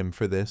reproached him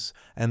for this,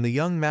 and the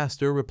young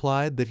master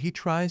replied that he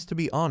tries to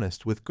be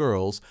honest with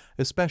girls,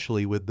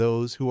 especially with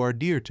those who are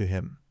dear to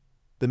him.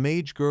 The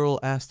mage girl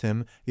asked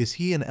him, is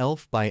he an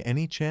elf by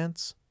any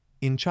chance?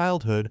 In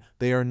childhood,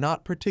 they are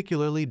not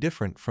particularly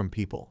different from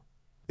people.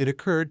 It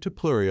occurred to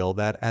Pluriel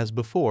that as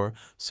before,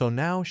 so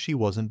now she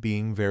wasn't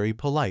being very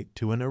polite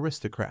to an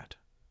aristocrat.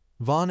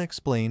 Vaughn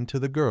explained to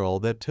the girl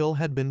that Till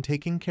had been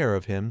taking care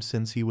of him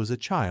since he was a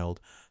child,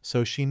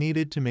 so she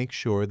needed to make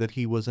sure that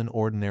he was an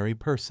ordinary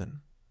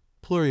person.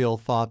 Pluriel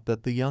thought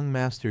that the young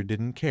master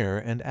didn't care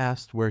and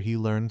asked where he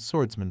learned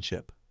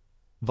swordsmanship.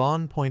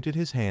 Vaughn pointed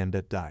his hand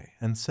at Dai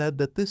and said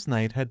that this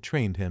knight had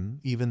trained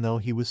him even though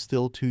he was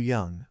still too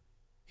young.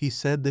 He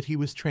said that he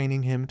was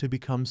training him to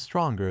become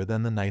stronger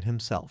than the knight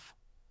himself.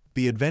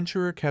 The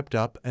adventurer kept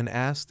up and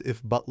asked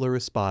if Butler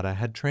Espada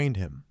had trained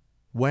him.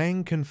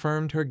 Wang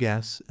confirmed her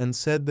guess and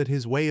said that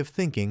his way of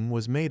thinking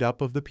was made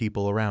up of the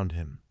people around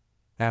him.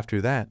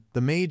 After that,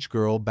 the mage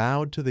girl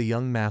bowed to the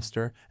young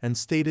master and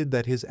stated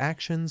that his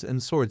actions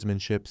and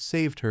swordsmanship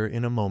saved her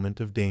in a moment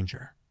of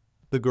danger.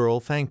 The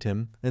girl thanked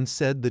him and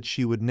said that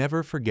she would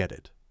never forget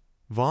it.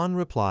 Vaughn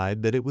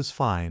replied that it was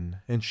fine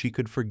and she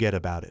could forget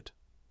about it.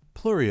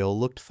 Pluriel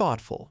looked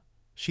thoughtful.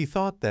 She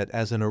thought that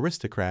as an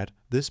aristocrat,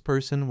 this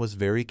person was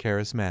very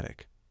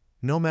charismatic.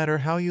 No matter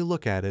how you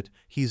look at it,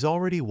 he's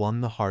already won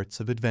the hearts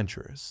of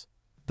adventurers.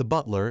 The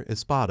butler,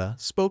 Espada,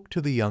 spoke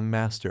to the young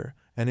master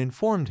and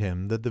informed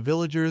him that the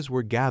villagers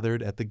were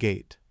gathered at the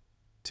gate.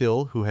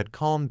 Till, who had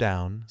calmed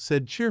down,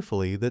 said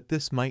cheerfully that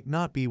this might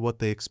not be what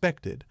they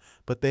expected,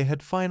 but they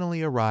had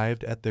finally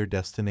arrived at their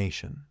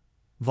destination.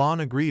 Vaughn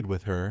agreed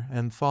with her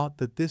and thought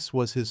that this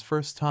was his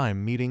first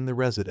time meeting the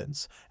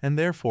residents, and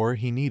therefore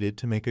he needed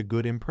to make a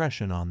good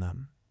impression on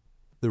them.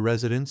 The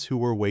residents who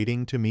were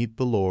waiting to meet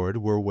the Lord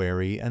were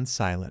wary and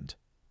silent.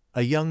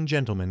 A young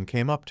gentleman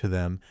came up to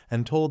them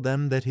and told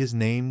them that his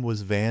name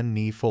was Van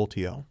Nie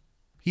Foltio.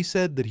 He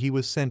said that he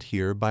was sent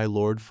here by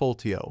Lord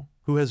Foltio,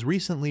 who has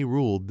recently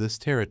ruled this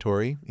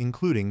territory,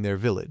 including their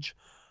village.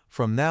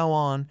 From now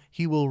on,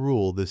 he will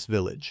rule this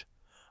village.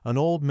 An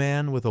old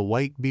man with a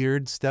white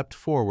beard stepped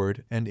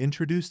forward and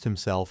introduced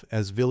himself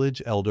as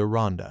village elder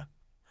Rhonda.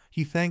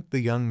 He thanked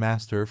the young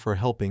master for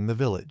helping the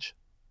village.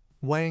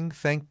 Wang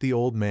thanked the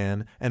old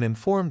man and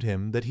informed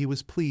him that he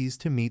was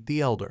pleased to meet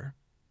the elder.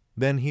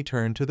 Then he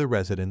turned to the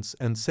residents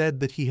and said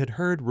that he had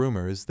heard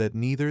rumors that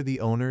neither the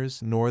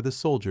owners nor the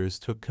soldiers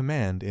took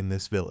command in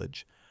this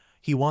village.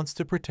 He wants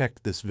to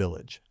protect this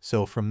village,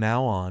 so from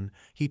now on,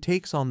 he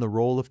takes on the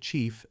role of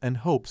chief and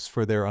hopes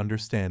for their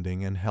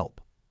understanding and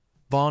help.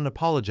 Vaughn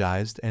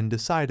apologized and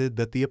decided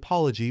that the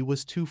apology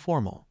was too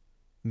formal.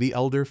 The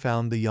elder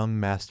found the young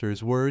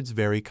master's words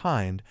very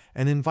kind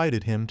and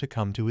invited him to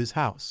come to his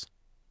house.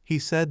 He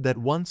said that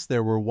once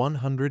there were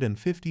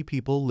 150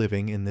 people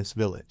living in this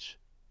village.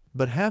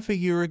 But half a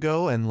year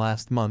ago and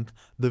last month,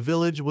 the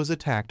village was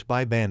attacked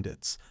by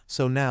bandits,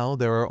 so now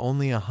there are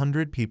only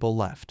 100 people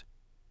left.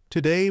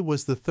 Today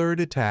was the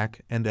third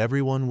attack and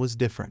everyone was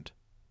different.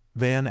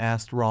 Van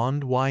asked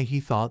Rond why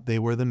he thought they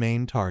were the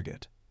main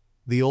target.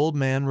 The old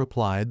man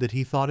replied that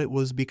he thought it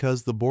was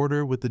because the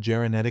border with the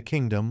Geronetta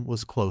kingdom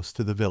was close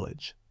to the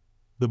village.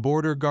 The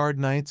border guard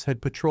knights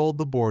had patrolled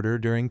the border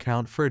during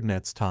Count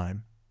Ferdinand's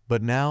time,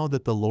 but now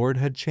that the Lord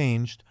had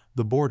changed,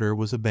 the border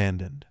was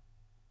abandoned.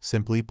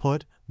 Simply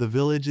put, the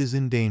village is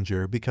in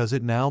danger because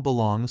it now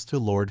belongs to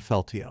Lord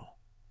Feltio.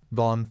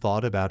 Vaughn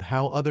thought about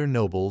how other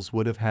nobles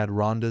would have had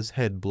Rhonda's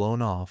head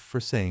blown off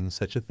for saying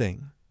such a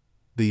thing.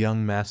 The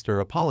young master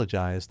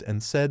apologized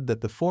and said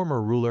that the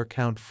former ruler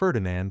Count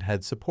Ferdinand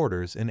had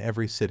supporters in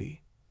every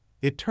city.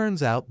 It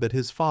turns out that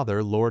his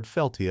father, Lord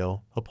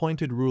Feltio,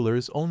 appointed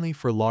rulers only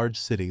for large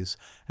cities,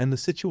 and the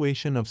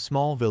situation of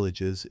small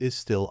villages is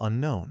still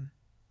unknown.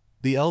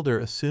 The elder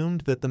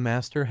assumed that the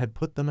master had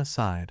put them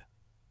aside.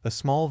 A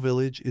small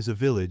village is a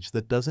village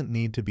that doesn't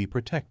need to be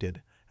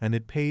protected, and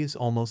it pays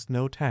almost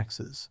no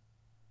taxes.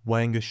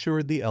 Wang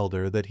assured the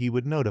elder that he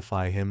would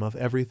notify him of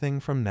everything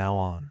from now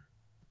on.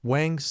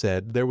 Wang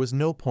said there was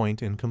no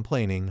point in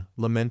complaining,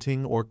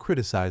 lamenting, or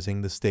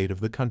criticizing the state of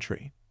the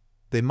country.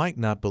 They might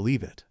not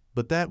believe it,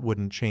 but that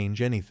wouldn't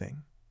change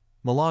anything.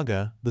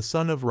 Malaga, the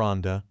son of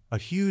Rhonda, a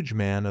huge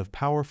man of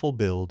powerful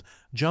build,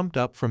 jumped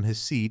up from his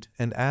seat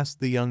and asked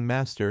the young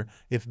master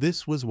if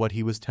this was what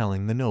he was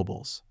telling the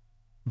nobles.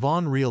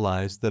 Vaughn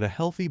realized that a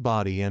healthy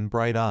body and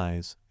bright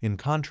eyes, in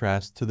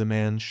contrast to the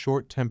man's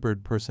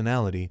short-tempered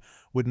personality,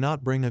 would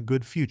not bring a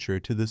good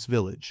future to this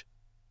village.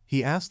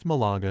 He asked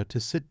Malaga to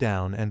sit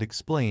down and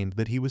explained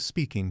that he was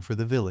speaking for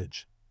the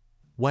village.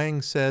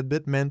 Wang said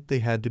that meant they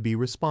had to be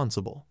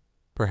responsible.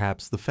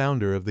 Perhaps the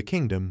founder of the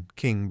kingdom,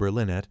 King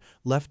Berlinet,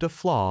 left a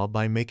flaw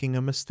by making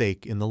a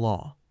mistake in the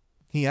law.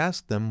 He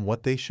asked them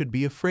what they should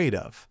be afraid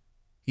of,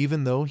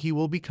 even though he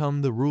will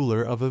become the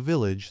ruler of a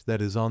village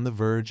that is on the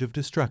verge of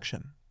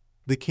destruction.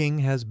 The king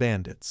has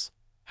bandits.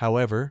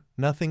 However,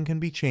 nothing can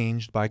be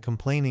changed by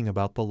complaining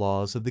about the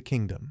laws of the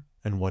kingdom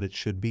and what it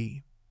should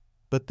be.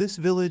 But this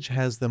village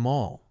has them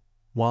all.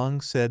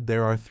 Wang said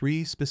there are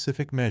 3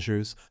 specific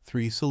measures,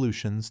 3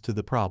 solutions to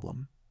the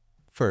problem.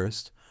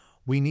 First,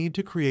 we need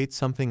to create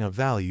something of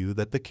value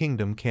that the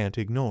kingdom can't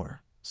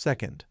ignore.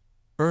 Second,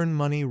 earn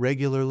money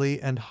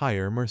regularly and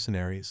hire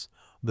mercenaries.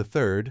 The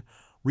third,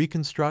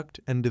 reconstruct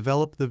and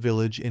develop the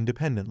village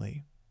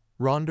independently.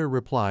 Rhonda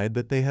replied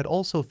that they had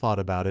also thought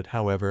about it,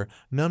 however,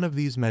 none of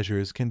these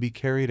measures can be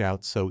carried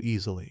out so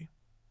easily.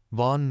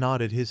 Vaughn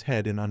nodded his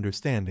head in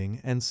understanding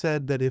and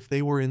said that if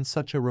they were in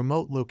such a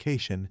remote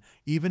location,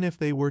 even if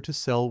they were to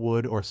sell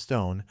wood or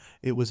stone,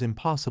 it was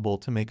impossible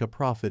to make a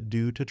profit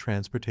due to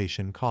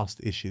transportation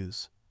cost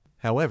issues.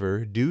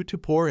 However, due to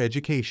poor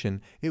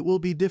education, it will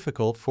be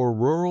difficult for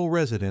rural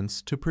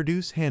residents to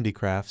produce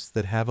handicrafts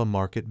that have a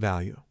market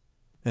value.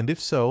 And if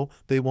so,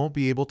 they won't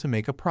be able to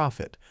make a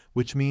profit,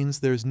 which means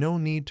there's no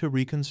need to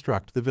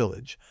reconstruct the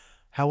village.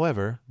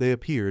 However, they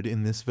appeared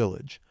in this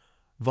village.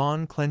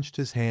 Vaughn clenched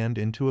his hand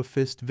into a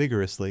fist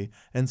vigorously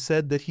and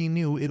said that he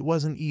knew it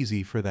wasn't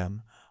easy for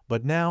them,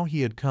 but now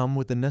he had come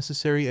with the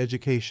necessary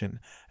education,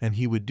 and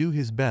he would do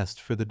his best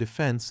for the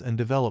defense and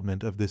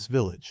development of this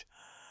village.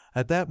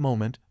 At that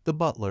moment, the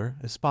butler,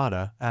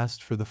 Espada,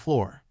 asked for the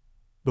floor.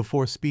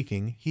 Before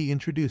speaking, he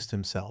introduced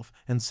himself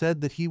and said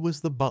that he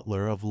was the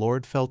butler of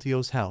Lord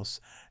Feltio's house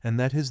and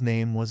that his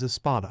name was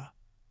Espada.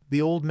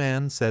 The old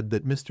man said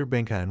that Mr.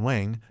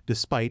 Benkanwang,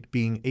 despite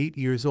being 8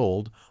 years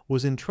old,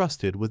 was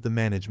entrusted with the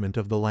management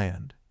of the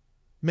land.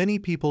 Many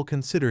people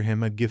consider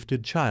him a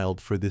gifted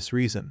child for this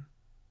reason.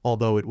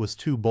 Although it was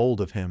too bold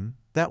of him,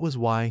 that was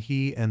why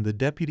he and the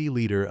deputy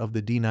leader of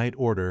the D-Knight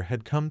Order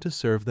had come to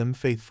serve them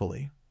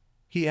faithfully.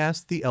 He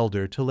asked the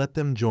elder to let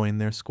them join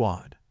their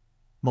squad.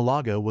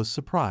 Malaga was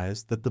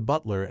surprised that the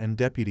butler and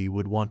deputy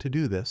would want to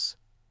do this.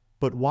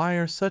 But why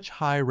are such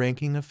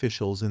high-ranking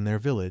officials in their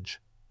village?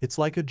 It's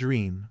like a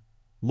dream.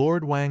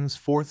 Lord Wang's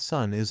fourth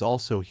son is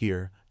also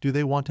here. Do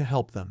they want to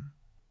help them?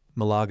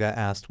 Malaga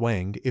asked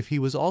Wang if he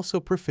was also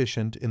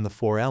proficient in the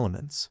 4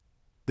 elements.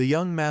 The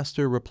young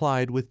master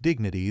replied with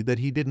dignity that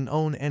he didn't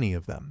own any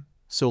of them,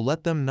 so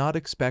let them not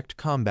expect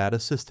combat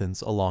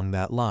assistance along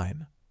that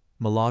line.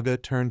 Malaga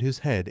turned his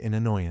head in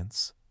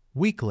annoyance.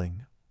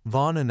 Weakling.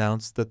 Vaughn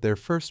announced that their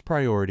first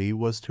priority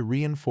was to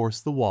reinforce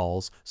the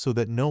walls so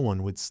that no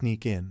one would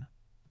sneak in.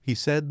 He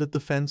said that the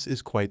fence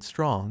is quite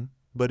strong,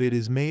 but it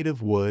is made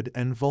of wood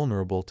and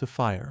vulnerable to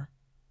fire.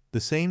 The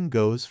same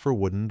goes for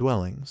wooden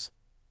dwellings.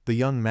 The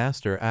young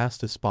master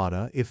asked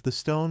Espada if the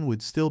stone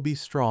would still be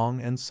strong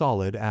and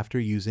solid after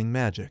using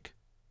magic.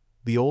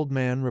 The old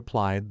man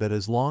replied that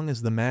as long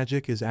as the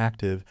magic is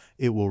active,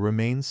 it will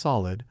remain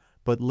solid,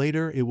 but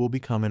later it will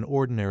become an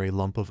ordinary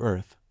lump of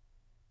earth.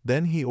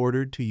 Then he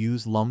ordered to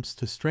use lumps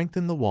to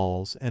strengthen the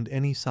walls, and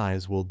any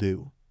size will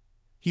do.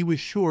 He was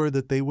sure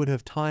that they would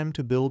have time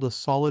to build a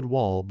solid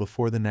wall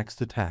before the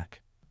next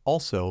attack.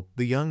 Also,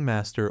 the young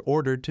master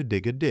ordered to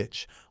dig a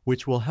ditch,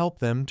 which will help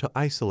them to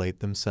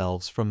isolate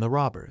themselves from the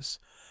robbers.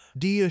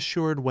 Di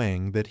assured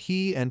Wang that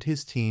he and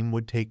his team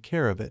would take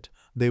care of it.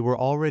 They were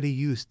already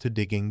used to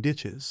digging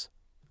ditches.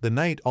 The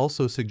knight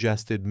also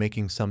suggested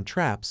making some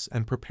traps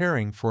and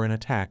preparing for an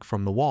attack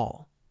from the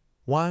wall.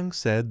 Wang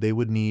said they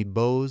would need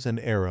bows and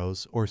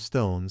arrows or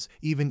stones,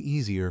 even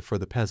easier for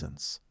the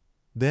peasants.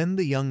 Then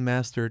the young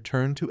master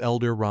turned to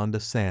Elder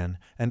Rhonda San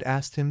and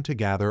asked him to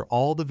gather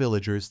all the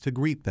villagers to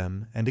greet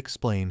them and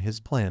explain his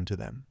plan to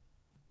them.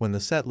 When the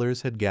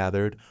settlers had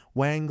gathered,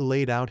 Wang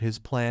laid out his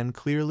plan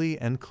clearly.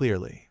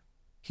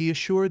 He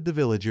assured the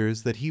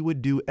villagers that he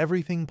would do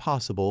everything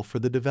possible for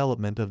the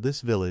development of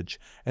this village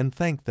and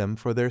thanked them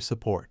for their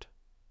support.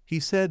 He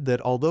said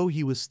that although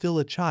he was still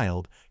a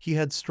child, he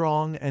had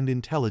strong and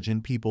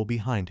intelligent people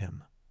behind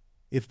him.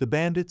 If the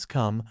bandits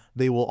come,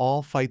 they will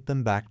all fight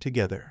them back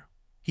together.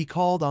 He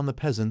called on the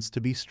peasants to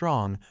be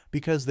strong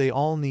because they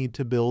all need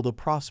to build a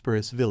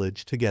prosperous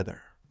village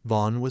together.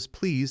 Vaughn was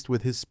pleased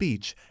with his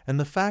speech and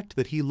the fact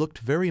that he looked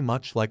very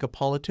much like a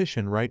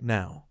politician right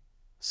now.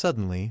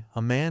 Suddenly,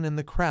 a man in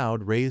the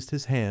crowd raised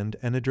his hand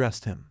and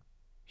addressed him.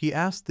 He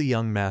asked the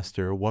young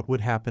master what would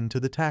happen to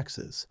the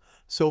taxes.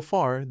 So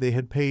far, they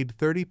had paid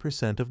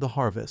 30% of the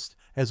harvest,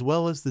 as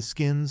well as the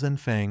skins and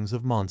fangs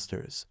of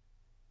monsters.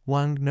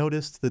 Wang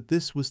noticed that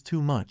this was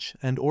too much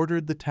and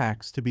ordered the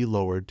tax to be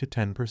lowered to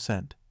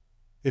 10%.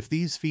 If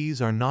these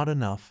fees are not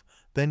enough,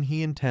 then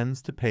he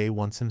intends to pay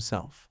once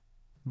himself.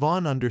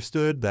 Vaughn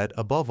understood that,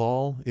 above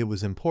all, it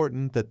was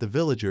important that the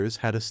villagers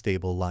had a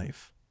stable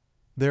life.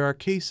 There are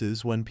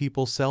cases when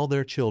people sell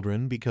their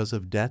children because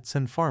of debts,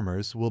 and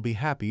farmers will be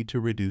happy to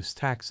reduce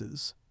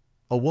taxes.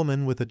 A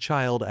woman with a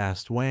child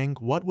asked Wang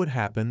what would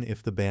happen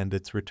if the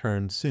bandits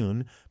returned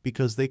soon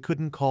because they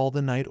couldn't call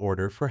the night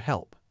order for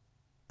help.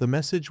 The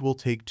message will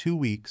take 2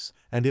 weeks,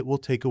 and it will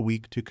take a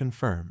week to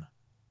confirm.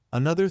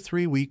 Another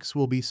 3 weeks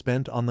will be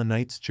spent on the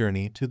knight's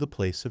journey to the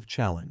place of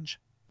challenge.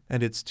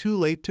 And it's too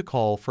late to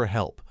call for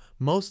help.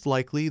 Most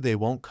likely they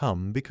won't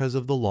come because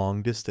of the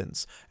long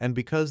distance, and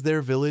because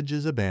their village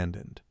is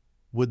abandoned.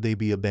 Would they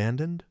be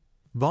abandoned?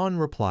 Vaughn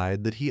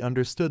replied that he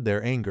understood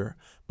their anger,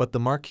 but the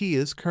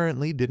Marquis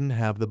currently didn't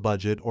have the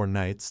budget or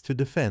knights to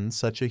defend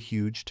such a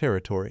huge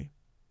territory.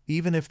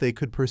 Even if they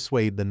could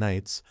persuade the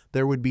knights,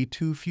 there would be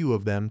too few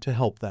of them to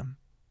help them.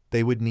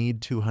 They would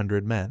need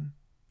 200 men.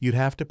 You'd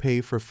have to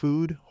pay for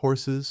food,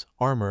 horses,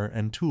 armor,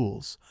 and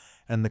tools,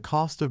 and the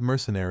cost of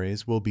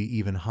mercenaries will be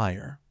even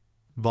higher.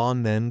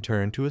 Vaughn then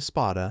turned to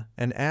Espada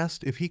and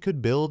asked if he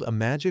could build a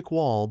magic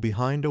wall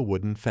behind a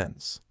wooden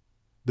fence.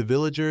 The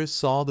villagers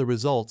saw the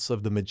results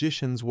of the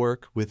magician's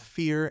work with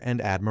fear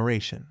and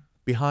admiration.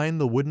 Behind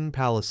the wooden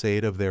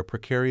palisade of their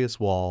precarious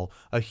wall,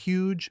 a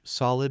huge,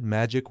 solid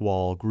magic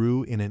wall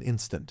grew in an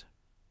instant.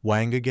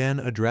 Wang again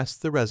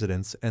addressed the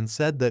residents and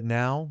said that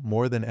now,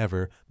 more than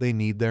ever, they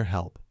need their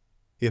help.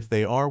 If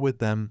they are with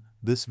them,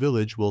 this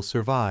village will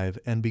survive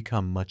and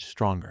become much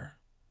stronger.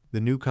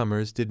 The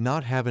newcomers did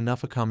not have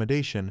enough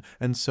accommodation,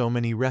 and so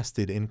many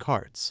rested in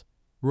carts.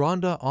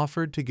 Rhonda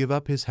offered to give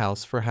up his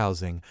house for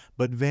housing,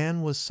 but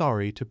Van was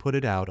sorry to put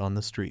it out on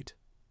the street.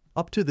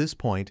 Up to this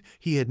point,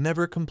 he had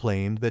never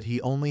complained that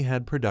he only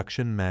had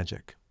production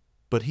magic.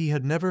 But he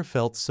had never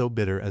felt so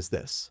bitter as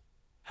this.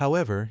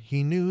 However,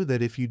 he knew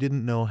that if you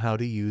didn't know how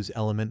to use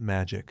element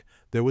magic,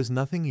 there was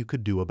nothing you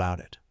could do about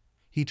it.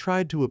 He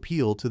tried to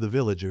appeal to the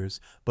villagers,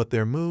 but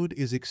their mood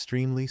is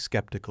extremely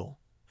skeptical.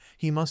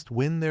 He must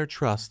win their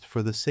trust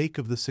for the sake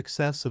of the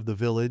success of the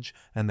village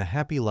and the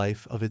happy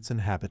life of its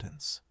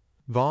inhabitants.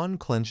 Vaughn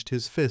clenched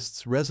his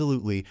fists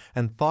resolutely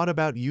and thought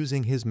about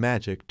using his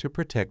magic to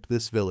protect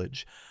this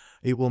village.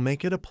 It will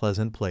make it a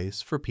pleasant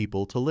place for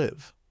people to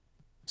live.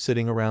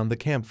 Sitting around the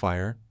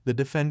campfire, the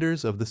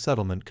defenders of the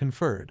settlement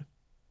conferred.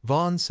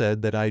 Vaughn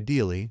said that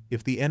ideally,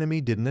 if the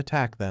enemy didn't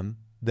attack them,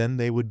 then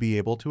they would be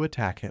able to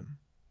attack him.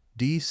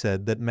 Dee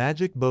said that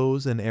magic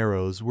bows and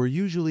arrows were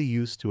usually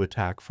used to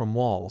attack from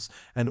walls,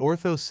 and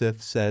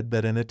Ortho-Sith said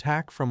that an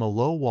attack from a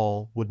low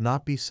wall would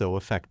not be so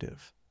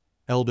effective.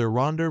 Elder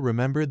Rhonda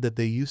remembered that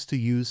they used to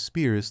use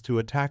spears to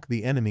attack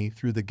the enemy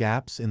through the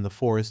gaps in the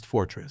forest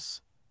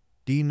fortress.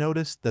 Dee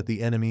noticed that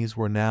the enemies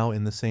were now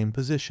in the same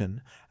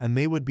position, and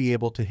they would be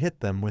able to hit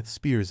them with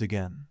spears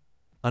again.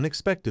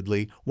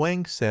 Unexpectedly,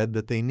 Wang said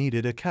that they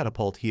needed a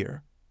catapult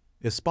here.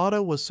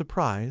 Espada was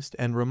surprised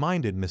and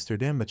reminded Mr.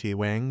 Dambachi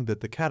Wang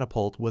that the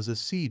catapult was a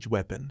siege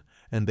weapon,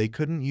 and they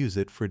couldn't use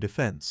it for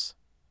defense.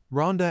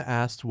 Rhonda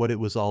asked what it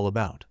was all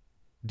about.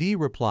 Dee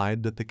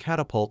replied that the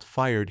catapult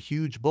fired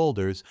huge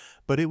boulders,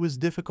 but it was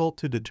difficult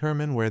to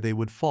determine where they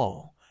would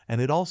fall, and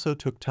it also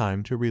took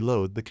time to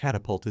reload the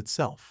catapult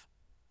itself.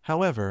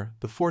 However,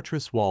 the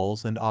fortress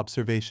walls and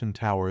observation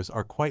towers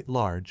are quite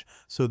large,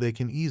 so they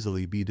can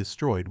easily be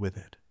destroyed with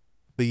it.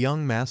 The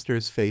young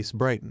master's face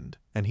brightened,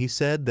 and he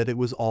said that it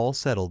was all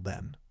settled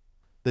then.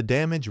 The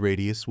damage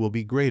radius will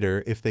be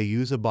greater if they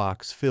use a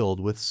box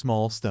filled with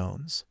small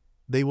stones.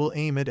 They will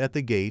aim it at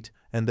the gate,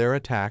 and their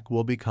attack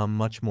will become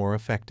much more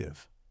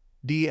effective.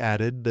 Dee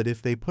added that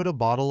if they put a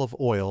bottle of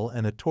oil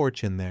and a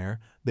torch in there,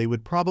 they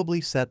would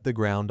probably set the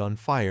ground on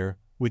fire,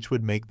 which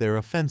would make their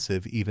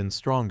offensive even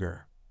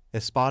stronger.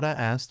 Espada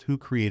asked who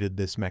created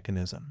this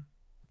mechanism.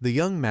 The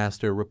young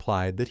master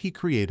replied that he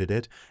created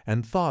it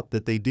and thought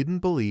that they didn't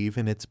believe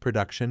in its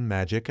production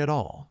magic at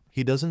all.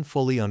 He doesn't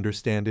fully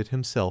understand it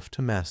himself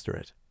to master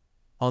it.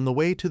 On the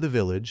way to the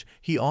village,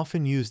 he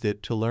often used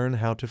it to learn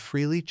how to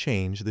freely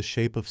change the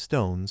shape of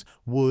stones,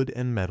 wood,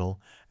 and metal,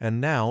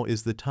 and now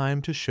is the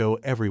time to show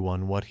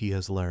everyone what he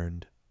has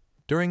learned.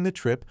 During the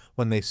trip,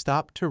 when they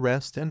stopped to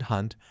rest and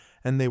hunt,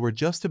 and they were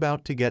just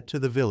about to get to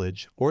the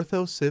village,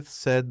 Ortho-Sith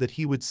said that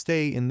he would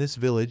stay in this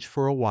village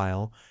for a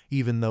while,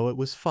 even though it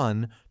was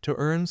fun, to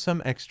earn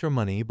some extra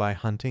money by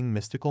hunting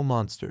mystical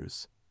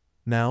monsters.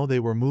 Now they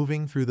were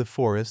moving through the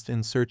forest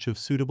in search of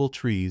suitable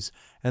trees,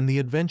 and the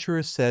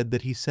adventurer said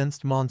that he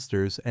sensed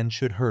monsters and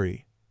should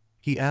hurry.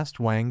 He asked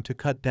Wang to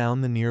cut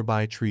down the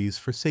nearby trees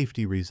for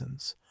safety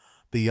reasons.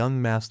 The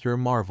young master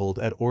marveled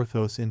at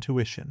Orthos'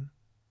 intuition.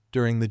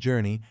 During the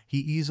journey, he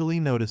easily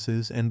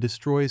notices and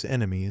destroys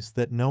enemies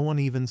that no one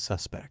even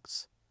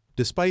suspects.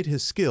 Despite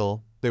his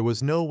skill, there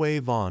was no way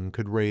Vaughn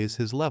could raise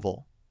his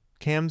level.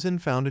 Kamzin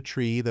found a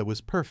tree that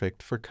was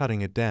perfect for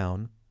cutting it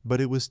down,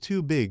 but it was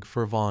too big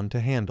for Vaughn to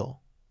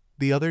handle.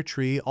 The other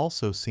tree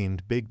also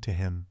seemed big to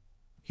him.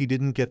 He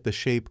didn't get the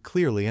shape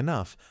clearly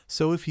enough,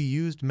 so if he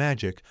used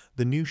magic,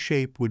 the new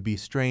shape would be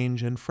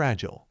strange and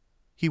fragile.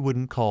 He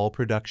wouldn't call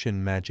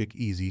production magic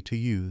easy to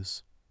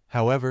use.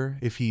 However,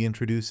 if he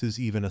introduces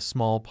even a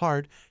small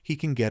part, he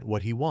can get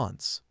what he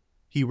wants.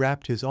 He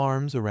wrapped his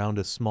arms around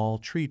a small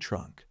tree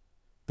trunk.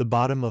 The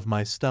bottom of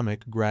my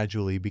stomach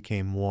gradually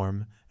became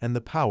warm, and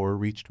the power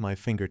reached my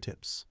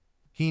fingertips.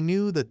 He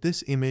knew that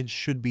this image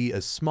should be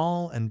as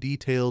small and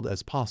detailed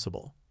as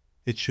possible.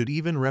 It should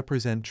even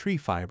represent tree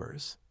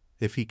fibers.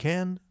 If he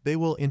can, they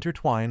will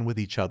intertwine with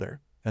each other,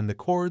 and the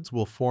cords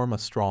will form a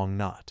strong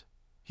knot.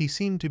 He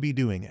seemed to be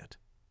doing it.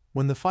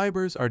 When the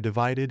fibers are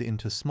divided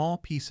into small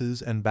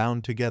pieces and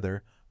bound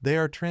together, they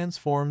are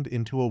transformed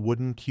into a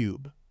wooden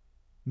cube.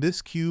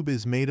 This cube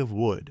is made of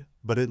wood,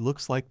 but it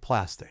looks like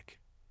plastic.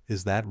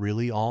 Is that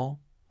really all?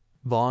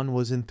 Vaughn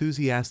was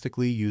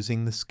enthusiastically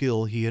using the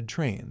skill he had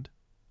trained.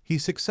 He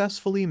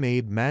successfully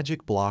made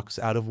magic blocks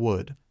out of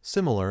wood,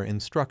 similar in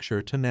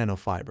structure to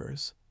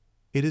nanofibers.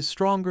 It is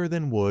stronger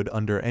than wood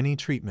under any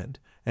treatment,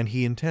 and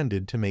he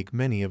intended to make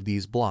many of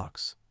these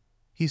blocks.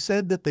 He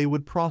said that they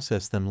would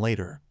process them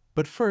later,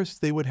 but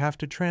first they would have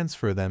to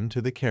transfer them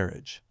to the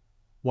carriage.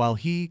 While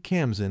he,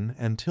 Kamzin,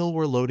 and Till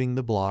were loading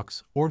the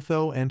blocks,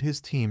 Ortho and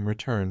his team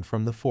returned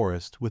from the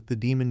forest with the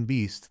demon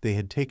beast they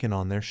had taken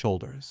on their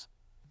shoulders.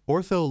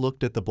 Ortho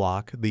looked at the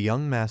block the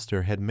young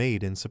master had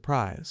made in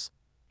surprise.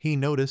 He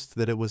noticed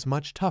that it was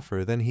much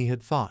tougher than he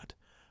had thought.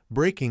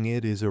 Breaking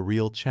it is a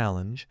real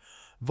challenge.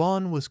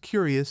 Vaughn was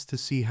curious to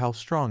see how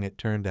strong it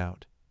turned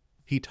out.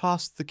 He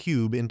tossed the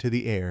cube into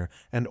the air,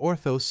 and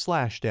Ortho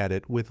slashed at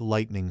it with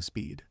lightning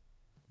speed.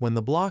 When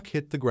the block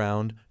hit the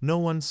ground, no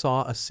one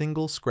saw a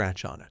single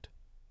scratch on it.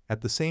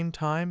 At the same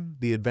time,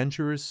 the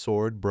adventurer's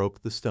sword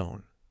broke the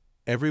stone.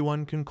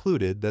 Everyone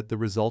concluded that the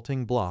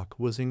resulting block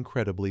was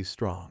incredibly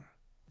strong.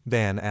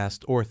 Van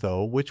asked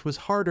Ortho which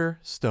was harder,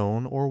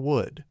 stone or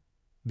wood.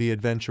 The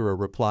adventurer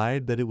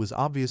replied that it was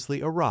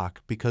obviously a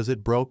rock because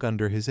it broke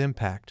under his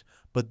impact,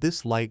 but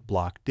this light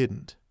block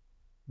didn't.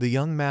 The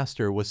young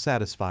master was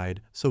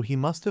satisfied, so he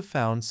must have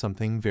found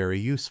something very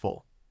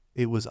useful.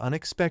 It was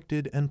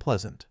unexpected and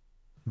pleasant.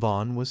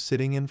 Vaughn was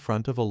sitting in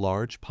front of a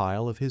large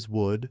pile of his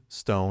wood,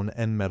 stone,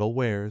 and metal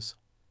wares.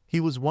 He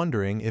was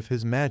wondering if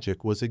his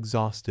magic was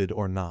exhausted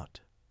or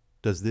not.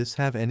 Does this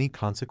have any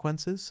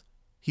consequences?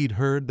 He'd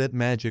heard that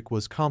magic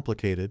was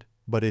complicated,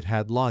 but it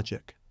had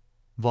logic.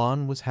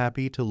 Vaughn was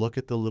happy to look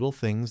at the little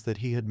things that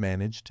he had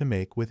managed to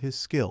make with his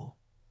skill.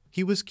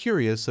 He was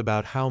curious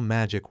about how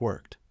magic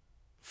worked.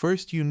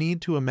 First, you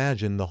need to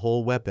imagine the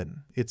whole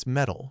weapon, its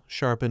metal,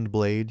 sharpened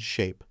blade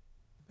shape.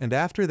 And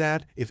after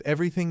that, if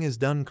everything is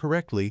done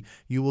correctly,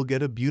 you will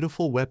get a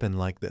beautiful weapon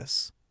like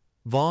this.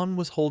 Vaughn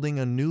was holding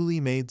a newly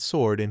made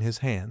sword in his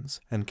hands,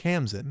 and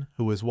Kamzin,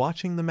 who was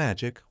watching the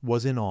magic,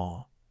 was in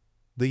awe.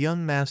 The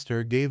young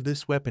master gave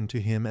this weapon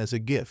to him as a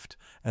gift,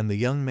 and the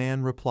young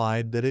man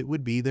replied that it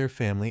would be their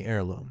family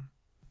heirloom.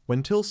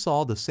 When Till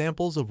saw the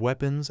samples of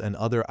weapons and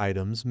other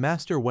items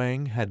Master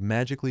Wang had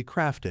magically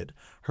crafted,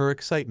 her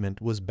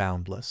excitement was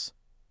boundless.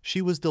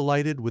 She was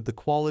delighted with the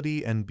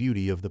quality and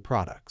beauty of the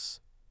products.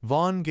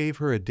 Vaughn gave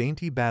her a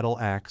dainty battle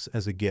axe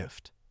as a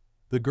gift.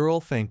 The girl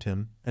thanked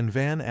him, and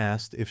Van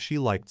asked if she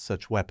liked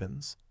such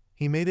weapons.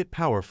 He made it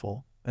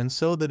powerful, and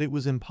so that it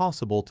was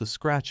impossible to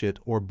scratch it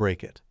or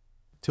break it.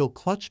 Till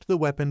clutched the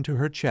weapon to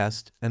her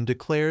chest and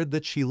declared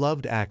that she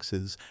loved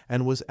axes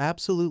and was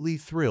absolutely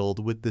thrilled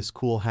with this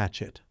cool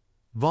hatchet.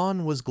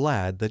 Vaughn was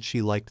glad that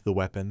she liked the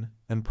weapon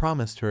and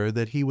promised her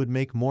that he would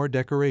make more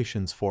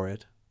decorations for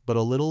it, but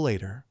a little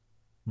later.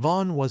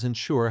 Vaughn wasn't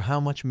sure how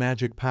much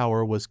magic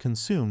power was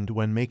consumed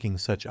when making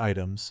such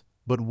items,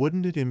 but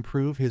wouldn't it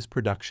improve his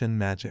production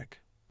magic?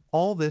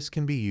 All this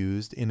can be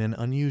used in an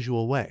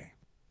unusual way.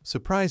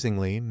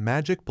 Surprisingly,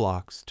 magic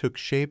blocks took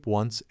shape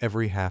once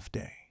every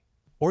half-day.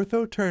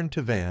 Ortho turned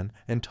to Van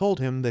and told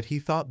him that he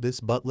thought this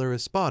butler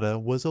Espada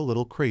was a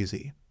little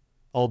crazy,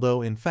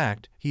 although in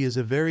fact he is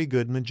a very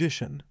good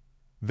magician.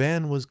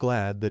 Van was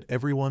glad that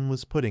everyone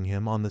was putting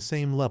him on the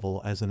same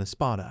level as an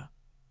Espada.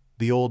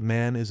 The old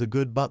man is a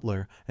good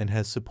butler and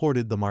has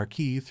supported the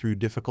Marquis through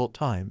difficult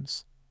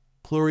times.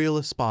 Pluriel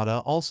Espada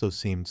also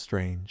seemed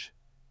strange.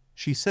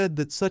 She said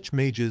that such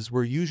mages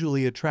were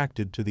usually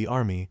attracted to the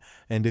army,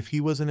 and if he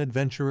was an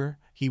adventurer,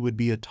 he would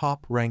be a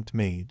top-ranked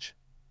mage.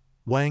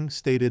 Wang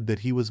stated that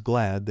he was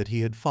glad that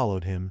he had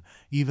followed him,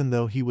 even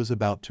though he was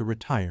about to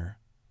retire.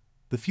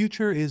 The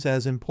future is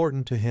as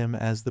important to him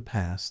as the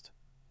past.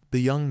 The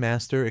young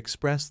master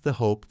expressed the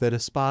hope that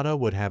Espada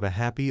would have a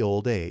happy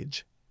old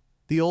age.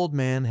 The old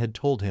man had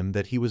told him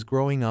that he was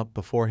growing up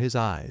before his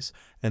eyes,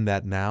 and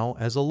that now,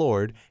 as a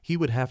lord, he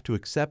would have to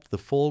accept the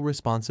full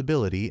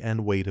responsibility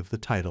and weight of the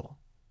title.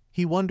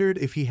 He wondered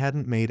if he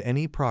hadn't made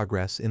any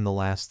progress in the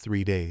last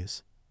 3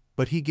 days.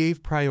 But he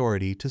gave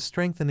priority to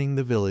strengthening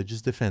the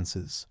village's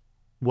defenses.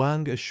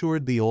 Wang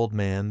assured the old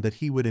man that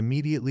he would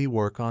immediately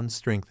work on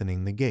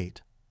strengthening the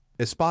gate.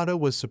 Espada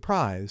was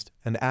surprised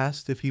and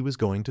asked if he was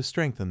going to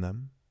strengthen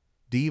them.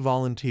 Dee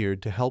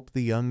volunteered to help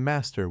the young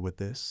master with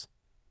this.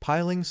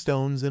 Piling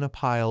stones in a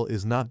pile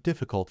is not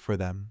difficult for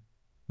them.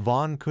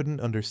 Vaughn couldn't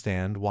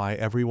understand why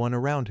everyone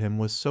around him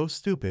was so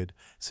stupid,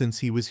 since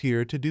he was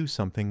here to do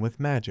something with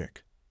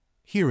magic.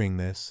 Hearing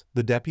this,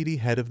 the deputy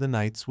head of the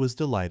knights was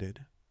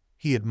delighted.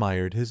 He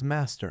admired his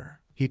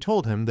master. He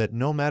told him that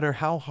no matter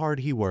how hard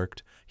he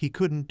worked, he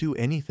couldn't do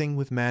anything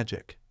with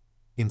magic.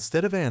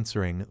 Instead of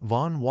answering,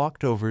 Vaughn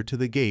walked over to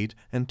the gate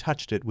and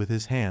touched it with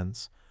his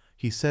hands.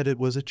 He said it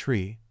was a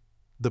tree.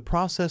 The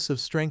process of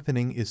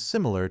strengthening is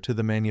similar to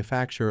the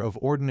manufacture of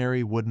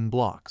ordinary wooden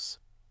blocks.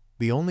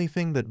 The only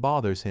thing that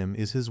bothers him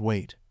is his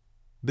weight.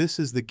 This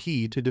is the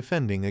key to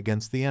defending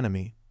against the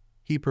enemy.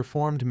 He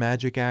performed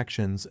magic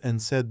actions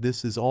and said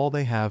this is all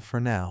they have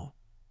for now.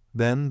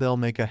 Then they'll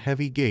make a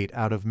heavy gate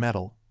out of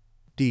metal.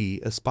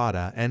 Dee,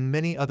 Espada, and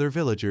many other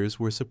villagers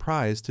were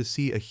surprised to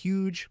see a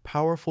huge,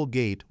 powerful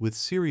gate with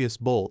serious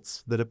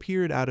bolts that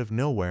appeared out of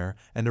nowhere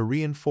and a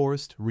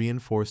reinforced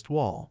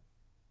wall.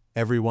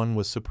 Everyone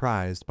was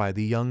surprised by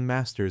the young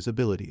master's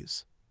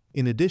abilities,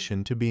 in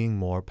addition to being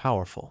more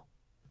powerful.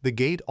 The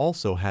gate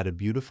also had a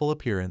beautiful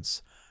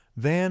appearance.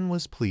 Van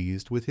was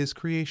pleased with his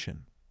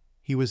creation.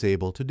 He was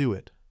able to do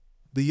it.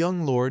 The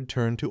young lord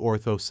turned to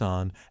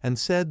Ortho-san and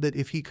said that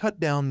if he cut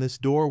down this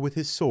door with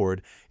his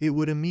sword, it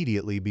would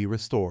immediately be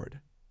restored.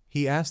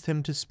 He asked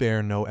him to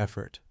spare no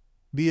effort.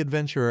 The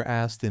adventurer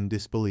asked in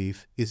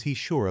disbelief, "Is he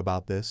sure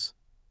about this?"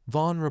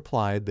 Vaughn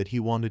replied that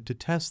he wanted to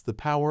test the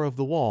power of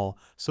the wall,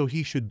 so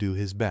he should do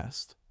his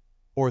best.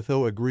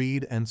 Ortho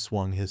agreed and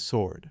swung his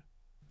sword.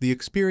 The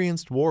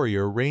experienced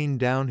warrior rained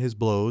down his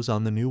blows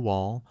on the new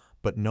wall,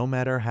 but no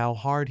matter how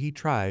hard he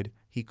tried,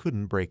 he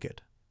couldn't break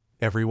it.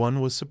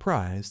 Everyone was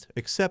surprised,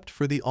 except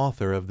for the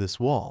author of this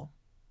wall.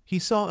 He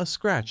saw a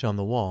scratch on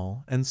the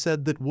wall and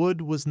said that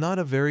wood was not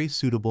a very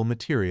suitable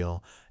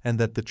material and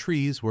that the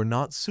trees were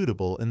not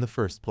suitable in the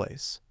first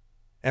place.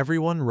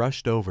 Everyone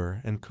rushed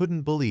over and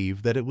couldn't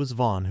believe that it was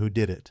Vaughn who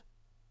did it.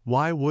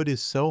 Why wood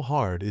is so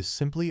hard is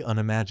simply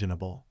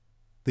unimaginable.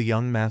 The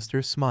young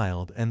master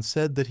smiled and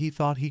said that he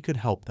thought he could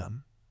help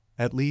them.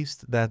 At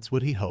least, that's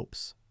what he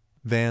hopes.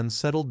 Van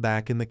settled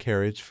back in the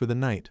carriage for the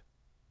night.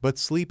 But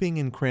sleeping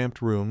in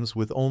cramped rooms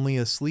with only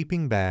a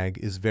sleeping bag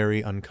is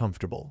very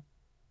uncomfortable.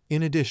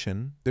 In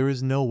addition, there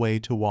is no way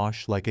to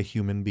wash like a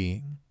human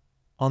being.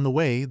 On the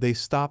way, they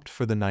stopped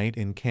for the night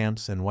in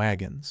camps and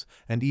wagons,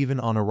 and even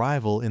on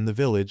arrival in the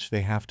village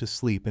they have to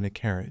sleep in a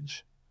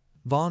carriage.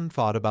 Vaughn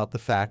thought about the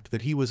fact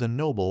that he was a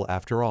noble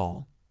after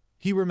all.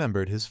 He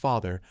remembered his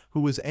father,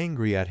 who was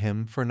angry at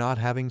him for not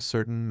having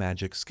certain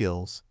magic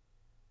skills.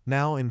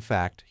 Now, in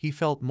fact, he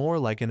felt more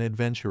like an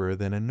adventurer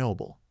than a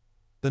noble.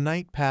 The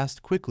night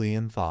passed quickly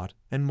in thought,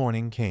 and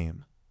morning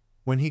came.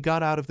 When he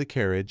got out of the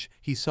carriage,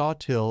 he saw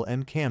Till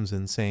and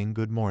Kamsin saying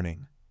good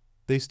morning.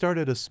 They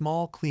started a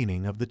small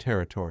cleaning of the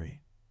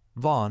territory.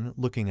 Vaughn,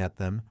 looking at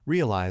them,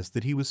 realized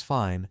that he was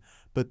fine,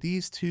 but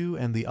these two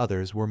and the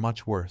others were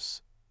much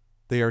worse.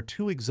 They are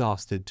too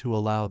exhausted to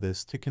allow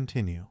this to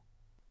continue.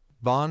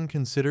 Vaughn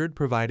considered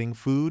providing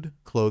food,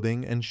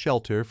 clothing, and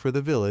shelter for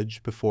the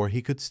village before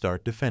he could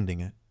start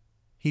defending it.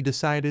 He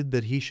decided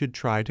that he should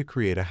try to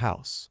create a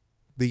house.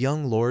 The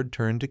young lord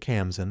turned to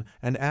Kamsin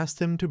and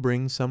asked him to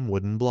bring some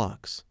wooden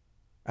blocks.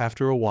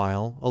 After a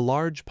while, a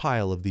large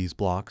pile of these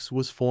blocks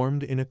was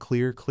formed in a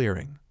clear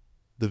clearing.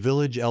 The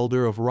village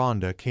elder of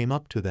Rhonda came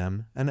up to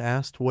them and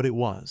asked what it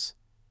was.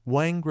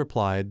 Wang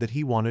replied that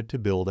he wanted to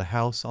build a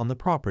house on the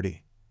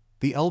property.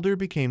 The elder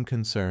became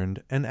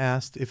concerned and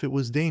asked if it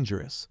was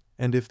dangerous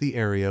and if the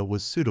area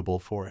was suitable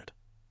for it.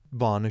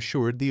 Vaughn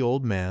assured the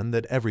old man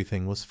that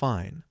everything was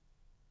fine.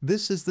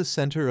 This is the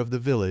center of the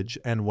village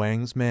and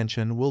Wang's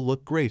mansion will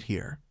look great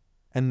here.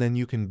 And then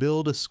you can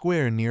build a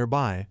square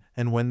nearby,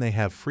 and when they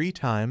have free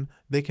time,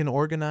 they can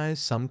organize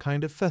some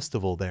kind of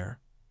festival there.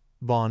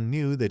 Vaughn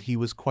knew that he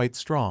was quite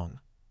strong.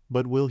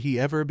 But will he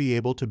ever be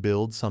able to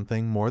build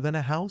something more than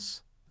a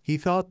house? He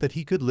thought that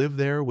he could live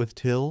there with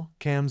Till,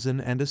 Kamsin,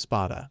 and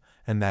Espada,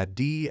 and that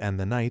Dee and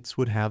the knights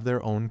would have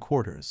their own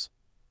quarters.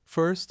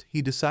 First,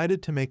 he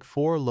decided to make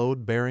 4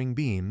 load-bearing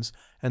beams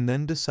and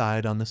then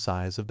decide on the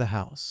size of the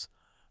house.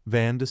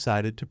 Van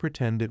decided to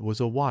pretend it was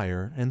a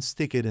wire and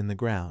stick it in the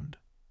ground.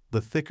 The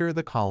thicker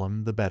the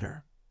column, the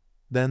better.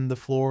 Then the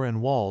floor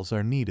and walls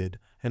are needed,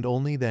 and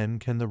only then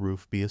can the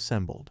roof be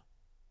assembled.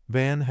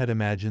 Van had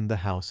imagined the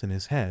house in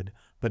his head,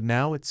 but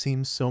now it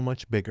seems so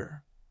much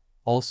bigger.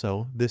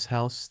 Also, this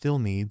house still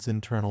needs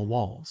internal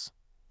walls.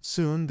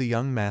 Soon the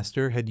young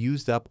master had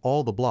used up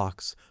all the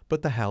blocks,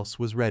 but the house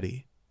was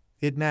ready.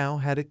 It now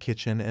had a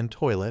kitchen and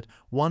toilet,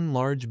 1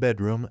 large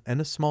bedroom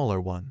and a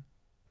smaller one.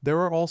 There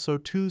are also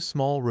 2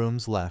 small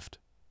rooms left.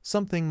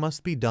 Something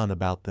must be done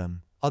about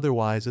them,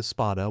 otherwise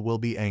Espada will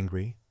be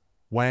angry.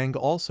 Wang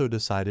also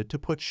decided to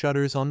put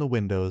shutters on the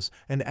windows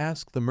and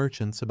ask the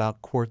merchants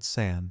about quartz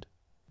sand.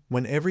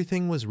 When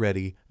everything was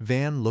ready,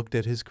 Van looked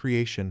at his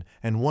creation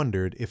and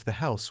wondered if the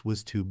house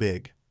was too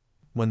big.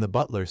 When the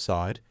butler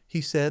saw it, he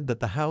said that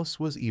the house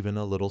was even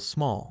a little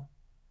small.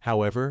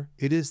 However,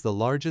 it is the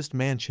largest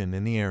mansion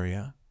in the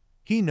area.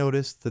 He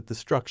noticed that the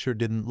structure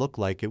didn't look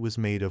like it was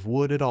made of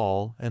wood at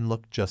all and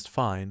looked just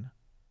fine.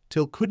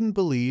 Till couldn't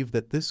believe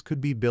that this could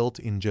be built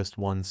in just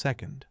 1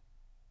 second.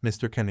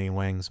 Mr. Kenny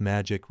Wang's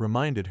magic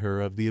reminded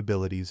her of the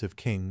abilities of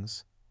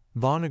kings.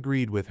 Vaughn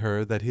agreed with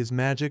her that his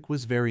magic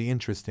was very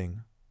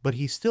interesting, but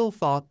he still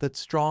thought that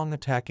strong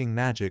attacking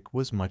magic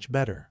was much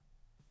better.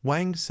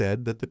 Wang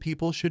said that the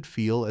people should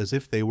feel as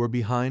if they were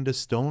behind a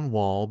stone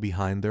wall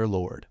behind their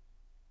lord.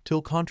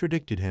 Till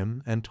contradicted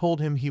him and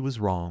told him he was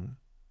wrong.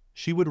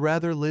 She would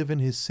rather live in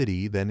his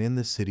city than in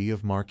the city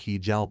of Marquis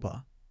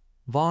Jalpa.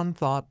 Vaughn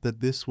thought that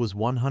this was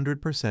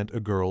 100% a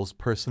girl's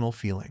personal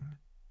feeling.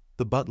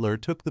 The butler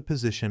took the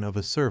position of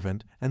a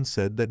servant and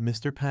said that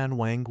Mr. Pan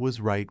Wang was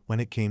right when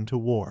it came to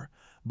war,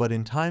 but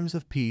in times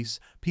of peace,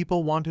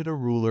 people wanted a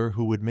ruler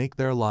who would make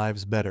their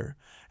lives better,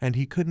 and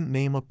he couldn't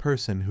name a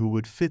person who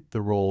would fit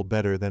the role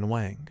better than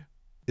Wang.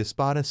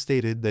 Espada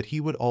stated that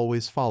he would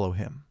always follow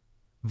him.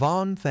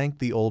 Vaughn thanked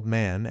the old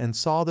man and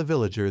saw the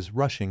villagers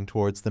rushing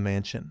towards the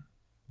mansion.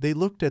 They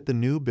looked at the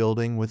new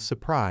building with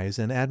surprise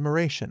and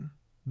admiration.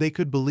 They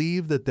could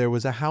believe that there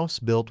was a house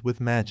built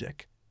with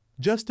magic.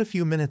 Just a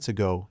few minutes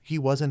ago, he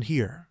wasn't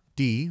here.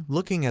 Dee,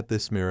 looking at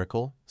this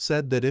miracle,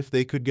 said that if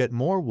they could get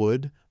more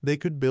wood, they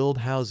could build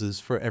houses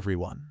for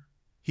everyone.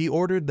 He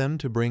ordered them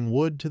to bring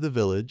wood to the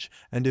village,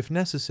 and if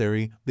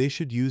necessary, they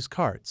should use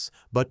carts,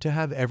 but to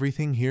have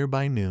everything here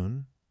by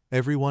noon.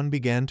 Everyone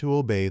began to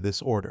obey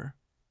this order.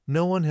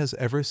 No one has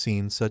ever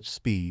seen such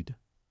speed.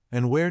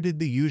 And where did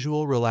the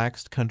usual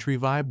relaxed country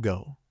vibe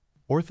go?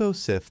 Ortho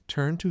Sith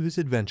turned to his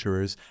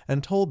adventurers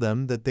and told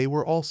them that they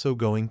were also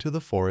going to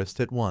the forest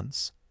at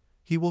once.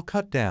 He will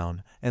cut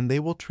down, and they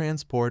will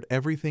transport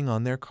everything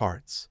on their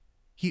carts.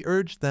 He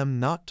urged them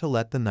not to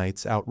let the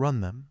knights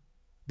outrun them.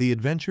 The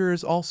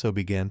adventurers also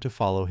began to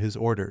follow his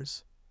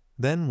orders.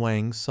 Then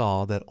Wang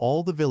saw that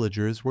all the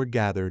villagers were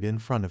gathered in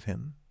front of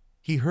him.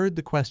 He heard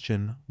the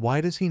question,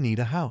 "Why does he need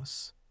a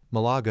house?"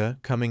 Malaga,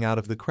 coming out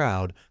of the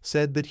crowd,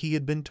 said that he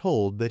had been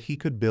told that he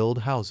could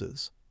build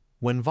houses.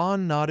 When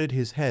Vaughn nodded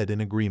his head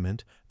in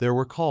agreement, there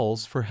were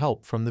calls for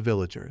help from the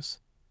villagers.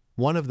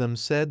 One of them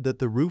said that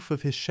the roof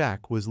of his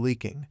shack was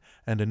leaking,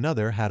 and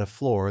another had a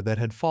floor that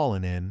had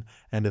fallen in,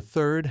 and a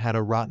third had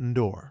a rotten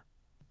door.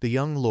 The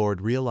young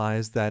lord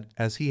realized that,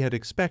 as he had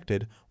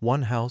expected,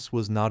 one house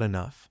was not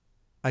enough.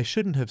 "I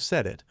shouldn't have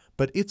said it,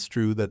 but it's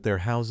true that their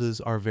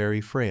houses are very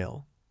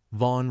frail."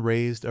 Vaughn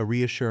raised a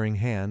reassuring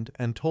hand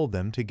and told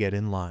them to get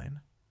in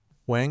line.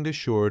 Wang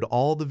assured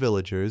all the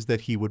villagers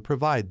that he would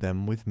provide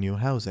them with new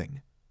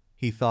housing.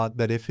 He thought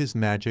that if his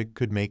magic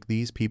could make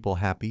these people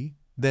happy,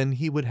 then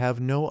he would have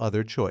no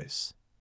other choice.